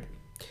record.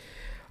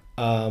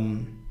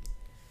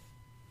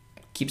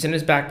 Keeps in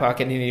his back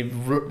pocket, and he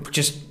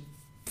just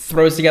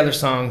throws together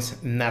songs.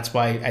 And that's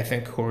why I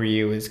think "Who Are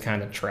You" is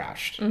kind of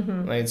trashed.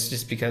 Mm-hmm. Like, it's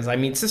just because,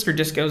 Sister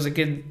Disco is a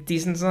good,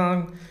 decent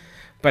song.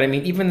 But,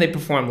 even they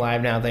perform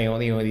live now, they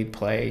only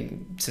play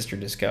Sister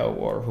Disco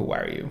or "Who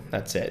Are You?"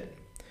 That's it.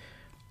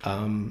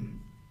 The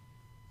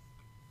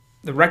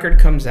record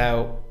comes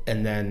out,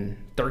 and then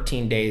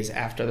 13 days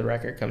after the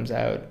record comes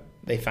out,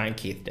 they find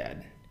Keith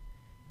dead.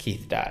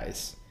 Keith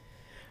dies.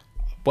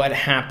 What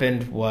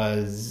happened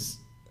was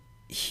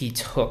he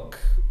took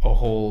a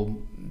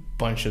whole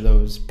bunch of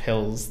those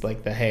pills,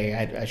 like the "hey,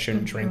 I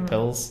shouldn't drink"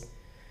 pills,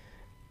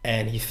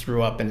 and he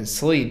threw up in his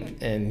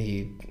sleep, and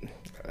he,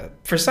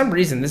 for some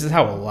reason, this is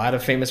how a lot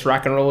of famous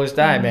rock and rollers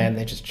die, man.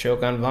 They just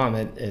choke on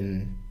vomit,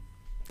 and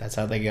that's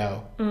how they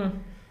go.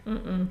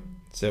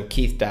 So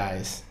Keith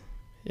dies,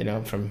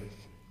 from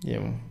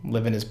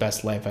living his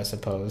best life, I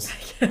suppose.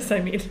 Yes,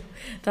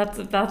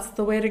 that's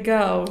the way to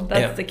go.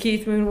 That's the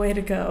Keith Moon way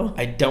to go.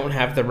 I don't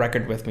have the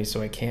record with me,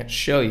 so I can't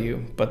show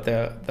you, but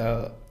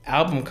the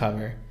album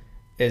cover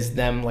is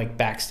them like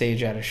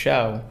backstage at a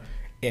show,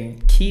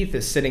 and Keith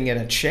is sitting in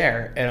a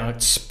chair, and on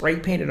spray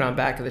painted on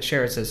back of the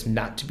chair it says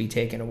 "not to be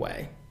taken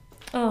away."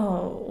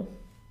 Oh.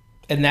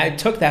 And that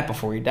took that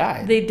before he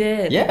died. They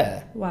did.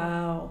 Yeah.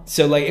 Wow.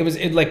 So like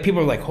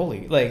people were like,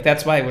 holy, like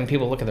that's why when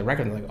people look at the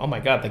record, they're like, oh my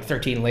god, like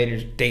 13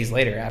 days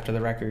later after the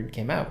record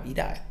came out, he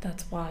died.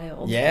 That's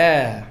wild.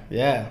 Yeah,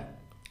 yeah.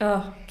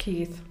 Oh,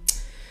 Keith.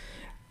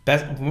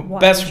 Best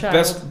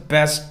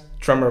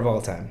drummer of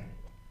all time.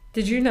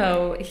 Did you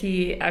know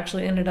he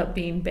actually ended up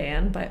being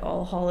banned by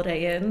all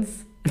Holiday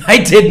Inns?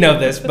 I did know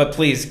this, but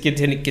please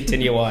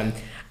continue on.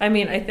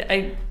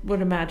 I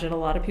would imagine a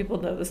lot of people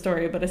know the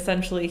story, but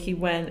essentially he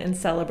went and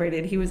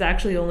celebrated. He was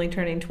actually only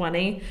turning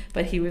 20,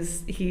 but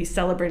he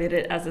celebrated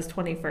it as his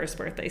 21st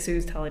birthday. So he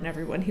was telling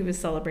everyone he was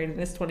celebrating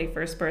his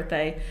 21st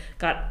birthday,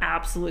 got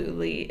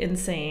absolutely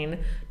insane,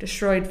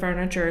 destroyed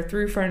furniture,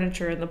 threw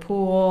furniture in the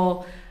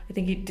pool. I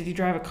think did he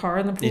drive a car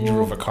in the pool? He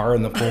drove a car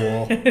in the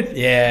pool.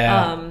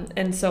 Yeah.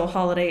 And so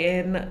Holiday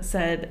Inn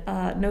said,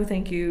 no,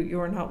 thank you.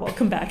 You're not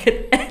welcome back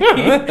at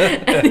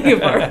any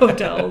of our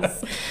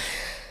hotels.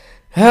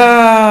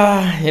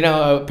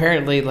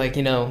 Apparently,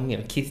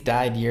 Keith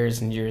died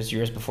years and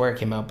years before it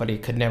came out, but he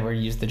could never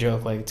use the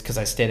joke, like, it's because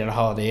I stayed at a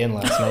Holiday Inn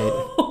last night.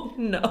 Oh,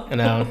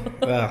 no.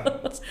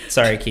 Well,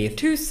 sorry, Keith.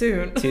 Too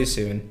soon.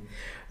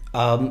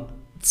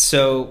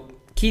 So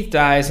Keith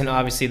dies, and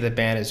obviously the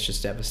band is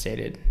just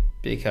devastated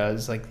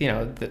because,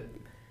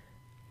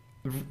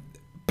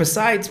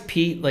 besides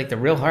Pete, the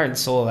real heart and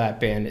soul of that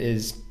band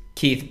is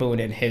Keith Moon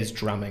and his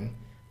drumming.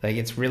 Like,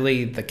 it's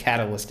really the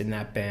catalyst in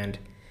that band.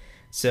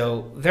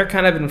 So they're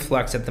kind of in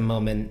flux at the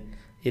moment.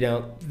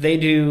 they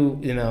do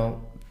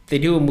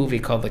a movie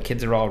called The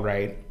Kids Are All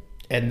Right,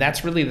 and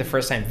that's really the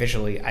first time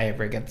visually I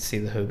ever got to see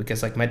The Who,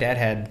 because like my dad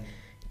had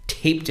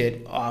taped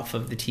it off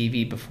of the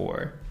TV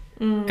before.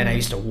 And I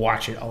used to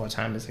watch it all the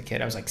time as a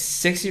kid. I was like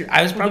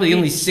I was probably the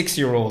only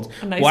 6-year-old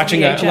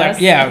watching a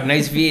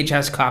nice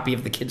VHS copy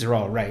of The Kids Are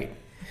All Right.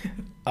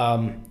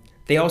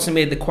 They also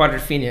made the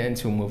Quadrophenia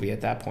into a movie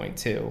at that point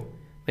too,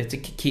 like to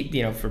keep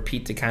for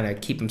Pete to kind of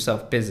keep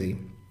himself busy.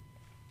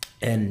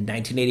 In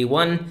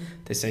 1981,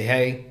 they say,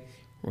 "Hey,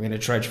 we're gonna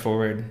trudge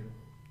forward.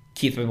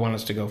 Keith would want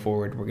us to go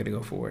forward. We're gonna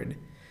go forward."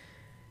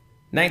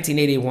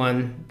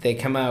 1981, they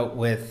come out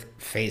with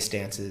Face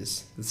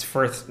Dances. This is the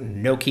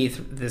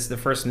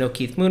first No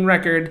Keith Moon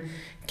record.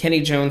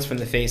 Kenny Jones from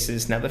the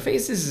Faces. Now the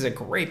Faces is a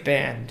great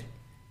band,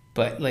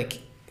 but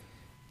like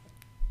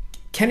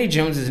Kenny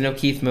Jones is no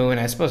Keith Moon.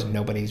 I suppose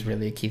nobody's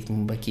really a Keith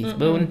Moon but Keith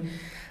Moon.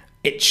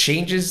 It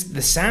changes,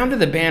 the sound of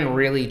the band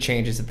really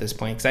changes at this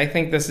point, because I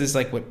think this is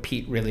like what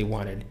Pete really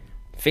wanted.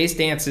 Face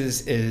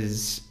Dances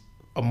is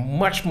a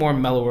much more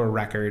mellower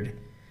record.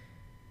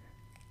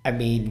 I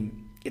mean,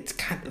 it's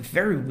kind of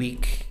very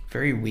weak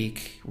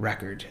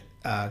record.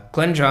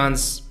 Glenn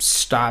Johns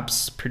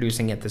stops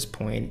producing at this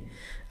point.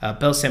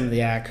 Bill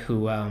Semeniak,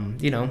 who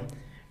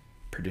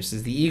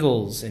produces the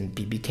Eagles and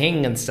B.B.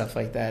 King and stuff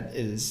like that,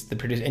 is the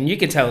producer, and you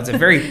can tell it's a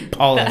very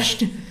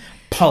polished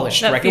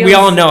record. We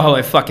all know how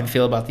I fucking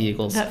feel about the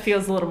Eagles. That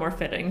feels a little more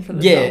fitting for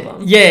this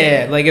album.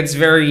 Yeah, like it's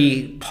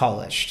very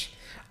polished.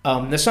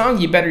 The song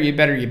 "You Better, You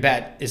Better, You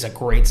Bet" is a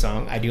great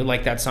song. I do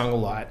like that song a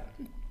lot.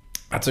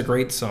 That's a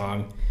great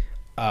song.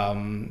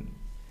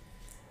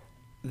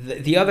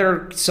 The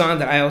other song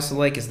that I also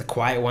like is The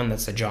Quiet One.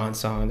 That's the John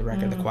song on the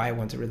record. The Quiet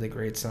One's a really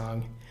great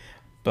song.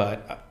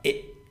 But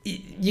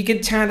you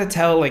can kind of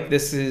tell, like,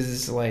 this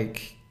is,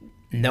 like,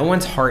 no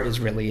one's heart is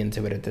really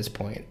into it at this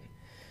point.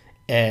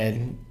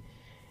 And,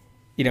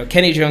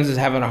 Kenny Jones is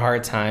having a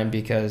hard time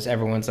because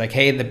everyone's like,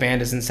 hey, the band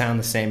doesn't sound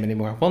the same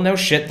anymore. Well, no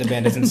shit, the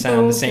band doesn't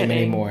sound the same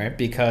anymore,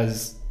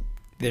 because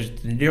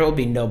there will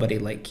be nobody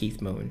like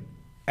Keith Moon,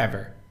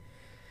 ever.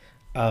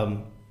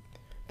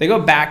 They go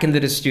back into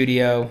the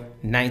studio,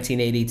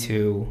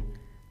 1982.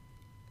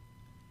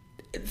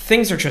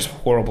 Things are just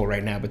horrible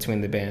right now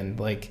between the band.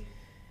 Like,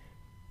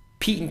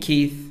 Pete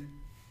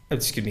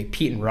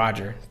and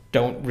Roger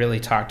don't really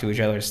talk to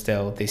each other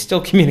still. They still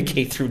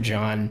communicate through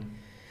John.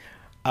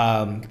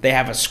 They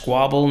have a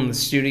squabble in the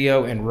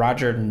studio, and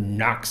Roger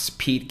knocks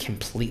Pete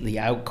completely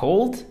out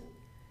cold.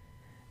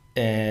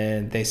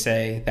 And they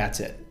say, that's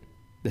it.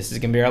 This is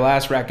going to be our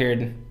last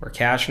record. We're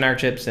cashing our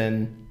chips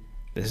in.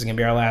 This is going to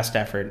be our last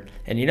effort.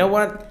 And you know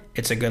what?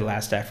 It's a good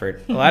last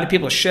effort. A lot of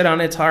people shit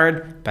on It's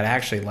Hard, but I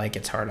actually like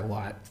It's Hard a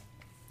lot.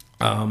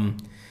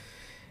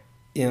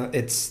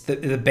 It's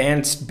the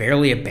band's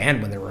barely a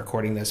band when they're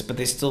recording this, but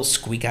they still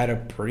squeak out a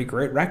pretty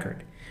great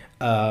record.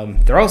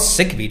 They're all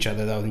sick of each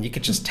other, though, and you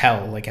could just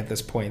tell, like, at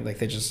this point, like,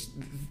 they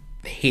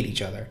hate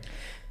each other.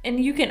 And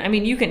you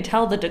can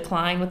tell the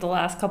decline with the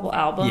last couple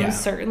albums,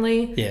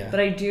 certainly. Yeah. But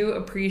I do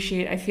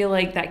appreciate, I feel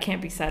like that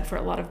can't be said for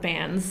a lot of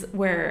bands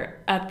where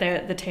at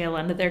the tail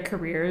end of their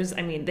careers,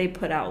 I mean, they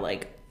put out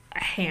like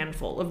a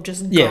handful of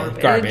just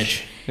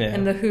garbage. Yeah.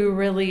 And The Who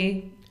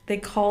really, they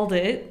called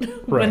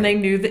it when they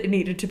knew that it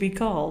needed to be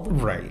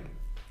called. Right.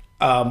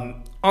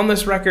 On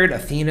this record,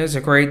 Athena's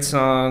a great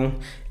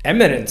song.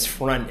 Eminence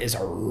Front is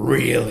a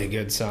really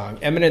good song.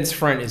 Eminence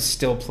Front is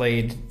still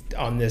played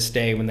on this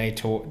day when they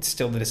tour,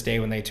 still to this day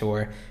when they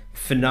tour.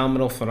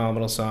 Phenomenal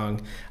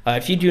song.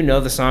 If you do know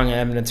the song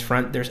Eminence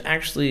Front, there's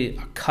actually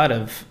a cut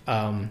of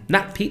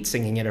not Pete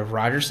singing it, of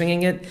Roger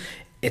singing it.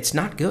 It's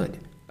not good.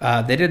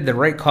 They did the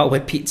right call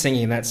with Pete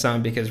singing that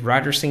song, because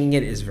Roger singing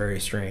it is very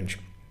strange.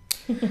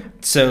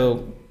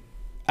 So,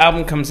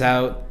 album comes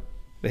out.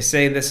 They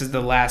say this is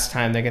the last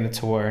time they're going to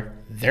tour.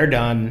 They're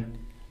done.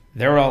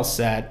 They're all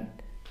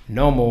set.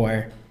 No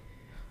more.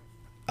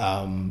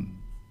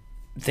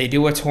 They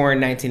do a tour in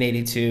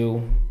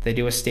 1982. They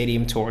do a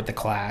stadium tour with The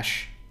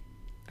Clash.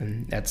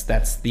 And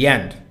that's the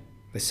end.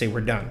 They say we're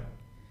done.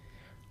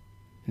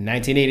 In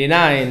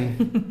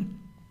 1989,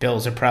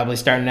 bills are probably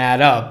starting to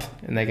add up.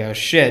 And they go,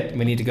 shit,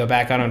 we need to go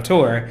back out on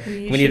tour.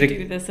 We need to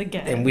do this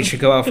again. And we should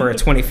go out for a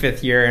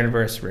 25th year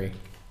anniversary.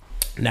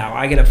 Now,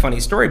 I get a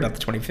funny story about the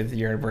 25th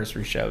year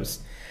anniversary shows.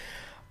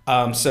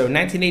 So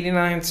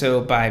 1989,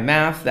 so by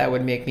math, that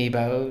would make me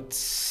about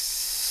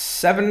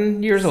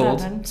 7 years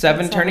old.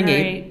 Seven turning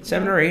 8.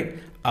 7 or 8.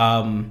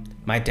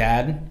 My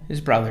dad,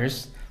 his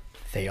brothers,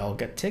 they all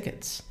got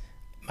tickets.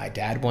 My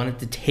dad wanted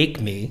to take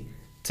me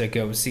to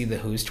go see the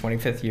Who's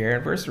 25th year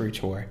anniversary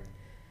tour.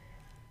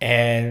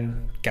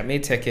 And got me a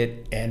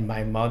ticket, and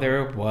my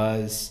mother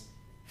was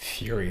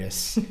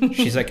furious.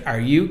 She's like, are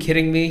you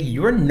kidding me?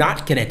 You're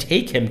not gonna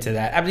take him to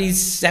that. I mean,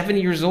 he's 7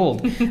 years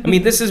old. I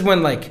mean, this is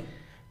when, like,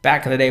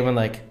 back in the day when,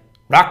 like,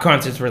 rock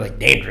concerts were, like,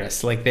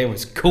 dangerous. Like, they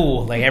was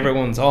cool. Like,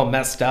 everyone's all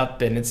messed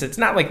up, and it's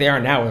not like they are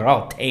now. They're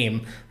all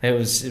tame. It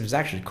was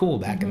actually cool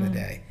back in the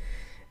day.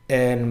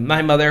 And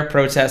my mother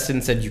protested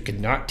and said, you could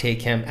not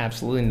take him.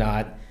 Absolutely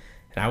not.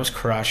 And I was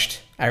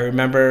crushed. I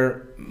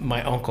remember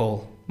my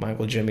uncle my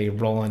Uncle Jimmy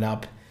rolling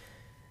up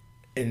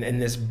in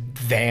this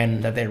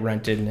van that they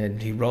rented,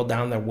 and he rolled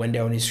down the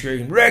window and he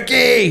screamed,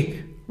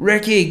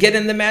 Ricky, get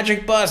in the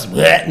magic bus.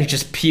 And he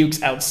just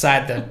pukes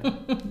outside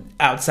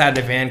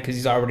the van because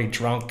he's already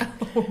drunk.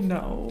 Oh,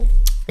 no.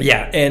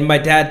 Yeah, and my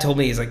dad told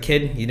me, he's like,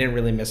 kid, you didn't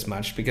really miss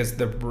much because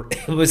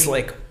it was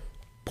like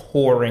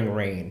pouring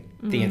rain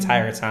the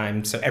entire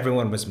time, so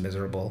everyone was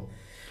miserable.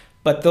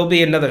 But there'll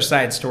be another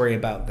side story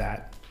about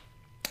that.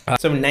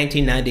 So in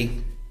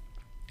 1990,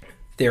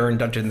 they were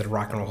inducted into the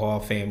Rock and Roll Hall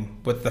of Fame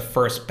with the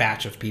first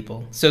batch of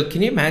people. So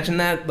can you imagine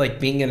that, like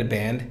being in a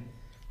band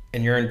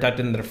and you're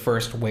inducted into the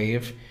first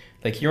wave?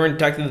 Like you're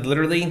inducted,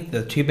 literally,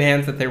 the two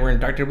bands that they were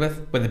inducted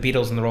with were the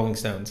Beatles and the Rolling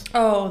Stones.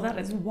 Oh, that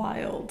is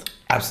wild.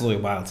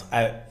 Absolutely wild.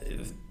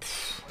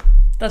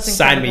 That's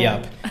sign me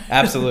incredible. up.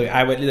 Absolutely.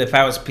 I would, if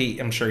I was Pete,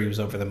 I'm sure he was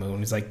over the moon.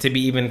 He's like, to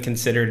be even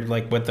considered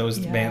like what those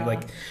bands,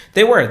 like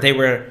they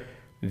were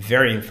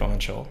very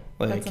influential.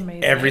 Like That's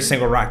amazing. every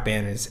single rock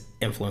band is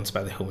influenced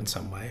by the Who in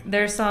some way.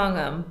 Their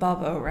song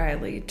Bubba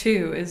O'Reilly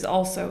too is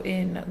also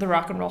in the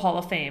Rock and Roll Hall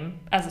of Fame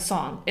as a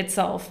song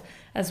itself,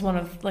 as one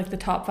of like the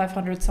top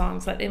 500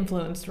 songs that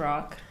influenced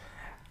rock.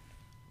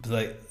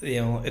 Like, you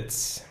know,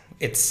 it's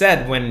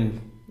said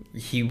when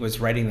he was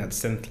writing that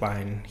synth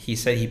line, he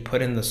said he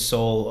put in the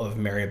soul of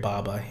Mary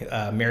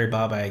Baba. Mary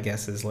Baba, I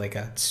guess, is like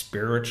a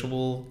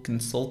spiritual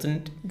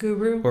consultant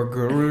Guru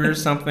or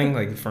something,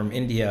 like from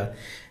India.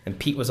 And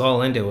Pete was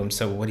all into him.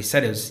 So what he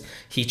said is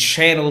he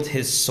channeled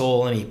his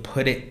soul and he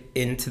put it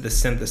into the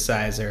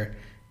synthesizer,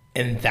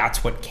 and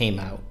that's what came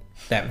out.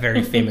 That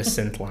very famous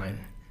synth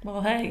line.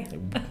 Well, hey.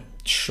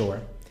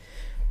 Sure.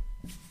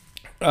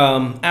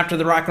 After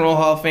the Rock and Roll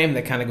Hall of Fame,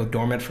 they kind of go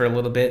dormant for a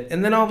little bit,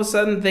 and then all of a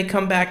sudden they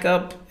come back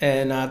up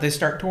and they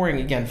start touring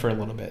again for a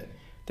little bit.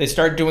 They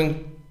start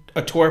doing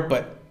a tour,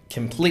 but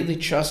completely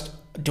just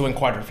doing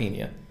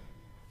Quadrophenia.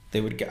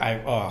 They would.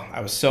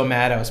 I was so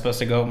mad. I was supposed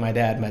to go with my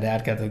dad. My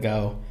dad got to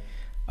go.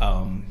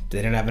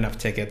 They didn't have enough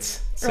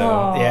tickets, so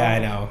yeah, I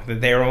know.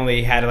 They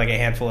only had like a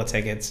handful of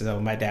tickets, so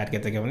my dad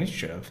got to go, and he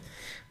should have.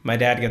 My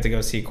dad got to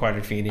go see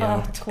Quadrophenia.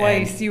 Oh,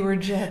 twice you were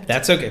gypped.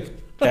 That's okay.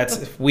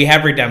 We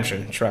have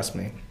redemption. Trust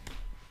me.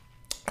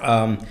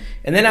 And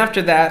then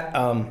after that,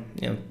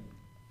 you know,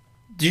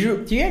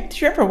 did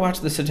you ever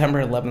watch the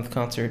September 11th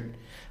concert?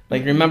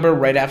 Like, remember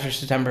right after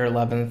September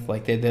 11th,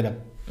 like they did a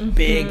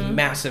big,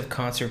 massive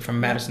concert from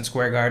Madison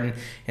Square Garden,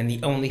 and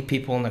the only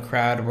people in the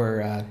crowd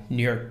were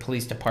New York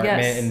Police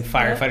Department and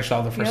firefighters,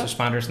 all the first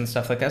responders and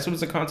stuff like that. So it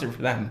was a concert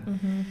for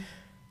them.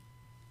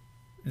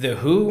 The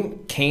Who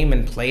came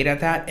and played at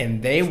that,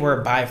 and they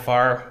were by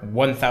far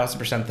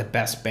 1,000% the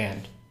best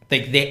band.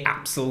 They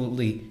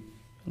absolutely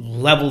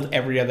leveled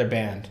every other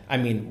band. I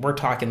mean, we're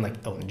talking like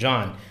Elton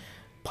John,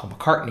 Paul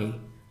McCartney.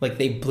 Like,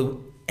 they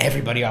blew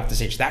everybody off the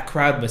stage. That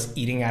crowd was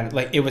eating at it.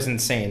 Like, it was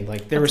insane.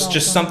 Like, there was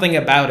just something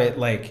about it.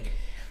 Like,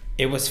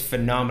 it was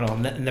phenomenal.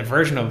 And the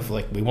version of,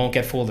 like, We Won't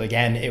Get Fooled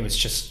Again, it was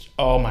just,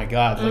 oh my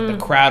God. Like, the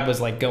crowd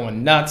was, like,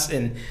 going nuts.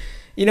 And,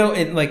 you know,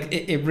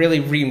 it really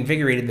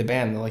reinvigorated the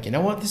band. They're like, you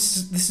know what?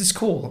 This is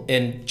cool.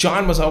 And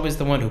John was always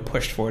the one who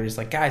pushed for it. He's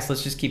like, guys,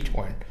 let's just keep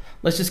touring.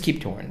 Let's just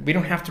keep touring. We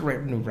don't have to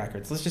write new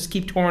records. Let's just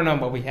keep touring on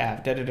what we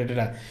have.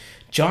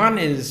 John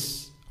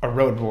is a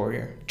road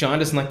warrior. John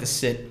doesn't like to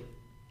sit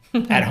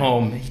at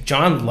home.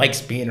 John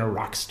likes being a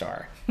rock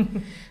star.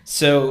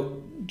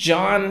 So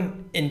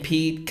John and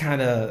Pete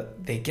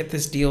they get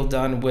this deal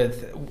done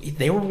with,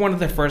 they were one of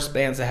the first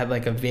bands that had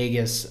like a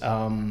Vegas,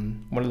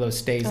 one of those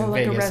stays in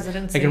like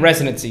Vegas. Like a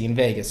residency in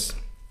Vegas.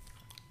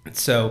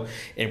 So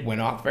it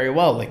went off very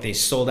well. Like, they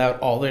sold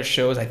out all their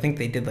shows. I think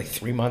they did like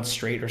 3 months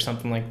straight or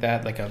something like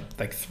that,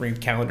 like 3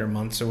 calendar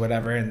months or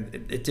whatever, and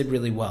it did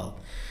really well.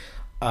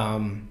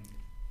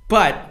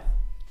 But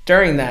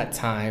during that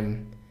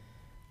time,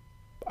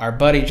 our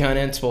buddy John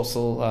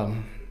Entwistle,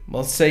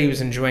 let's say he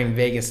was enjoying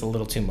Vegas a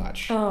little too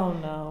much. Oh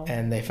no!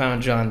 And they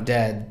found John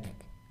dead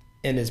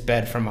in his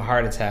bed from a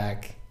heart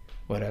attack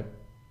with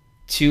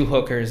 2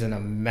 hookers and a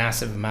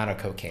massive amount of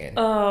cocaine.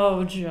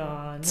 Oh,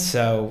 John.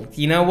 So,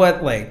 you know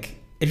what? Like,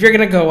 if you're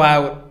going to go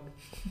out,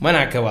 why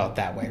not go out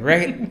that way,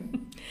 right?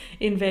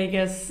 In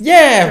Vegas.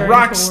 Yeah,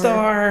 rock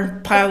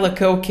star, pile of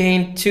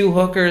cocaine, 2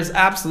 hookers,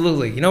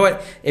 absolutely. You know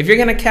what? If you're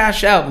going to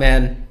cash out,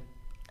 man,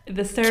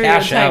 the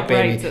stereotype cash out,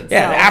 baby. writes itself.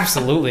 Yeah,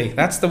 absolutely.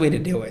 That's the way to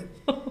do it.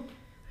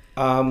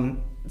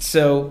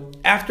 So,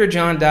 after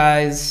John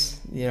dies,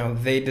 you know,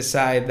 they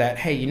decide that,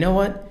 hey, you know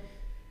what?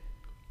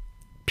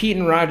 Pete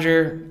and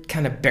Roger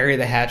kind of bury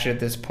the hatchet at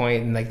this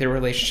point, and like their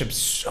relationship's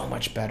so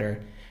much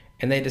better.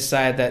 And they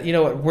decide that, you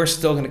know what, we're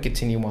still going to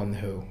continue on The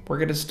Who. We're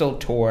going to still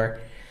tour.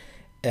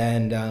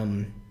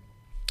 And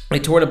they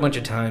toured a bunch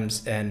of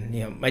times. And,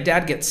 you know, my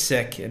dad gets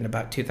sick in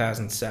about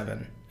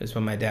 2007 is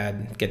when my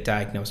dad got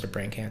diagnosed with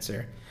brain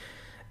cancer.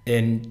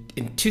 In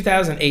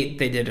 2008,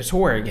 they did a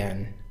tour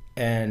again.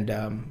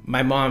 And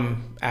my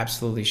mom,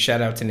 absolutely,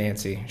 shout out to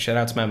Nancy. Shout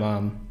out to my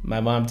mom.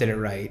 My mom did it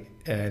right.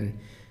 And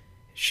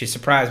she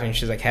surprised me, and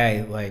she's like,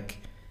 hey, like,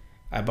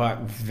 I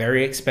bought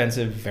very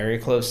expensive, very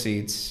close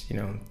seats. You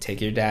know, take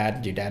your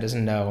dad. Your dad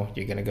doesn't know.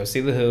 You're going to go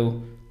see The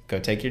Who. go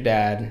take your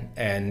dad.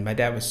 And my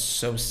dad was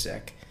so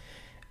sick.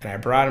 And I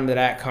brought him to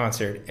that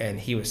concert, and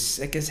he was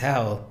sick as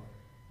hell.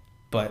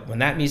 But when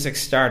that music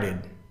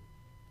started,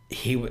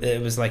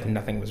 it was like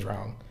nothing was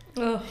wrong.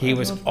 Oh, he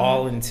was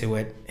all into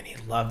it, and he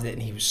loved it,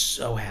 and he was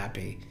so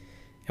happy.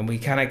 And we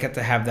kind of got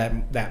to have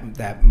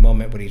that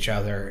moment with each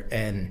other,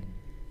 and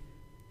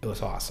it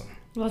was awesome.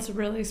 Well, that's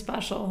really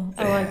special.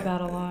 I like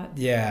that a lot.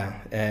 Yeah,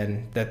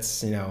 and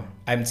that's, I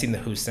haven't seen The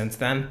Who since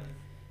then.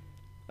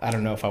 I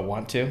don't know if I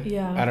want to.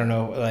 Yeah. I don't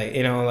know,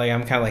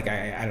 I'm kind of like,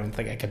 I don't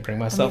think I could bring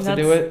myself to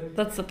do it.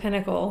 That's the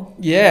pinnacle.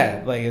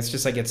 Yeah, it's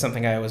just like, it's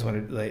something I always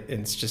wanted,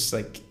 it's just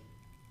like,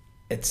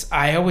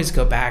 I always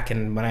go back,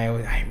 and when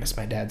I miss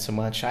my dad so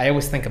much, I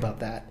always think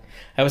about that.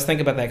 I always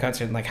think about that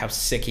concert and how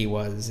sick he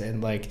was,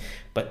 and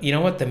but you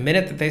know what? The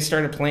minute that they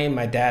started playing,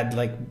 my dad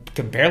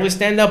could barely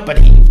stand up, but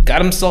he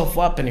got himself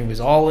up and he was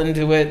all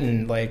into it,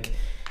 and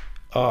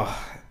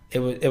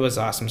it was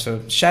awesome.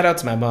 So shout out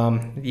to my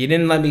mom. You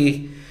didn't let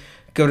me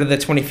go to the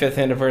 25th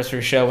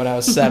anniversary show when I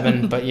was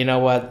 7, but you know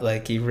what?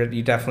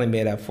 You definitely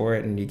made up for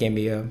it, and you gave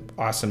me an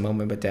awesome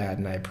moment with Dad,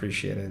 and I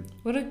appreciate it.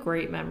 What a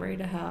great memory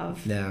to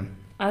have. Yeah.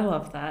 I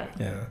love that.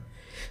 Yeah.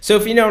 So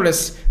if you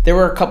notice, there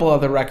were a couple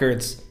other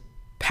records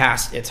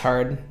past It's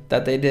Hard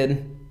that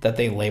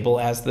they label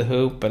as The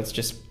Who, but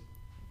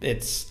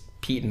it's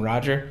Pete and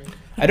Roger.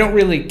 I don't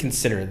really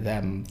consider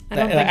them. I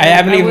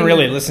haven't even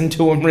really listened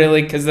to them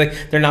really, because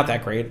they're not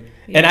that great.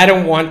 Yeah. And I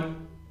don't want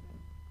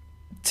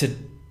to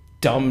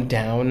dumb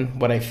down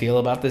what I feel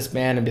about this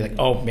band and be like,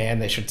 oh man,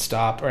 they should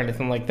stop or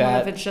anything like that.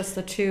 Well, if it's just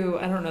the two,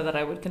 I don't know that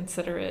I would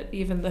consider it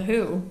even The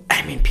Who.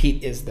 I mean,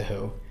 Pete is The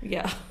Who.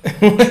 Yeah.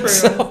 True.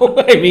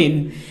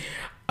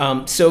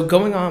 So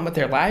going on with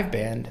their live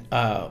band,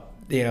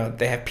 they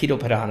have Pino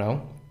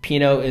Padano.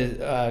 Pino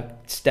is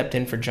stepped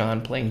in for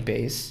John playing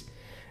bass,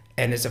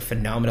 and is a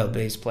phenomenal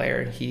bass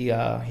player.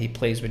 He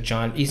plays with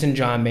John. He's in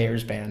John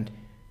Mayer's band.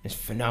 He's a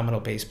phenomenal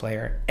bass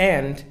player.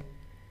 And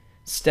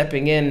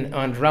stepping in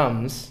on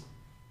drums,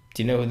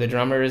 do you know who the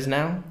drummer is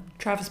now?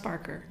 Travis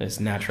Barker. It's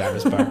not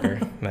Travis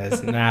Barker.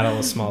 That's not all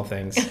the small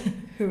things.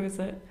 Who is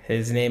it?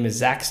 His name is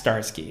Zach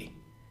Starsky.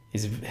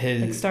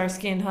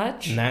 Starsky and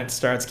Hutch? Not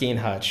Starsky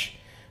and Hutch.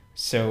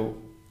 So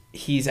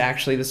he's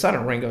actually the son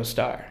of Ringo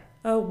Starr.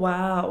 Oh,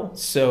 wow.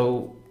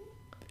 So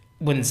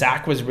when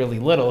Zach was really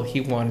little,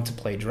 he wanted to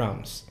play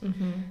drums.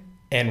 Mm-hmm.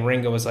 And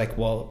Ringo was like,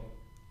 well,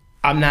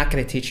 I'm not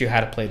going to teach you how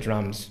to play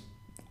drums.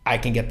 I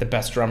can get the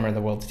best drummer in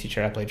the world to teach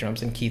you how to play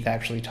drums. And Keith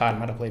actually taught him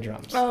how to play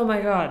drums. Oh, my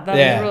God. That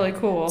is really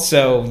cool.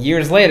 So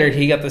years later,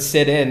 he got to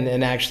sit in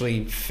and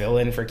actually fill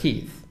in for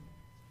Keith.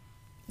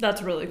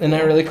 That's really cool. Isn't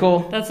that really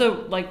cool? That's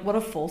what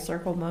a full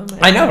circle moment.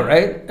 I know,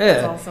 right? Yeah.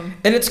 That's awesome.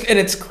 And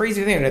it's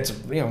crazy thing. And it's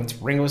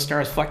Ringo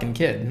Starr's fucking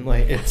kid.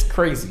 It's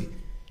crazy.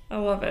 I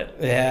love it.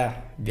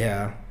 Yeah.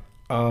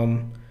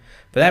 But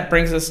that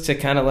brings us to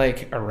kind of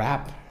a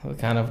wrap,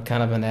 kind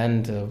of an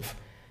end of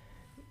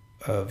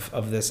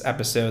this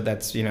episode.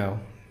 That's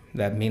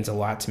that means a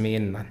lot to me,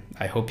 and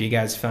I hope you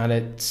guys found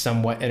it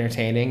somewhat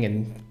entertaining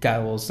and got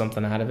a little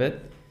something out of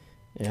it.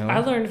 I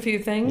learned a few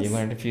things. You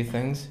learned a few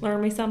things.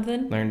 Learned me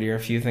something. Learned a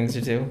few things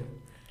or two.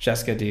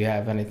 Jessica, do you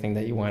have anything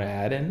that you want to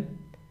add in?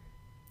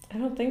 I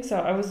don't think so.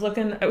 I was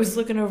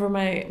looking over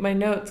my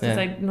notes because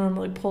I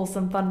normally pull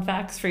some fun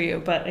facts for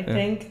you, but I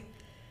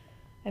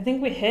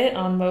think we hit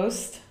on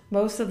most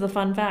of the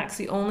fun facts.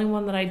 The only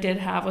one that I did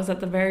have was at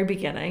the very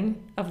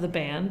beginning of the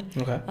band.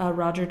 Okay.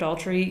 Roger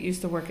Daltrey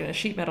used to work in a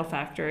sheet metal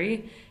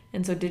factory,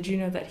 and so did you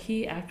know that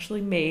he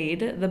actually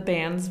made the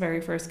band's very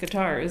first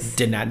guitars?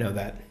 Did not know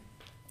that.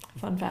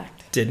 Fun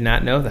fact. Did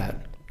not know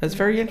that. That's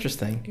very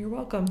interesting. You're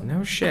welcome.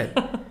 No shit.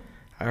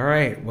 All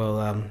right.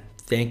 Well,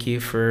 thank you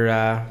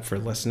for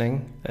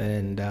listening,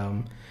 and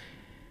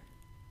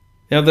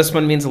this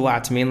one means a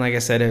lot to me. And like I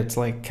said, it's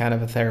kind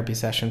of a therapy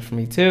session for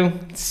me too.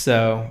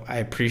 So I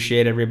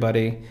appreciate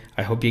everybody.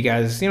 I hope you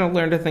guys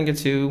learned a thing or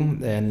two,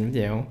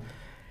 and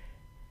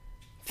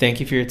thank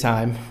you for your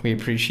time. We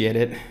appreciate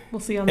it. We'll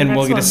see you on the next one. And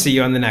we'll get to see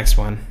you on the next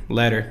one.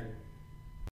 Later.